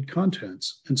articulated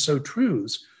contents, and so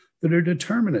truths that are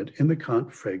determinate in the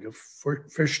Kant-Frege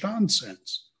Verstand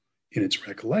sense, in its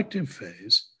recollective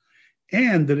phase,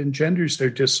 and that engenders their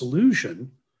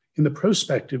dissolution in the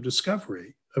prospective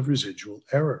discovery of residual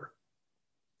error.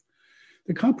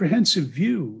 The comprehensive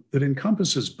view that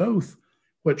encompasses both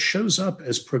what shows up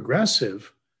as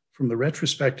progressive from the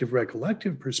retrospective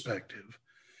recollective perspective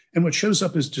and what shows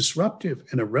up as disruptive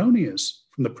and erroneous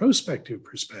from the prospective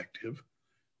perspective,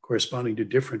 corresponding to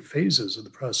different phases of the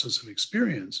process of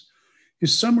experience,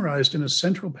 is summarized in a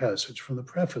central passage from the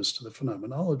preface to the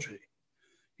Phenomenology.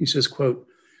 He says, quote,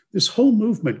 "This whole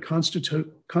movement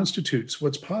constitutes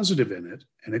what's positive in it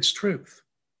and its truth.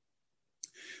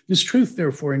 This truth,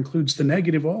 therefore, includes the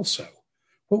negative also,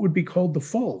 what would be called the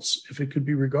false if it could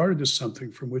be regarded as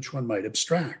something from which one might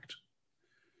abstract.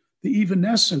 The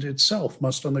evanescent itself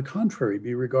must, on the contrary,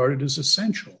 be regarded as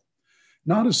essential,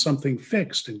 not as something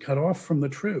fixed and cut off from the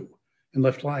true and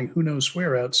left lying who knows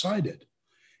where outside it,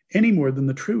 any more than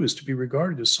the true is to be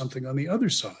regarded as something on the other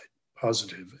side,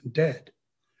 positive and dead.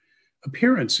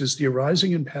 Appearance is the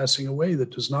arising and passing away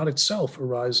that does not itself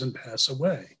arise and pass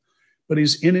away, but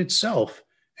is in itself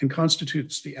and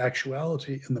constitutes the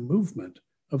actuality and the movement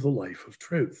of the life of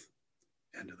truth."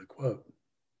 End of the quote.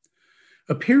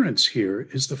 Appearance here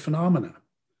is the phenomena.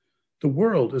 The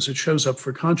world as it shows up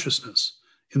for consciousness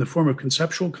in the form of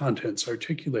conceptual contents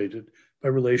articulated by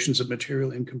relations of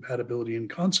material incompatibility and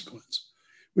consequence,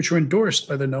 which are endorsed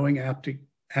by the knowing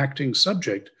acting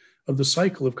subject of the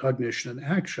cycle of cognition and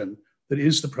action that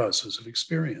is the process of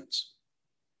experience.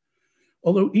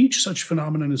 Although each such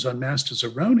phenomenon is unmasked as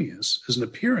erroneous, as an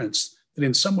appearance that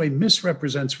in some way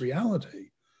misrepresents reality,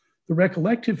 the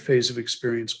recollective phase of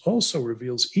experience also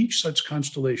reveals each such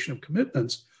constellation of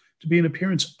commitments to be an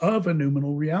appearance of a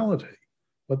noumenal reality,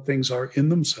 what things are in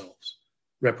themselves,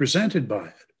 represented by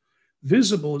it,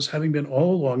 visible as having been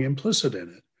all along implicit in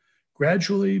it,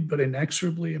 gradually but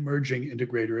inexorably emerging into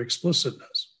greater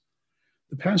explicitness.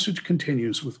 The passage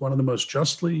continues with one of the most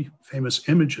justly famous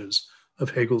images of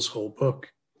Hegel's whole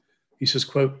book. He says,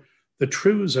 quote, "The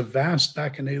true is a vast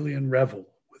bacchanalian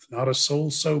revel with not a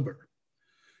soul sober.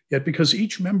 Yet because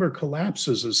each member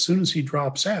collapses as soon as he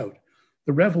drops out,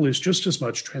 the revel is just as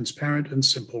much transparent and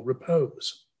simple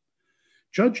repose.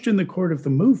 Judged in the court of the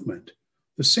movement,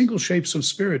 the single shapes of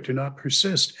spirit do not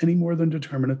persist any more than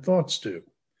determinate thoughts do.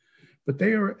 But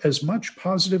they are as much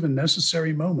positive and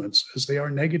necessary moments as they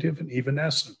are negative and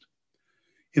evanescent.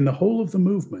 In the whole of the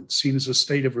movement, seen as a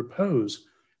state of repose,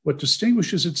 what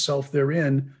distinguishes itself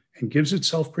therein and gives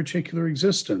itself particular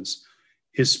existence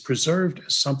is preserved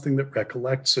as something that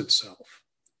recollects itself."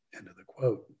 End of the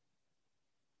quote.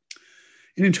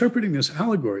 In interpreting this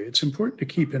allegory, it's important to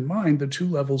keep in mind the two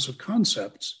levels of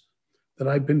concepts that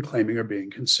I've been claiming are being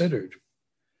considered.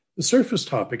 The surface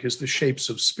topic is the shapes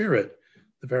of spirit,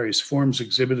 the various forms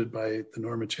exhibited by the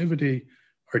normativity,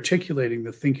 articulating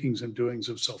the thinkings and doings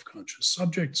of self-conscious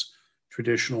subjects,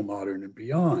 traditional, modern, and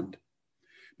beyond.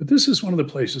 But this is one of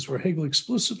the places where Hegel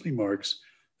explicitly marks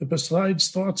that besides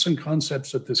thoughts and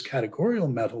concepts at this categorical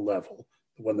meta level,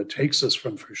 the one that takes us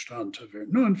from Verstand to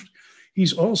Vernunft,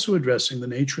 he's also addressing the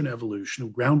nature and evolution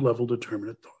of ground-level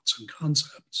determinate thoughts and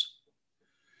concepts.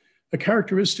 A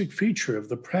characteristic feature of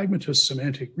the pragmatist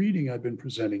semantic reading I've been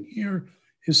presenting here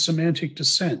is semantic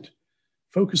descent,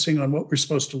 focusing on what we're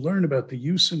supposed to learn about the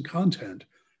use and content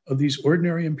of these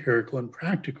ordinary empirical and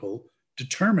practical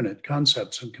determinate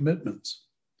concepts and commitments.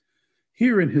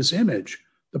 Here in his image,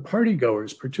 the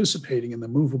partygoers participating in the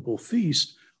movable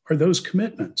feast are those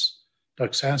commitments,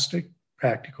 doxastic,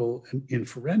 practical, and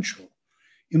inferential,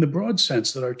 in the broad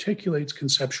sense that articulates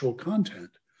conceptual content,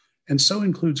 and so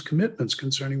includes commitments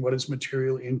concerning what is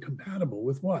materially incompatible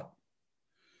with what.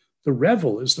 The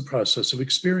revel is the process of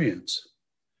experience.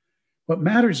 What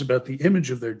matters about the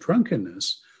image of their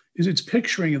drunkenness is its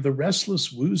picturing of the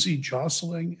restless, woozy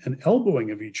jostling and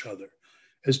elbowing of each other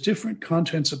as different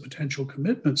contents of potential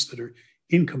commitments that are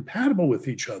incompatible with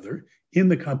each other in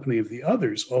the company of the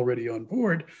others already on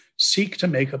board seek to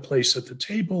make a place at the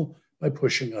table by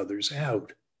pushing others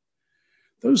out.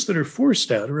 Those that are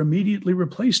forced out are immediately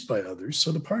replaced by others,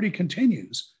 so the party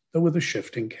continues, though with a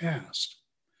shifting cast.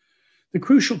 The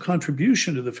crucial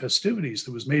contribution to the festivities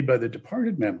that was made by the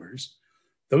departed members,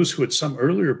 those who at some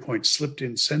earlier point slipped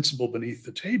insensible beneath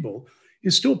the table,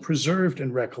 is still preserved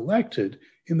and recollected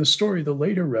in the story the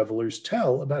later revelers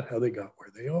tell about how they got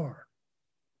where they are.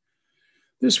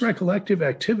 This recollective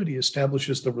activity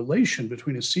establishes the relation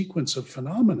between a sequence of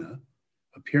phenomena,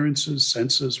 appearances,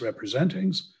 senses,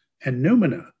 representings, and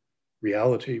noumena,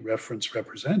 reality, reference,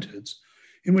 representeds,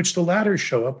 in which the latter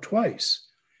show up twice,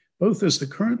 both as the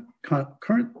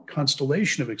current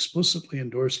constellation of explicitly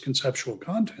endorsed conceptual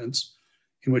contents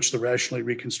in which the rationally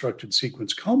reconstructed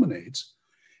sequence culminates,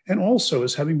 and also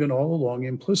as having been all along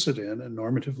implicit in and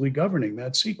normatively governing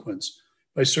that sequence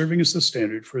by serving as the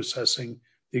standard for assessing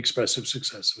the expressive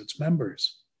success of its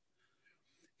members.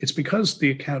 It's because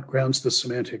the account grounds the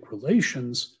semantic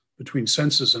relations between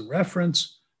senses and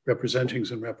reference, representings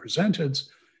and representeds,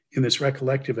 in this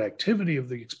recollective activity of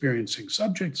the experiencing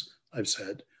subjects, I've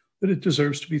said, that it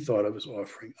deserves to be thought of as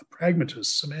offering a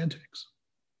pragmatist semantics.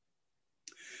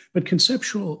 But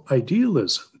conceptual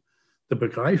idealism, the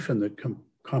Begreifen that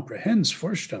comprehends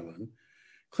Vorstellen,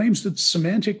 claims that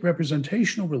semantic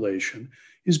representational relation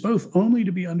is both only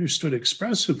to be understood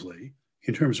expressively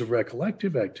in terms of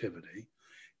recollective activity,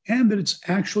 and that it's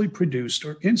actually produced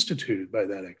or instituted by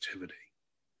that activity.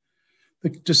 The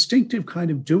distinctive kind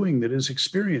of doing that is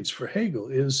experienced for Hegel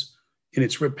is, in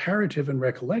its reparative and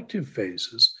recollective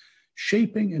phases,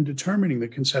 shaping and determining the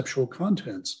conceptual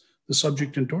contents the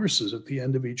subject endorses at the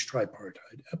end of each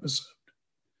tripartite episode.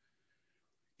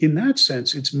 In that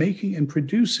sense, it's making and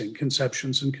producing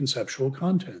conceptions and conceptual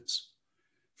contents.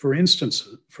 For instance,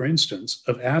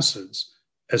 of acids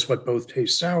as what both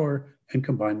taste sour and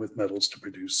combine with metals to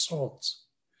produce salts.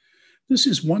 This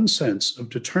is one sense of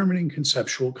determining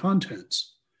conceptual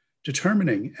contents,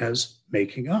 determining as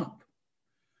making up.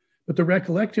 But the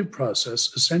recollective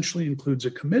process essentially includes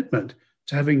a commitment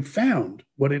to having found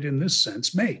what it in this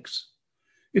sense makes.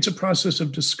 It's a process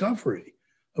of discovery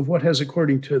of what has,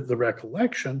 according to the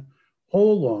recollection,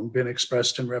 all along been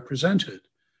expressed and represented,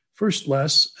 first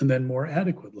less and then more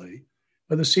adequately,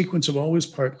 by the sequence of always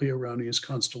partly erroneous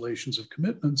constellations of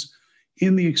commitments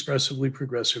in the expressively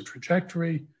progressive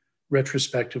trajectory,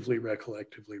 retrospectively,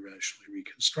 recollectively, rationally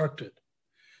reconstructed.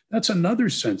 That's another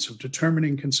sense of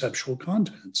determining conceptual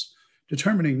contents,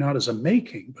 determining not as a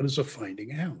making, but as a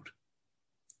finding out.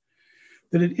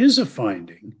 That it is a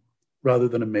finding rather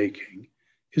than a making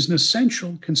is an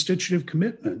essential constitutive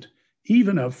commitment,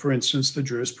 even of, for instance, the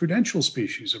jurisprudential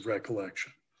species of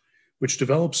recollection, which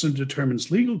develops and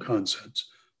determines legal concepts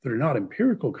that are not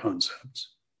empirical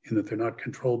concepts, in that they're not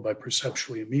controlled by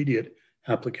perceptually immediate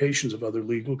applications of other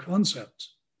legal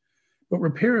concepts. But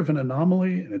repair of an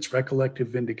anomaly and its recollective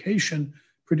vindication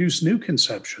produce new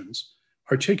conceptions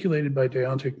articulated by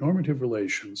deontic normative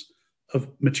relations of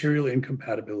material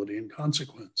incompatibility and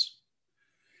consequence.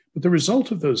 But the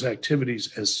result of those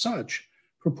activities as such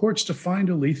purports to find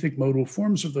alethic modal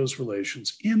forms of those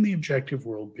relations in the objective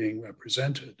world being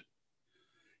represented.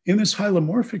 In this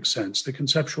hylomorphic sense, the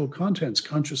conceptual contents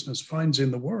consciousness finds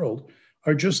in the world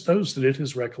are just those that it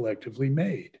has recollectively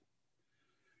made.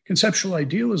 Conceptual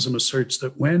idealism asserts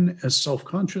that when, as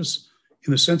self-conscious,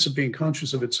 in the sense of being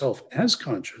conscious of itself as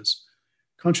conscious,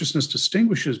 consciousness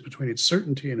distinguishes between its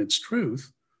certainty and its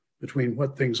truth, between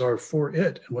what things are for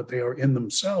it and what they are in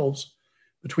themselves,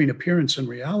 between appearance and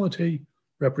reality,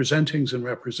 representings and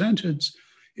representeds,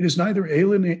 it is neither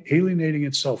alienating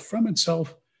itself from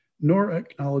itself nor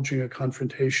acknowledging a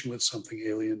confrontation with something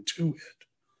alien to it.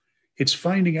 Its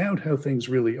finding out how things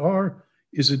really are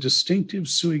is a distinctive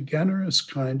sui generis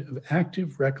kind of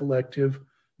active, recollective,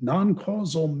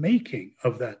 non-causal making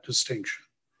of that distinction,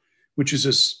 which is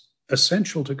as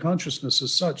essential to consciousness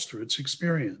as such through its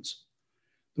experience.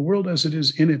 The world as it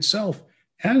is in itself,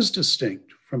 as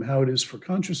distinct from how it is for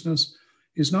consciousness,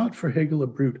 is not for Hegel a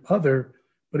brute other,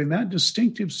 but in that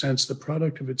distinctive sense, the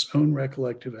product of its own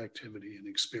recollective activity and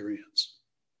experience.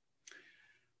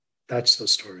 That's the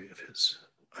story of his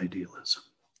idealism.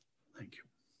 Thank you.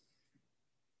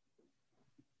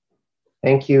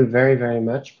 Thank you very, very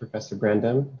much, Professor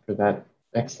Brandom, for that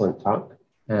excellent talk.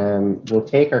 We'll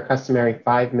take our customary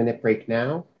 5-minute break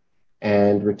now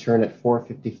and return at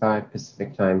 4:55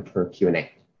 Pacific time for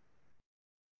Q&A.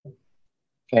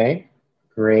 Okay,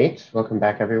 great. Welcome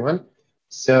back, everyone.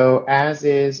 So as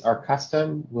is our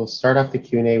custom, we'll start off the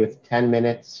Q&A with 10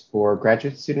 minutes for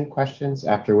graduate student questions,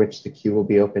 after which the queue will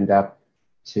be opened up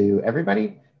to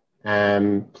everybody.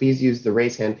 Please use the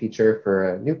raise hand feature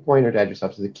for a new point or to add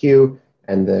yourself to the queue,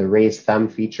 and the raise thumb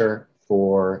feature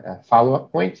for a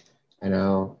follow-up point, and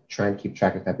I'll try and keep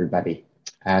track of everybody.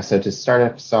 So to start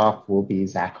us off will be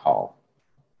Zach Hall.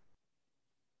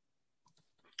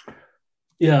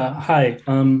 Yeah, hi.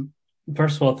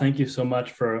 First of all, thank you so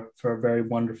much for a very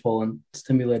wonderful and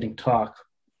stimulating talk.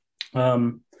 I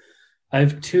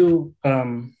have two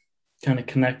kind of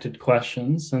connected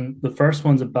questions, and the first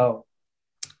one's about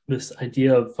this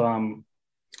idea of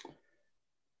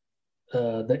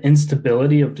the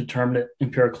instability of determinate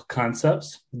empirical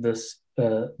concepts. This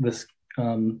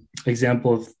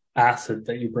example of acid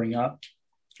that you bring up,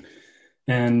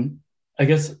 and I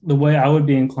guess the way I would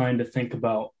be inclined to think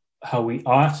about how we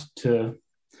ought to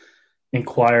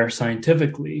inquire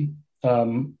scientifically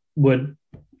would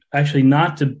actually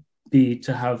not to be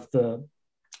to have the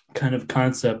kind of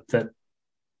concept that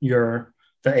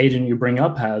the agent you bring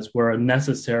up has, where a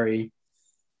necessary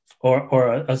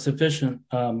or a sufficient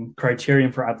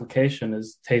criterion for application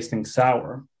is tasting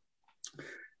sour.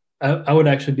 I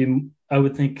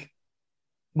would think,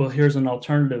 well, here's an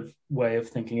alternative way of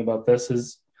thinking about this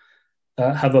is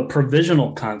have a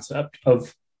provisional concept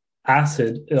of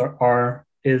acid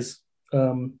is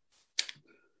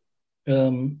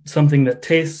something that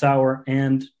tastes sour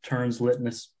and turns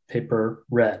litmus paper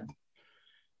red.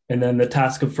 And then the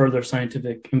task of further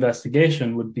scientific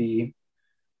investigation would be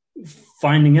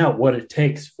finding out what it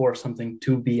takes for something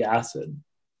to be acid.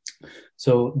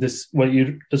 So this, what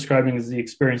you're describing as the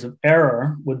experience of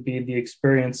error, would be the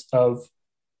experience of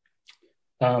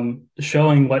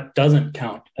showing what doesn't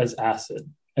count as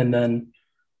acid. And then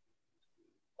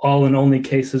all and only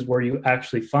cases where you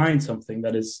actually find something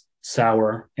that is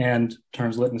sour and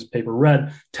turns litmus paper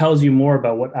red tells you more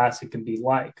about what acid can be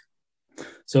like.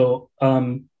 So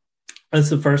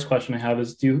that's the first question I have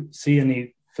is, do you see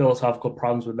any philosophical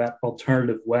problems with that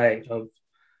alternative way of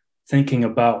thinking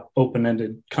about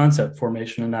open-ended concept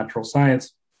formation in natural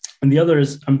science? And the other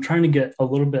is, I'm trying to get a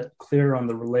little bit clearer on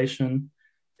the relation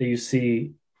that you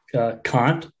see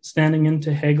Kant standing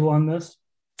into Hegel on this.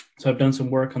 So I've done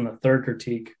some work on the third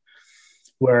critique,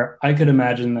 where I could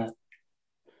imagine that,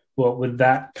 well, with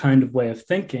that kind of way of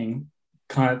thinking,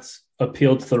 Kant's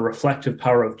appeal to the reflective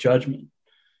power of judgment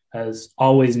as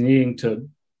always needing to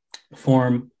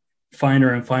form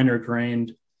finer and finer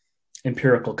grained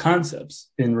empirical concepts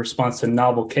in response to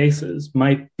novel cases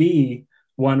might be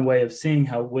one way of seeing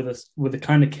how with a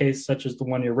kind of case such as the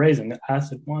one you're raising, the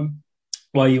acid one,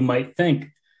 while you might think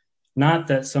not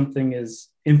that something is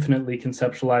infinitely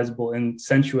conceptualizable in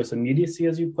sensuous immediacy,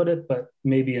 as you put it, but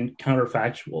maybe in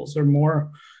counterfactuals or more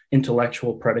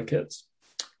intellectual predicates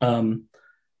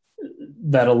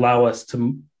that allow us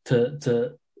to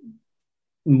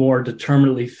more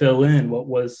determinately fill in what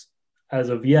was as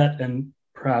of yet, and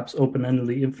perhaps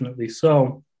open-endedly, infinitely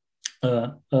so,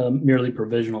 merely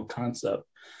provisional concept.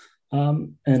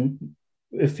 And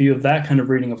if you have that kind of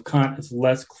reading of Kant, it's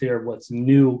less clear what's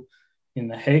new in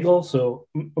the Hegel. So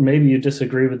maybe you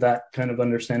disagree with that kind of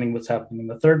understanding what's happening in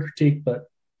the third critique. But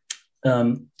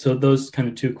so those kind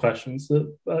of two questions,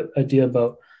 the idea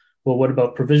about, well, what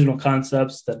about provisional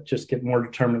concepts that just get more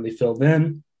determinedly filled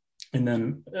in? And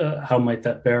then how might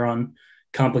that bear on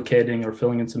complicating or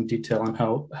filling in some detail on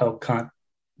how Kant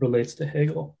relates to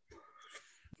Hegel?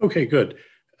 Okay, good.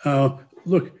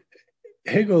 Look,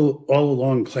 Hegel all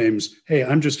along claims, hey,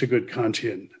 I'm just a good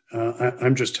Kantian.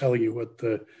 I'm just telling you what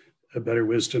a better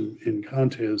wisdom in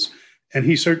Kant is. And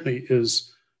he certainly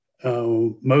is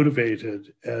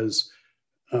motivated, as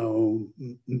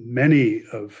many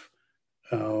of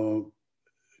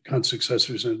Kant's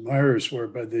successors and admirers were,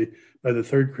 by the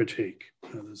third critique.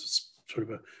 There's sort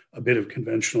of a bit of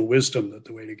conventional wisdom that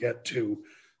the way to get to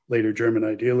later German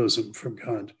idealism from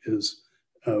Kant is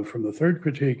from the third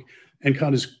critique. And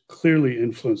Kant is clearly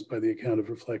influenced by the account of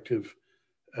reflective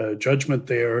judgment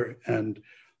there. And,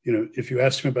 you know, if you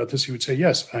asked him about this, he would say,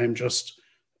 yes, I'm just,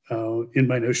 in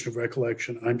my notion of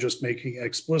recollection, I'm just making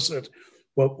explicit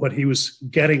what he was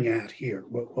getting at here,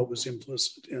 what was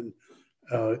implicit in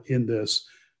this,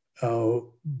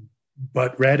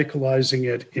 but radicalizing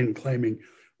it in claiming,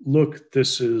 look,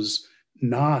 this is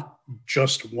not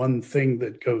just one thing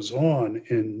that goes on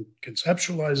in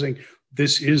conceptualizing.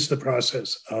 This is the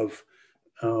process of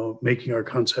making our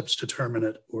concepts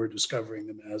determinate or discovering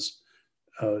them as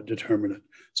determinate.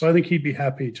 So I think he'd be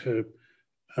happy to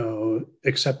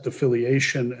accept the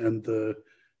filiation and the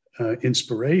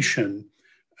inspiration.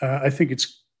 I think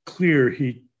it's clear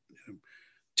he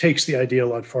takes the idea a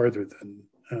lot farther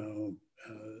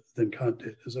than Kant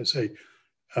did. As I say,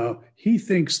 he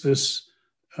thinks this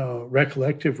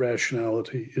recollective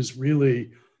rationality is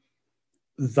really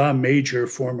the major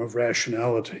form of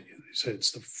rationality. He said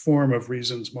it's the form of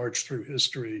reason's march through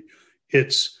history.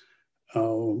 It's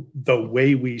the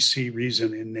way we see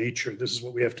reason in nature. This is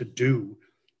what we have to do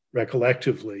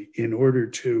recollectively in order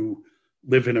to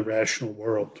live in a rational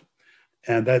world.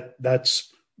 And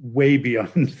that's way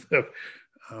beyond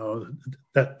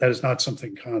that is not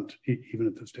something Kant, even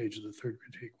at the stage of the third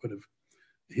critique,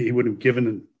 he would have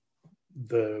given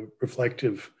the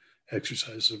reflective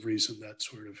exercise of reason that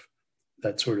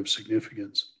sort of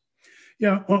significance.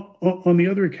 Yeah, on the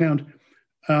other account,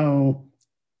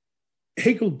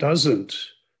 Hegel doesn't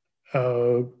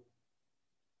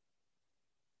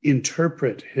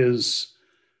interpret his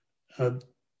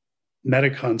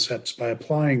meta-concepts by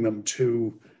applying them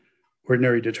to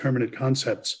ordinary determinate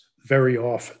concepts very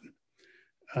often.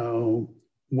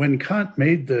 When Kant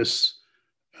made this,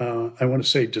 I want to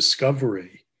say,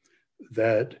 discovery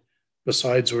that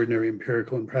besides ordinary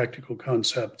empirical and practical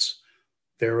concepts,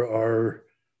 there are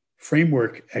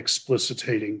framework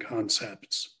explicitating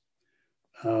concepts.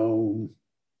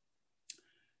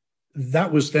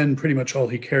 That was then pretty much all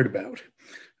he cared about.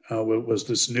 Was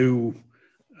this new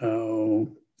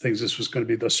things? This was going to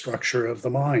be the structure of the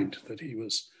mind that he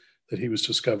was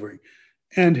discovering,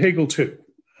 and Hegel too.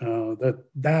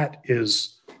 That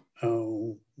is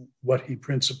what he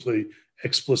principally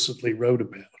explicitly wrote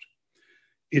about.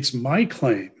 It's my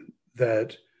claim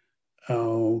that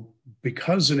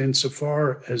because and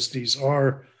insofar as these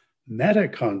are meta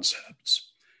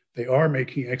concepts, they are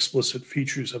making explicit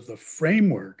features of the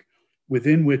framework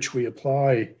within which we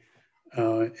apply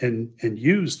and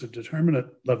use the determinate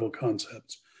level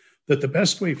concepts, that the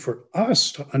best way for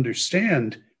us to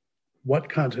understand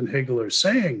what Kant and Hegel are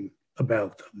saying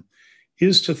about them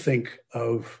is to think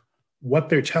of what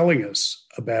they're telling us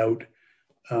about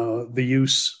the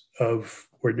use of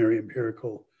ordinary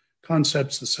empirical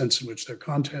concepts, the sense in which they're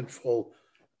contentful,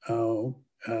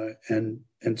 and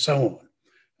so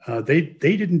on. They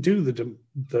didn't do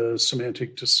the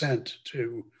semantic descent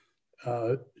to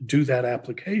do that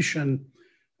application.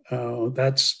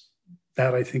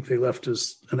 That I think they left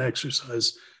as an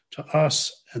exercise to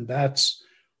us, and that's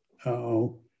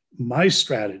my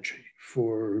strategy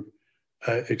for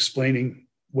explaining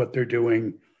what they're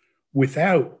doing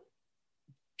without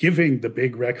giving the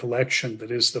big recollection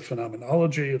that is the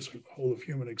phenomenology of sort of the whole of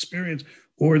human experience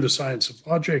or the science of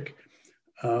logic.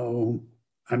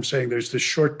 I'm saying there's this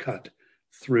shortcut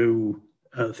through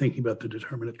thinking about the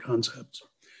determinate concepts.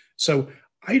 So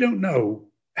I don't know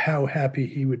how happy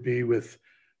he would be with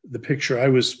the picture I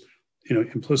was,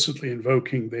 implicitly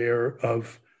invoking there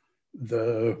of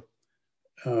the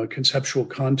conceptual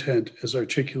content as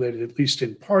articulated, at least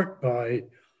in part, by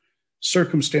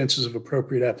circumstances of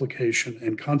appropriate application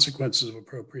and consequences of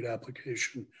appropriate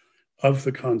application of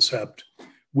the concept,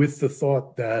 with the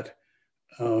thought that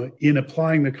in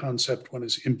applying the concept, one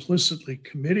is implicitly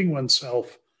committing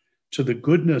oneself to the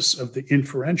goodness of the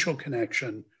inferential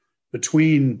connection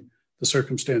between the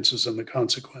circumstances and the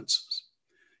consequences.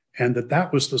 And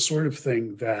that was the sort of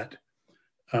thing that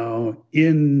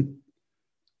in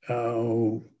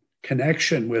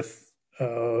connection with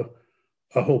a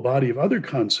whole body of other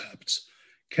concepts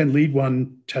can lead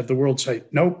one to have the world say,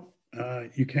 nope,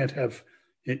 you can't have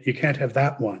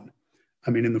that one.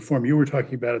 I mean, in the form you were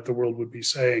talking about it, the world would be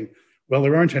saying, well,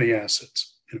 there aren't any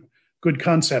acids. Good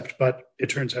concept, but it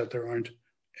turns out there aren't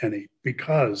any,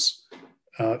 because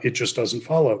it just doesn't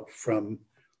follow from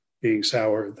being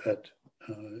sour that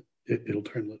it'll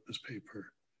turn litmus paper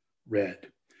red.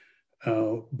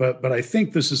 But I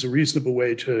think this is a reasonable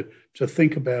way to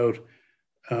think about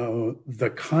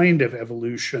the kind of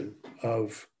evolution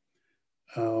of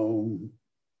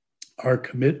our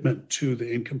commitment to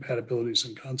the incompatibilities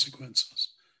and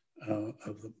consequences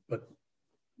of them. But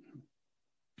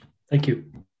thank you.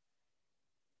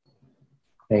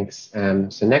 Thanks.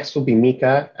 So next will be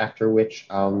Mika, after which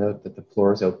I'll note that the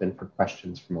floor is open for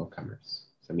questions from all comers.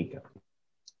 So Mika.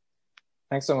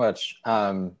 Thanks so much.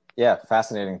 Yeah,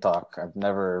 fascinating talk. I've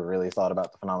never really thought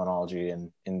about the phenomenology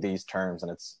in these terms,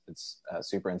 and it's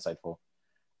super insightful.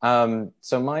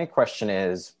 So my question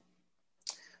is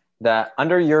that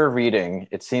under your reading,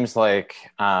 it seems like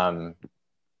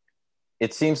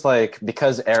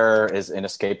because error is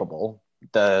inescapable,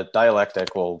 the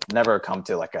dialectic will never come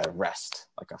to like a rest,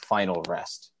 like a final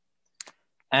rest.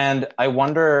 And I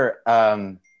wonder,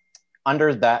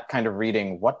 under that kind of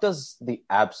reading, what does the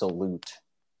absolute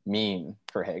mean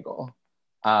for Hegel?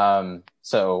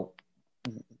 So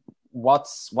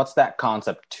what's that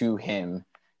concept to him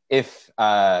if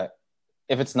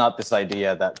it's not this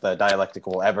idea that the dialectic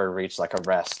will ever reach like a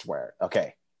rest where,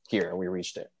 okay, here, we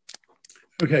reached it?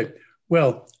 Okay,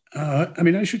 well, I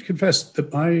mean, I should confess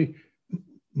that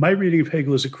my reading of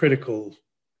Hegel is a critical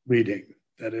reading.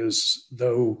 That is,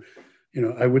 though,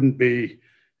 I wouldn't be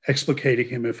explicating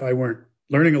him if I weren't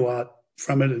learning a lot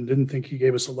from it and didn't think he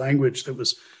gave us a language that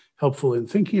was helpful in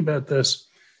thinking about this.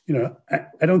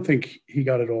 I don't think he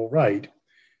got it all right.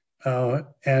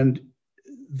 And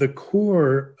the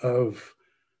core of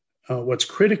what's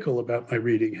critical about my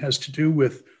reading has to do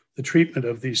with the treatment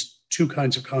of these two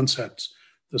kinds of concepts,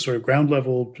 the sort of ground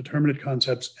level determinate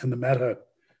concepts and the meta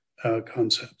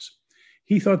concepts.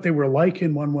 He thought they were alike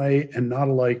in one way and not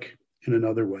alike in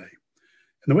another way.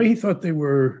 And the way he thought they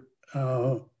were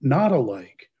not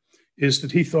alike is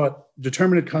that he thought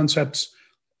determinate concepts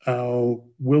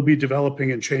will be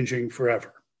developing and changing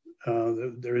forever.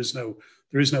 There is no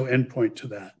endpoint to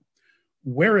that.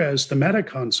 Whereas the meta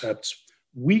concepts,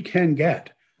 we can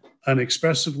get an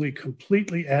expressively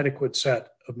completely adequate set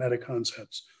of meta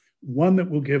concepts, one that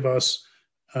will give us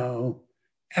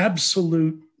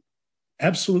absolutely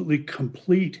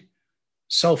complete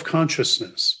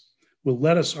self-consciousness, will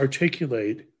let us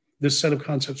articulate, this set of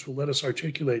concepts will let us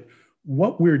articulate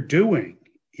what we're doing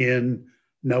in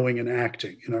knowing and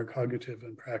acting, in our cognitive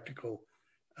and practical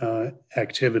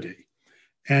activity.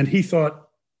 And he thought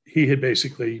he had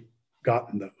basically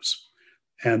gotten those.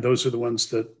 And those are the ones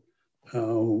that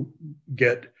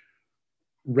get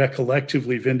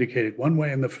recollectively vindicated one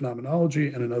way in the phenomenology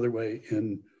and another way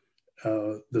in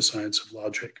the science of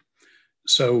logic.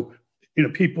 So,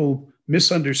 people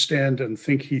misunderstand and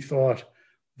think he thought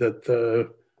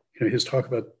that his talk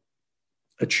about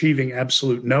achieving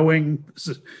absolute knowing, this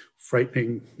is a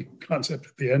frightening concept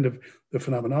at the end of the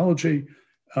phenomenology,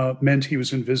 meant he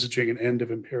was envisaging an end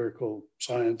of empirical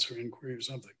science or inquiry or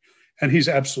something. And he's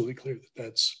absolutely clear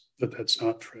that that's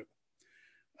not true.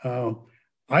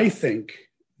 I think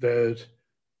that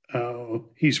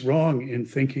he's wrong in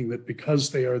thinking that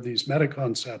because they are these meta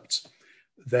concepts,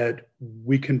 that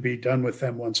we can be done with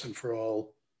them once and for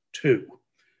all too.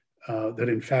 That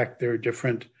in fact, there are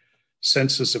different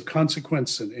senses of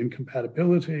consequence and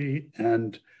incompatibility,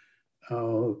 and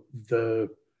the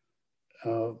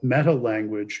meta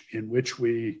language in which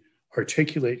we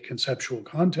articulate conceptual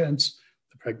contents,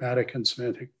 the pragmatic and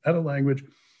semantic meta language,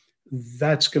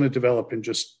 that's going to develop in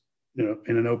just, in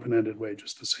an open-ended way,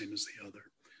 just the same as the other.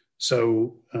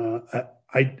 So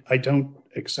I don't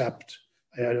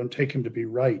take him to be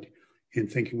right in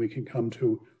thinking we can come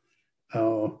to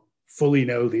fully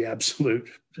know the absolute,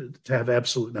 to have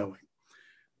absolute knowing.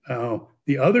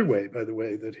 The other way, by the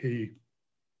way, that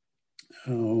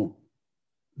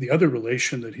the other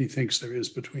relation that he thinks there is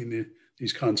between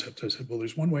these concepts, I said, well,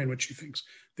 there's one way in which he thinks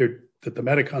that the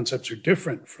meta concepts are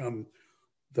different from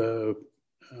the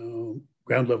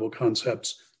ground level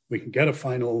concepts. We can get a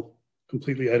final,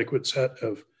 completely adequate set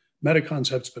of meta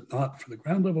concepts, but not for the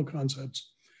ground level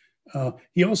concepts.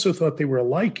 He also thought they were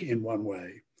alike in one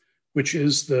way, which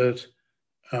is that,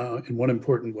 in one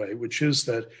important way, which is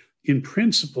that in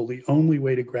principle, the only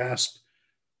way to grasp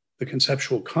the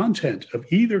conceptual content of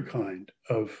either kind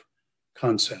of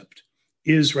concept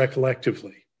is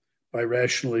recollectively, by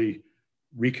rationally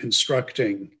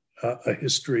reconstructing a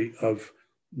history of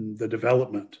the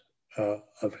development of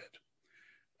it.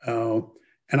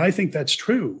 And I think that's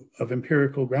true of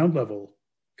empirical ground level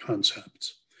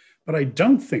concepts. But I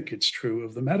don't think it's true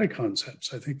of the meta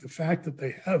concepts. I think the fact that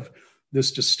they have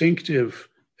this distinctive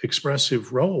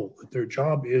expressive role, that their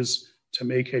job is to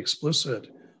make explicit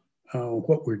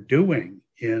what we're doing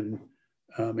in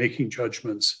making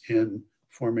judgments, in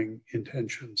forming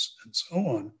intentions, and so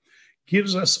on,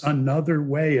 gives us another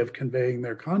way of conveying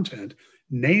their content,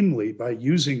 namely by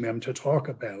using them to talk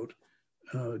about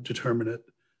determinate,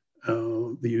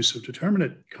 the use of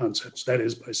determinate concepts, that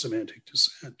is, by semantic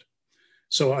descent.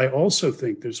 So I also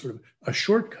think there's sort of a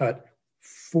shortcut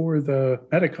for the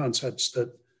meta concepts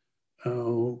that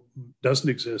doesn't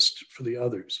exist for the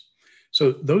others.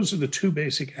 So those are the two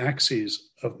basic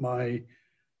axes of my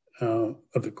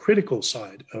of the critical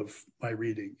side of my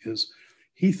reading. Is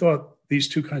he thought these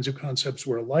two kinds of concepts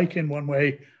were alike in one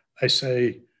way. I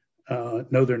say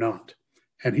no, they're not,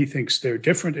 and he thinks they're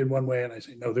different in one way, and I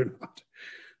say no, they're not.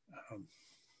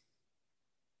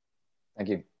 Thank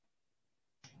you,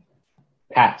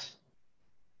 Pat.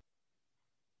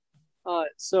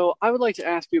 So I would like to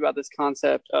ask you about this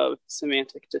concept of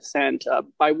semantic descent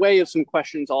by way of some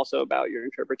questions also about your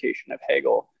interpretation of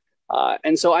Hegel.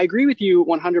 And so I agree with you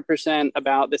 100%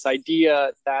 about this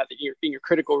idea that in your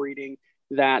critical reading,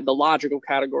 that the logical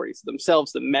categories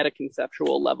themselves, the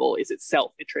meta-conceptual level is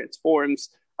itself, it transforms,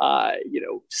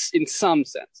 in some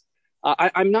sense.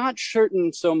 I'm not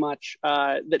certain so much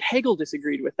that Hegel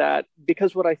disagreed with that,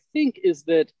 because what I think is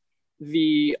that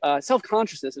the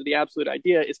self-consciousness of the absolute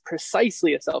idea is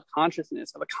precisely a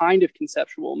self-consciousness of a kind of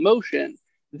conceptual motion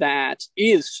that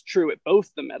is true at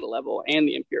both the meta level and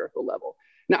the empirical level.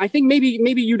 Now, I think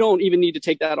maybe you don't even need to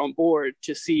take that on board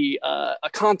to see a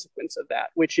consequence of that,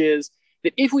 which is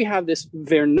that if we have this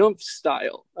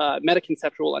Vernunft-style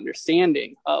meta-conceptual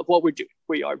understanding of what we're doing,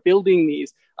 we are building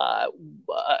these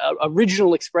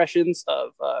original expressions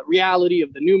of reality,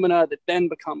 of the noumena, that then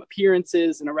become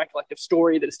appearances in a recollective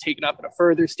story that is taken up at a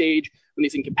further stage when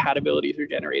these incompatibilities are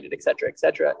generated, et cetera,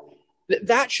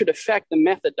 that should affect the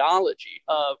methodology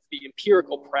of the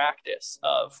empirical practice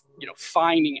of,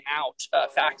 finding out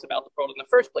facts about the world in the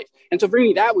first place. And so for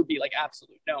me, that would be like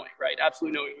absolute knowing, right?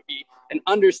 Absolute knowing would be an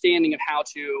understanding of how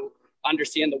to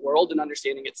understand the world and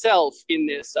understanding itself in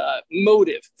this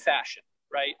motive fashion,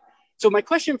 right? So my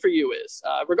question for you is,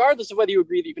 regardless of whether you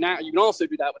agree that you can also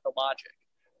do that with the logic,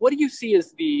 what do you see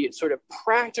as the sort of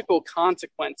practical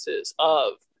consequences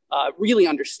of really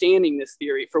understanding this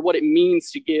theory for what it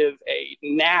means to give a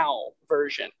now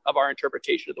version of our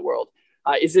interpretation of the world?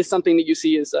 Is this something that you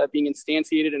see as being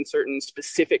instantiated in certain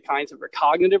specific kinds of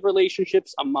recognitive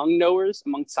relationships among knowers,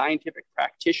 among scientific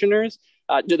practitioners?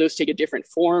 Do those take a different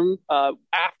form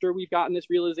after we've gotten this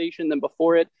realization than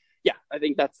before it? Yeah, I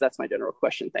think that's my general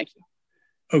question. Thank you.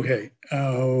 Okay,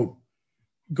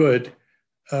 good.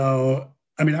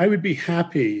 I would be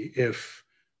happy if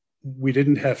we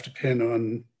didn't have to pin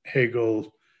on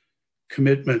Hegel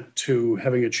commitment to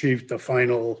having achieved the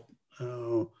final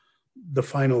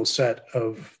set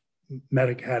of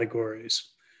meta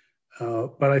categories.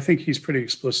 But I think he's pretty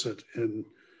explicit in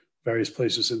various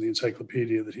places in the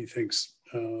encyclopedia that he thinks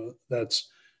that's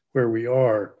where we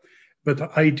are. But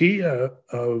the idea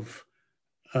of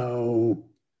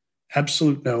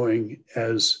absolute knowing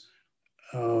as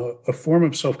a form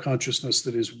of self-consciousness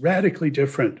that is radically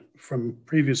different from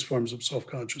previous forms of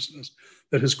self-consciousness,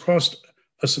 that has crossed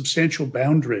a substantial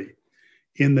boundary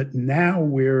in that now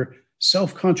we're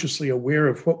self-consciously aware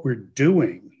of what we're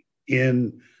doing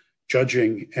in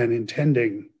judging and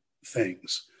intending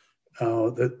things,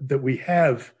 that we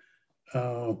have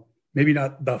maybe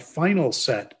not the final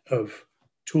set of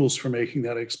tools for making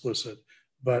that explicit,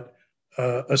 but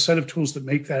a set of tools that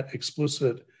make that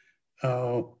explicit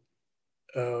in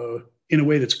a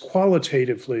way that's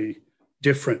qualitatively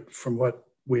different from what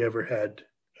we ever had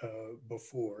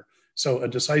before. So a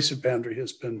decisive boundary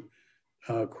has been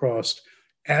crossed,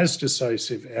 as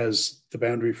decisive as the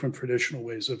boundary from traditional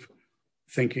ways of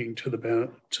thinking to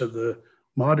the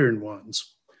modern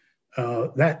ones.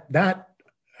 That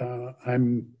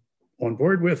I'm on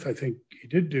board with. I think he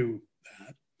did do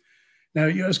that. Now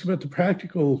you ask about the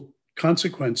practical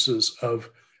consequences of,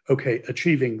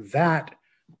 achieving that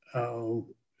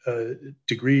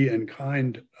degree and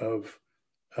kind of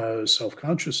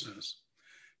self-consciousness.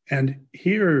 And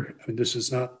here, this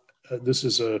is a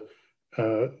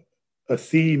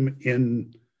theme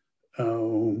in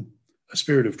a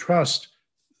spirit of trust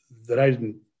that I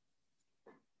didn't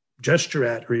gesture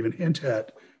at or even hint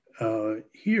at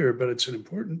here, but it's an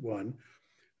important one.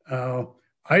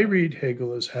 I read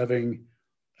Hegel as having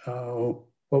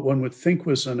what one would think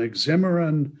was an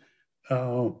oxymoron,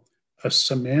 a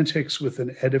semantics with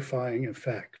an edifying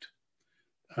effect,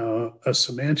 a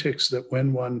semantics that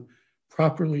when one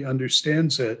properly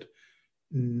understands it,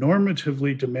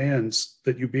 normatively demands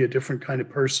that you be a different kind of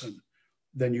person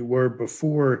than you were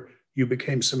before you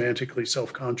became semantically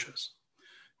self-conscious.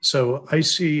 So I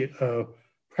see a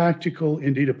practical,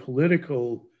 indeed a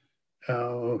political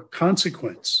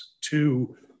consequence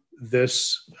to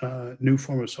this new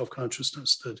form of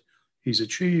self-consciousness that he's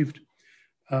achieved.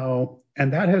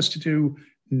 And that has to do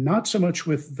not so much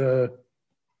with the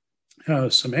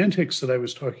semantics that I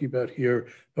was talking about here,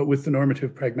 but with the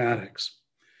normative pragmatics.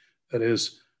 That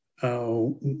is,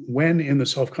 when in the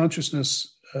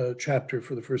self-consciousness chapter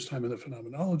for the first time in the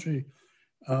Phenomenology,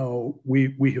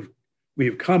 we have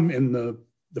come in the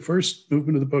first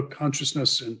movement of the book,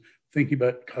 Consciousness and Thinking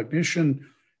About Cognition,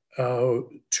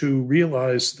 to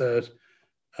realize that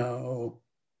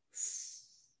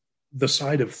the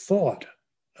side of thought,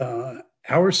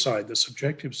 our side, the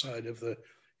subjective side of the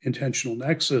intentional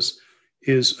nexus,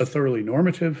 is a thoroughly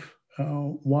normative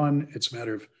one. It's a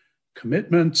matter of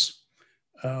commitments.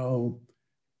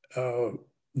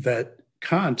 That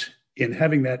Kant, in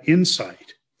having that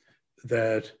insight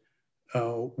that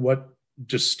what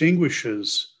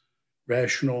distinguishes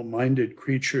rational-minded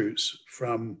creatures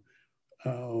from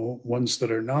ones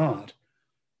that are not,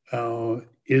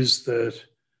 is that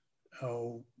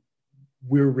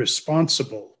we're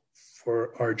responsible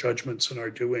for our judgments and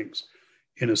our doings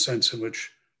in a sense in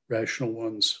which rational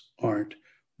ones aren't.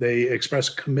 They express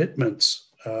commitments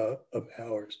of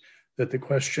ours, that the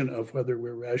question of whether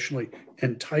we're rationally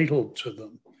entitled to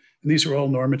them, and these are all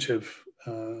normative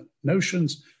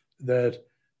notions that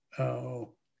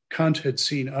Kant had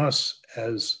seen us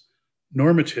as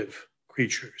normative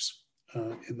creatures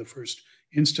in the first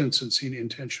instance and seen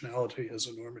intentionality as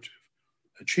a normative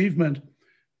achievement,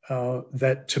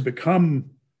 that to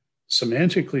become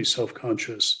semantically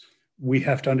self-conscious, we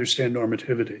have to understand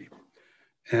normativity.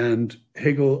 And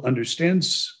Hegel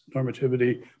understands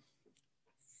normativity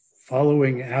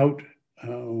following out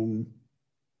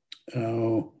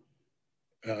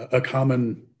a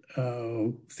common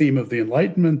theme of the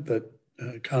Enlightenment that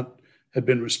Kant had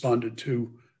responded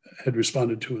to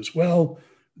as well,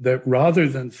 that rather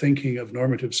than thinking of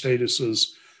normative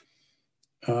statuses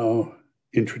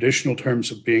in traditional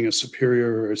terms of being a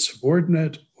superior or a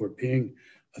subordinate, or being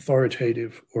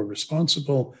authoritative or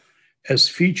responsible, as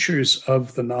features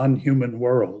of the non-human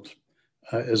world,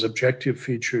 as objective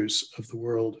features of the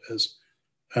world as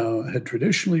had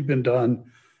traditionally been done,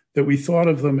 that we thought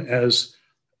of them as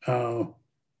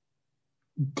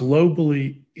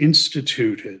globally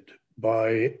instituted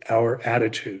by our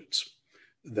attitudes,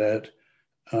 that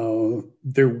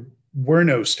there were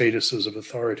no statuses of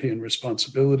authority and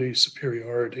responsibility,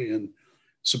 superiority and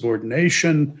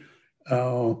subordination,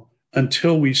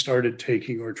 until we started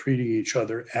taking or treating each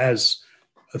other as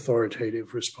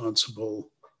authoritative, responsible,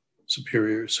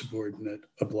 superior, subordinate,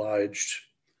 obliged,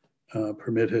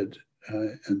 permitted,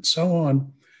 and so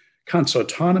on. Kant's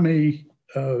autonomy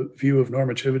view of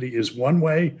normativity is one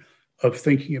way of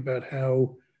thinking about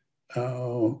how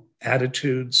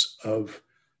attitudes of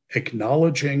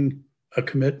acknowledging a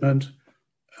commitment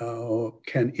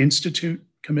can institute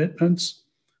commitments.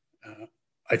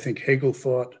 I think Hegel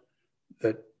thought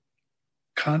that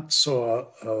Kant saw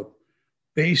a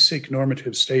basic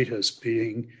normative status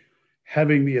being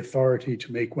having the authority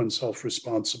to make oneself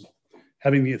responsible,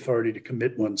 having the authority to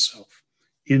commit oneself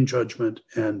in judgment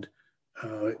and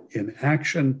in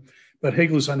action. But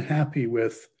Hegel is unhappy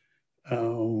with,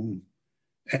 and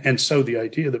so the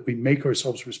idea that we make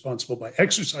ourselves responsible by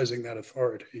exercising that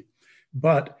authority.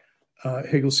 But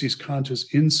Hegel sees Kant as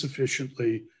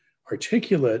insufficiently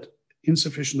articulate,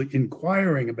 insufficiently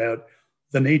inquiring about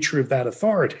the nature of that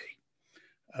authority.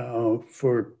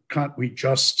 For Kant, we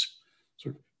just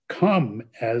sort of come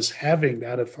as having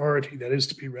that authority that is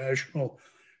to be rational.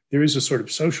 There is a sort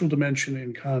of social dimension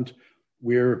in Kant.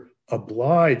 We're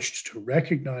obliged to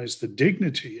recognize the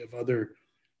dignity of other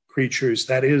creatures,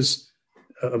 that is,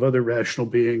 of other rational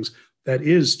beings, that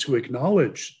is to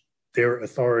acknowledge their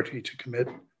authority to commit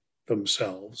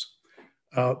themselves.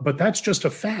 But that's just a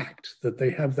fact that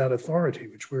they have that authority,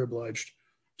 which we're obliged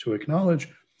to acknowledge.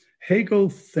 Hegel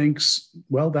thinks,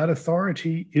 well, that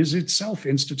authority is itself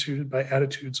instituted by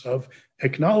attitudes of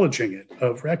acknowledging it,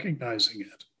 of recognizing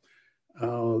it.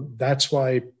 That's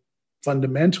why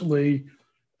fundamentally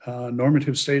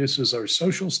normative statuses are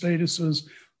social statuses.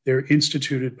 They're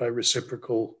instituted by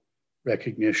reciprocal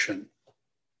recognition.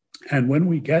 And when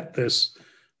we get this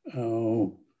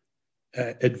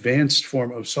advanced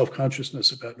form of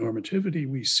self-consciousness about normativity,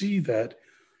 we see that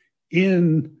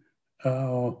in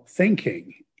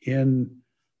thinking, in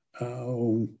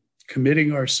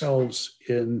committing ourselves,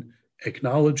 in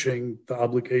acknowledging the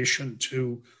obligation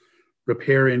to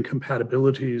repair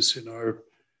incompatibilities in our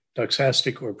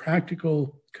doxastic or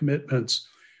practical commitments,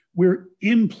 we're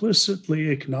implicitly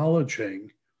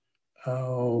acknowledging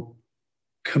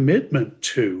commitment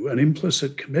to, an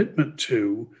implicit commitment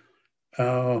to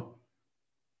a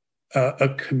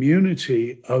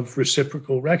community of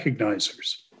reciprocal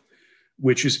recognizers,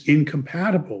 which is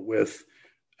incompatible with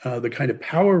the kind of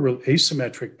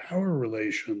asymmetric power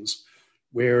relations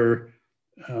where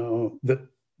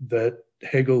that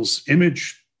Hegel's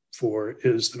image for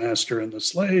is the master and the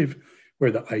slave,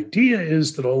 where the idea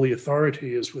is that all the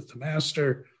authority is with the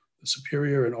master, the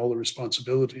superior, and all the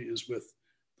responsibility is with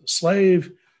the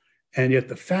slave. And yet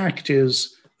the fact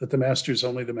is that the master is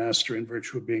only the master in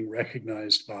virtue of being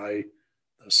recognized by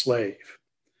the slave.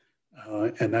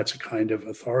 And that's a kind of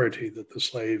authority that the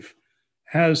slave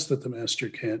has that the master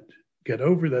can't get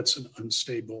over. That's an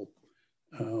unstable,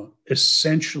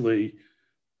 essentially,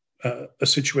 a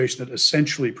situation that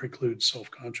essentially precludes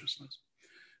self-consciousness.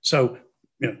 So,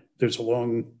 there's a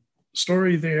long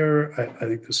story there. I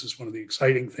think this is one of the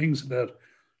exciting things about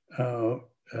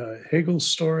Hegel's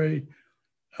story.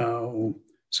 I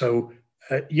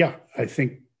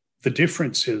think the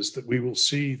difference is that we will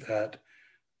see that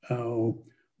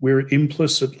we're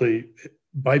implicitly,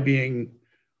 by being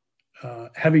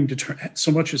having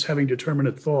so much as having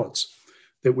determinate thoughts,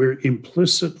 that we're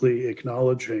implicitly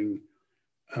acknowledging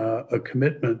a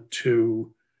commitment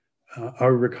to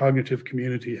our recognitive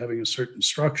community having a certain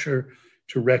structure,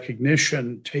 to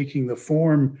recognition taking the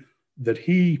form that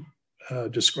he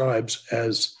describes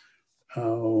as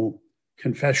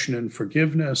confession and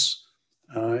forgiveness,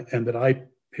 and that I,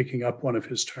 picking up one of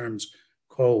his terms,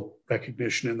 call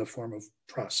recognition in the form of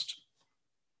trust.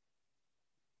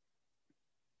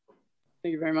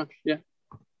 Thank you very much. Yeah.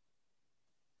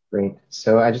 Great.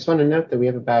 So I just want to note that we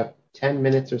have about 10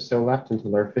 minutes or so left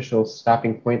until our official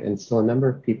stopping point, and still a number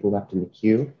of people left in the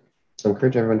queue. So I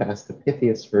encourage everyone to ask the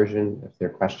pithiest version of their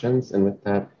questions. And with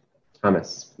that,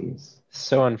 Thomas, please.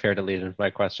 So unfair to lead into my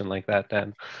question like that,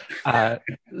 Dan.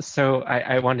 So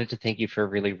I wanted to thank you for a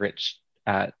really rich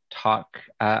talk.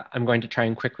 I'm going to try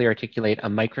and quickly articulate a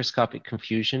microscopic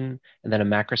confusion and then a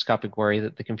macroscopic worry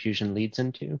that the confusion leads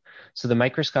into. So the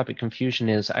microscopic confusion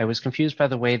is I was confused by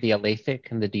the way the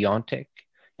alethic and the deontic,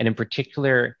 and in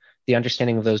particular, the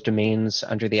understanding of those domains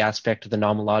under the aspect of the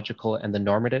nomological and the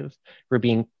normative were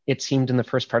being, it seemed in the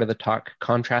first part of the talk,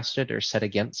 contrasted or set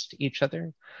against each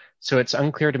other. So it's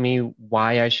unclear to me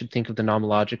why I should think of the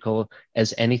nomological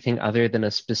as anything other than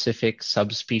a specific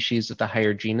subspecies of the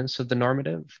higher genus of the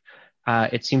normative.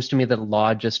 It seems to me that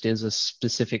law just is a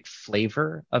specific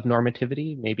flavor of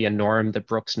normativity, maybe a norm that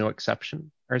brooks no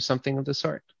exception or something of the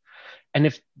sort. And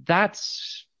if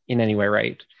that's in any way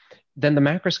right, then the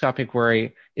macroscopic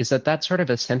worry is that that sort of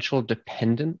essential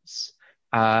dependence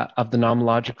of the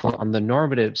nomological on the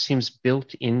normative seems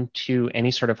built into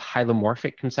any sort of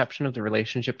hylomorphic conception of the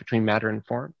relationship between matter and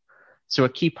form. So a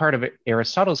key part of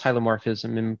Aristotle's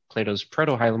hylomorphism and Plato's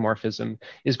proto-hylomorphism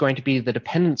is going to be the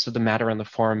dependence of the matter on the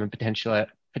form and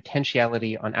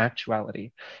potentiality on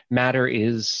actuality. Matter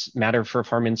is matter for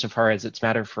form insofar as it's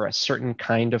matter for a certain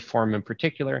kind of form in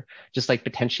particular, just like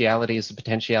potentiality is the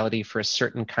potentiality for a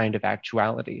certain kind of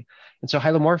actuality. And so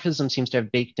hylomorphism seems to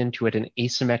have baked into it an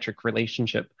asymmetric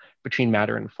relationship between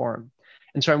matter and form.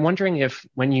 And so I'm wondering if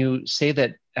when you say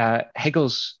that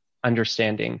Hegel's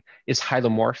understanding is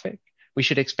hylomorphic, we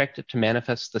should expect it to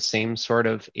manifest the same sort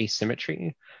of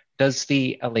asymmetry. Does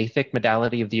the alethic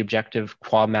modality of the objective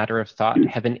qua matter of thought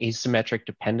have an asymmetric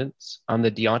dependence on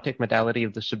the deontic modality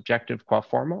of the subjective qua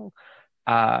formal?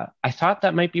 I thought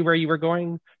that might be where you were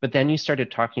going, but then you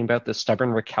started talking about the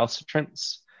stubborn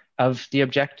recalcitrance of the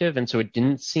objective, and so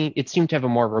it seemed to have a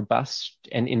more robust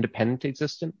and independent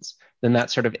existence than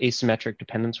that sort of asymmetric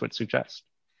dependence would suggest.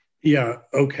 Yeah,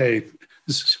 okay.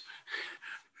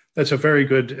 That's a very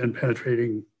good and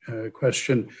penetrating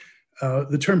question.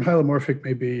 The term hylomorphic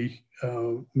may be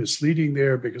misleading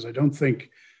there because I don't think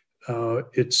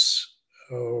it's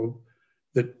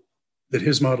that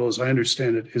his model, as I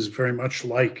understand it, is very much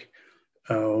like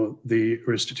the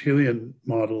Aristotelian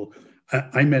model.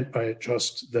 I meant by it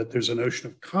just that there's a notion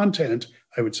of content,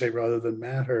 I would say, rather than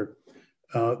matter,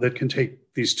 that can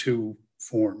take these two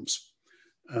forms.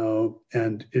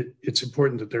 And it's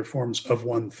important that they're forms of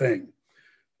one thing.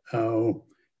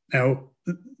 Now,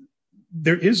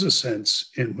 there is a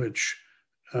sense in which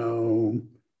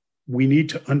we need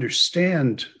to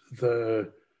understand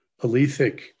the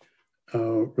alethic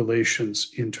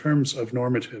relations in terms of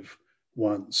normative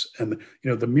ones. And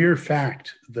the mere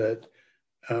fact that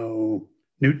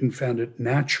Newton found it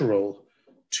natural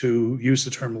to use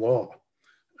the term law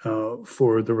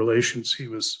for the relations he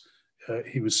was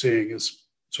seeing is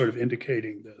sort of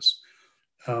indicating this.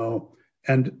 But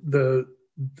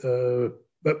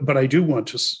I do want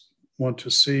to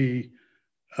see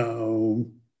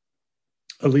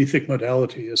alethic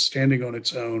modality as standing on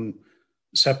its own,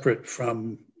 separate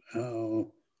from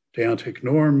deontic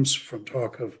norms, from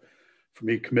talk of, for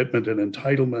me, commitment and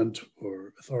entitlement,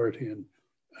 or authority and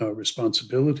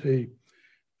responsibility.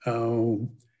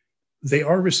 They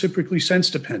are reciprocally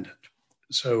sense-dependent.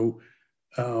 So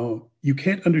you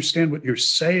can't understand what you're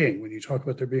saying when you talk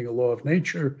about there being a law of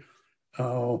nature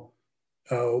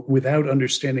without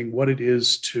understanding what it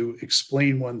is to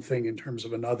explain one thing in terms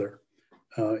of another.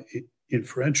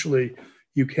 Inferentially,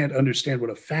 you can't understand what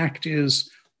a fact is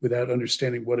without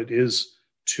understanding what it is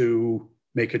to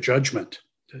make a judgment,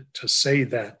 to say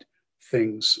that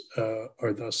things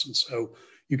are thus and so.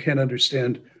 You can't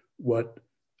understand what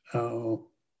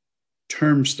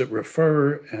terms that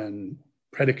refer and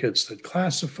predicates that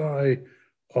classify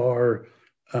are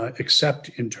except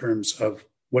in terms of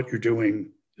what you're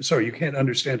doing. Sorry, you can't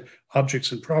understand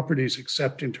objects and properties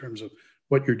except in terms of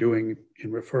what you're doing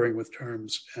in referring with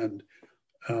terms and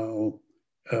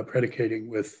predicating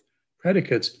with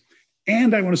predicates.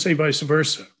 And I want to say vice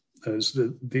versa, as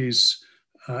these,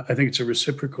 I think it's a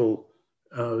reciprocal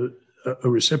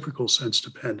sense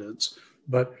dependence.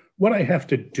 But what I have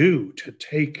to do to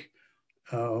take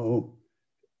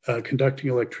conducting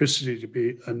electricity to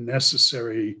be a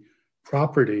necessary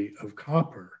property of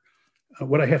copper,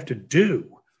 what I have to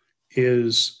do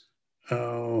is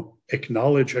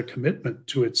acknowledge a commitment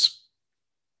to its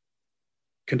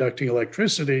conducting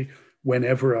electricity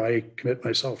whenever I commit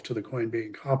myself to the coin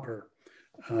being copper,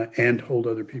 and hold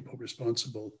other people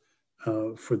responsible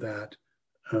for that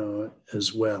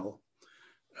as well.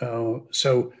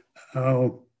 So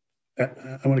I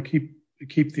want to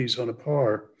keep these on a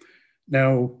par.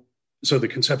 Now, so the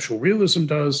conceptual realism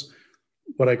does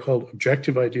what I called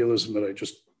objective idealism that I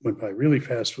just went by really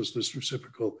fast, was this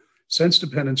reciprocal sense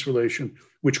dependence relation,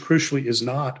 which crucially is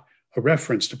not a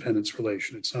reference dependence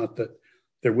relation. It's not that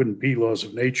there wouldn't be laws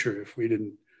of nature if we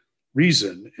didn't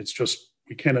reason. It's just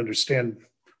we can't understand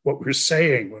what we're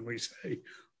saying when we say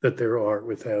that there are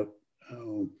without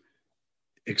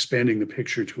expanding the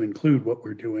picture to include what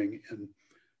we're doing in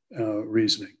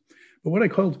reasoning. But what I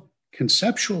called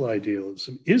conceptual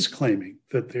idealism is claiming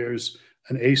that there's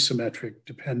an asymmetric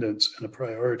dependence and a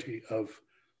priority of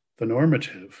the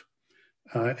normative.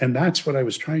 And that's what I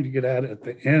was trying to get at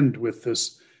the end with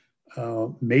this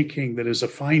making that is a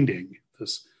finding,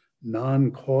 this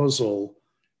non-causal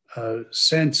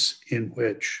sense in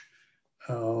which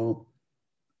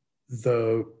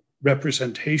the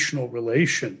representational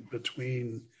relation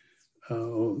between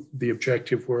the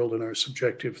objective world and our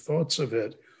subjective thoughts of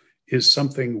it is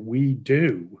something we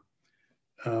do,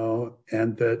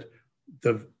 and that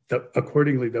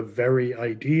accordingly the very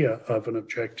idea of an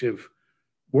objective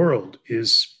world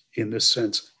is, in this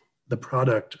sense, the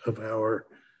product of our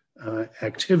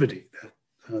activity.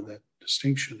 That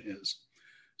distinction is.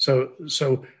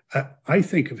 So I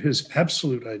think of his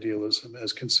absolute idealism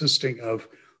as consisting of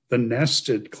the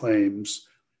nested claims,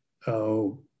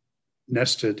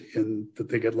 nested in that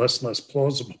they get less and less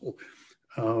plausible.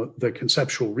 The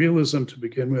conceptual realism to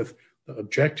begin with, the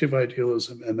objective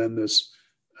idealism, and then this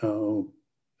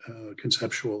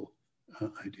conceptual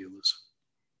idealism.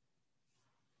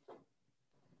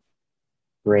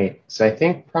 Great. So I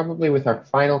think probably with our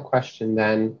final question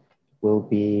then will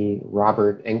be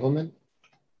Robert Engelman.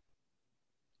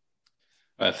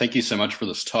 Thank you so much for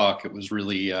this talk. It was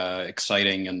really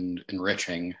exciting and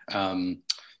enriching.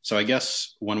 So I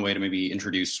guess one way to maybe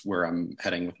introduce where I'm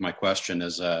heading with my question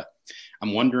is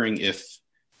I'm wondering if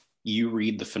you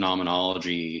read the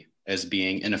phenomenology as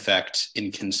being, in effect,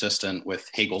 inconsistent with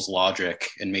Hegel's logic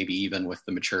and maybe even with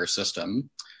the mature system.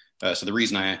 So the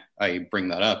reason I bring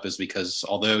that up is because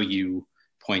although you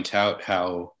point out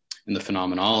how in the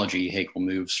phenomenology Hegel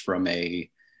moves from a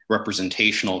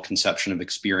representational conception of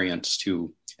experience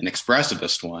to an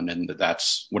expressivist one, and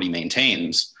that's what he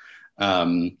maintains.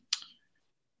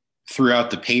 Throughout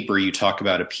the paper, you talk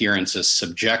about appearance as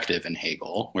subjective in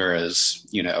Hegel, whereas,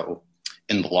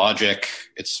 in the logic,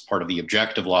 it's part of the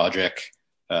objective logic,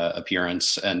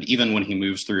 appearance. And even when he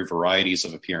moves through varieties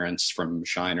of appearance from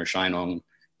Schein or Scheinung,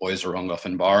 Äußerung,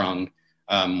 Offenbarung,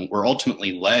 we're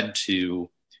ultimately led to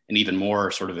an even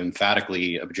more sort of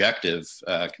emphatically objective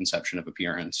conception of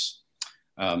appearance.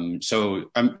 My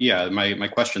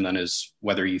question then is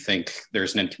whether you think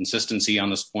there's an inconsistency on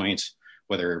this point,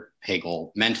 whether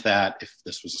Hegel meant that, if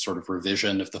this was a sort of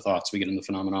revision of the thoughts we get in the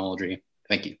phenomenology.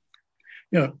 Thank you.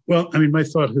 Yeah, well, I mean, my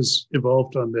thought has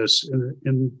evolved on this.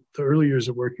 In the early years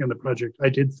of working on the project, I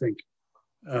did think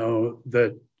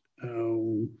that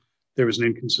there was an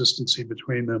inconsistency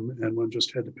between them, and one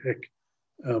just had to pick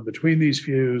between these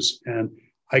views. And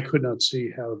I could not see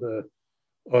how the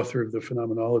author of the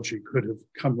phenomenology could have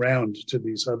come round to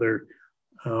these other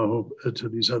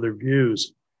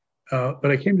views.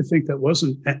 But I came to think that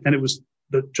wasn't, and it was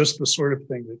just the sort of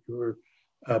thing that you were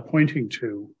pointing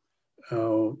to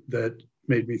that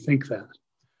made me think that.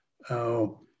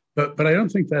 But I don't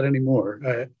think that anymore.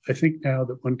 I think now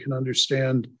that one can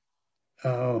understand,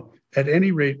 at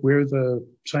any rate, where the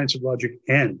science of logic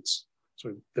ends.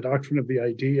 So the doctrine of the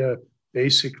idea,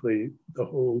 basically the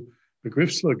whole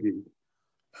Begriffslogie,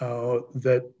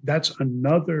 that's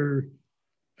another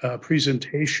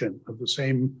presentation of the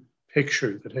same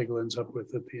picture that Hegel ends up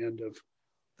with at the end of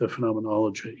the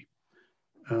phenomenology.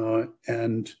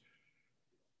 And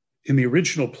in the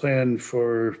original plan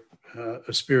for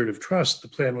A Spirit of Trust, the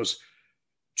plan was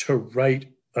to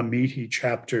write a meaty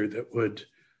chapter that would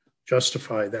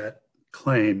justify that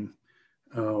claim.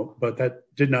 But that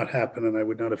did not happen, and I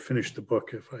would not have finished the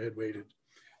book if I had waited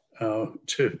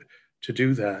to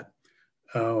do that.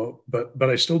 But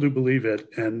I still do believe it,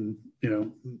 and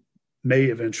may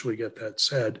eventually get that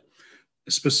said.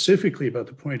 Specifically about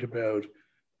the point about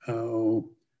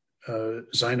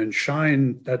Sein and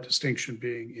Schein, that distinction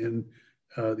being in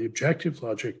the objective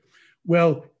logic.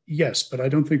 Well, yes, but I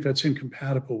don't think that's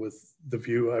incompatible with the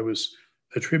view I was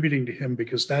attributing to him,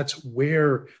 because that's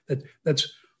where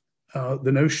that's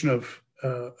the notion of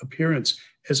appearance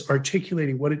as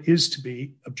articulating what it is to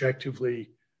be objectively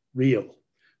real.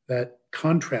 That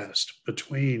contrast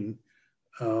between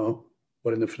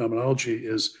what in the phenomenology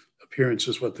is appearance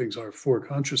is what things are for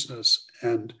consciousness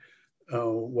and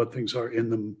what things are in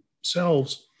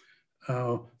themselves.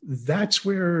 That's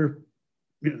where,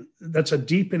 that's a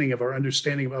deepening of our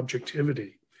understanding of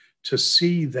objectivity, to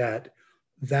see that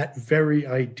that very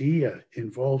idea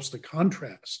involves the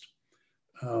contrast.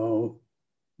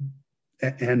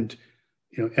 And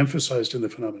emphasized in the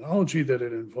phenomenology that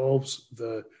it involves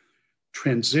the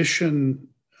transition,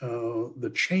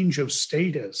 the change of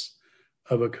status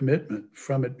of a commitment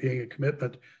from it being a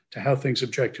commitment to how things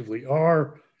objectively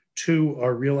are to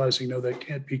our realizing, no, that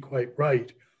can't be quite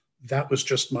right. That was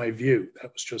just my view.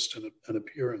 That was just an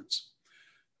appearance.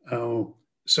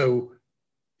 So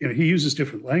he uses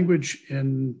different language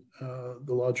in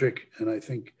the logic, and I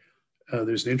think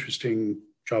there's an interesting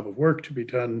job of work to be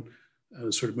done,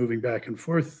 sort of moving back and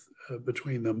forth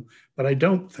between them. But I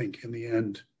don't think, in the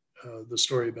end, the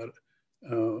story about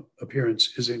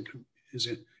appearance is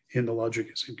in the logic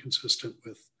is inconsistent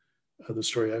with the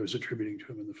story I was attributing to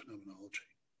him in the phenomenology.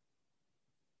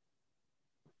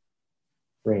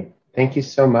 Great. Thank you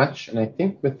so much. And I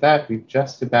think with that, we've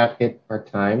just about hit our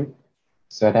time.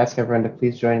 So I'd ask everyone to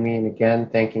please join me in again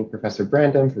thanking Professor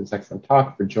Brandom for this excellent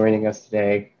talk, for joining us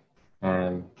today.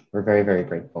 We're very, very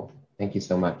grateful. Thank you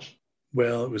so much.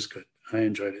 Well, it was good. I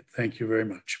enjoyed it. Thank you very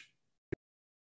much.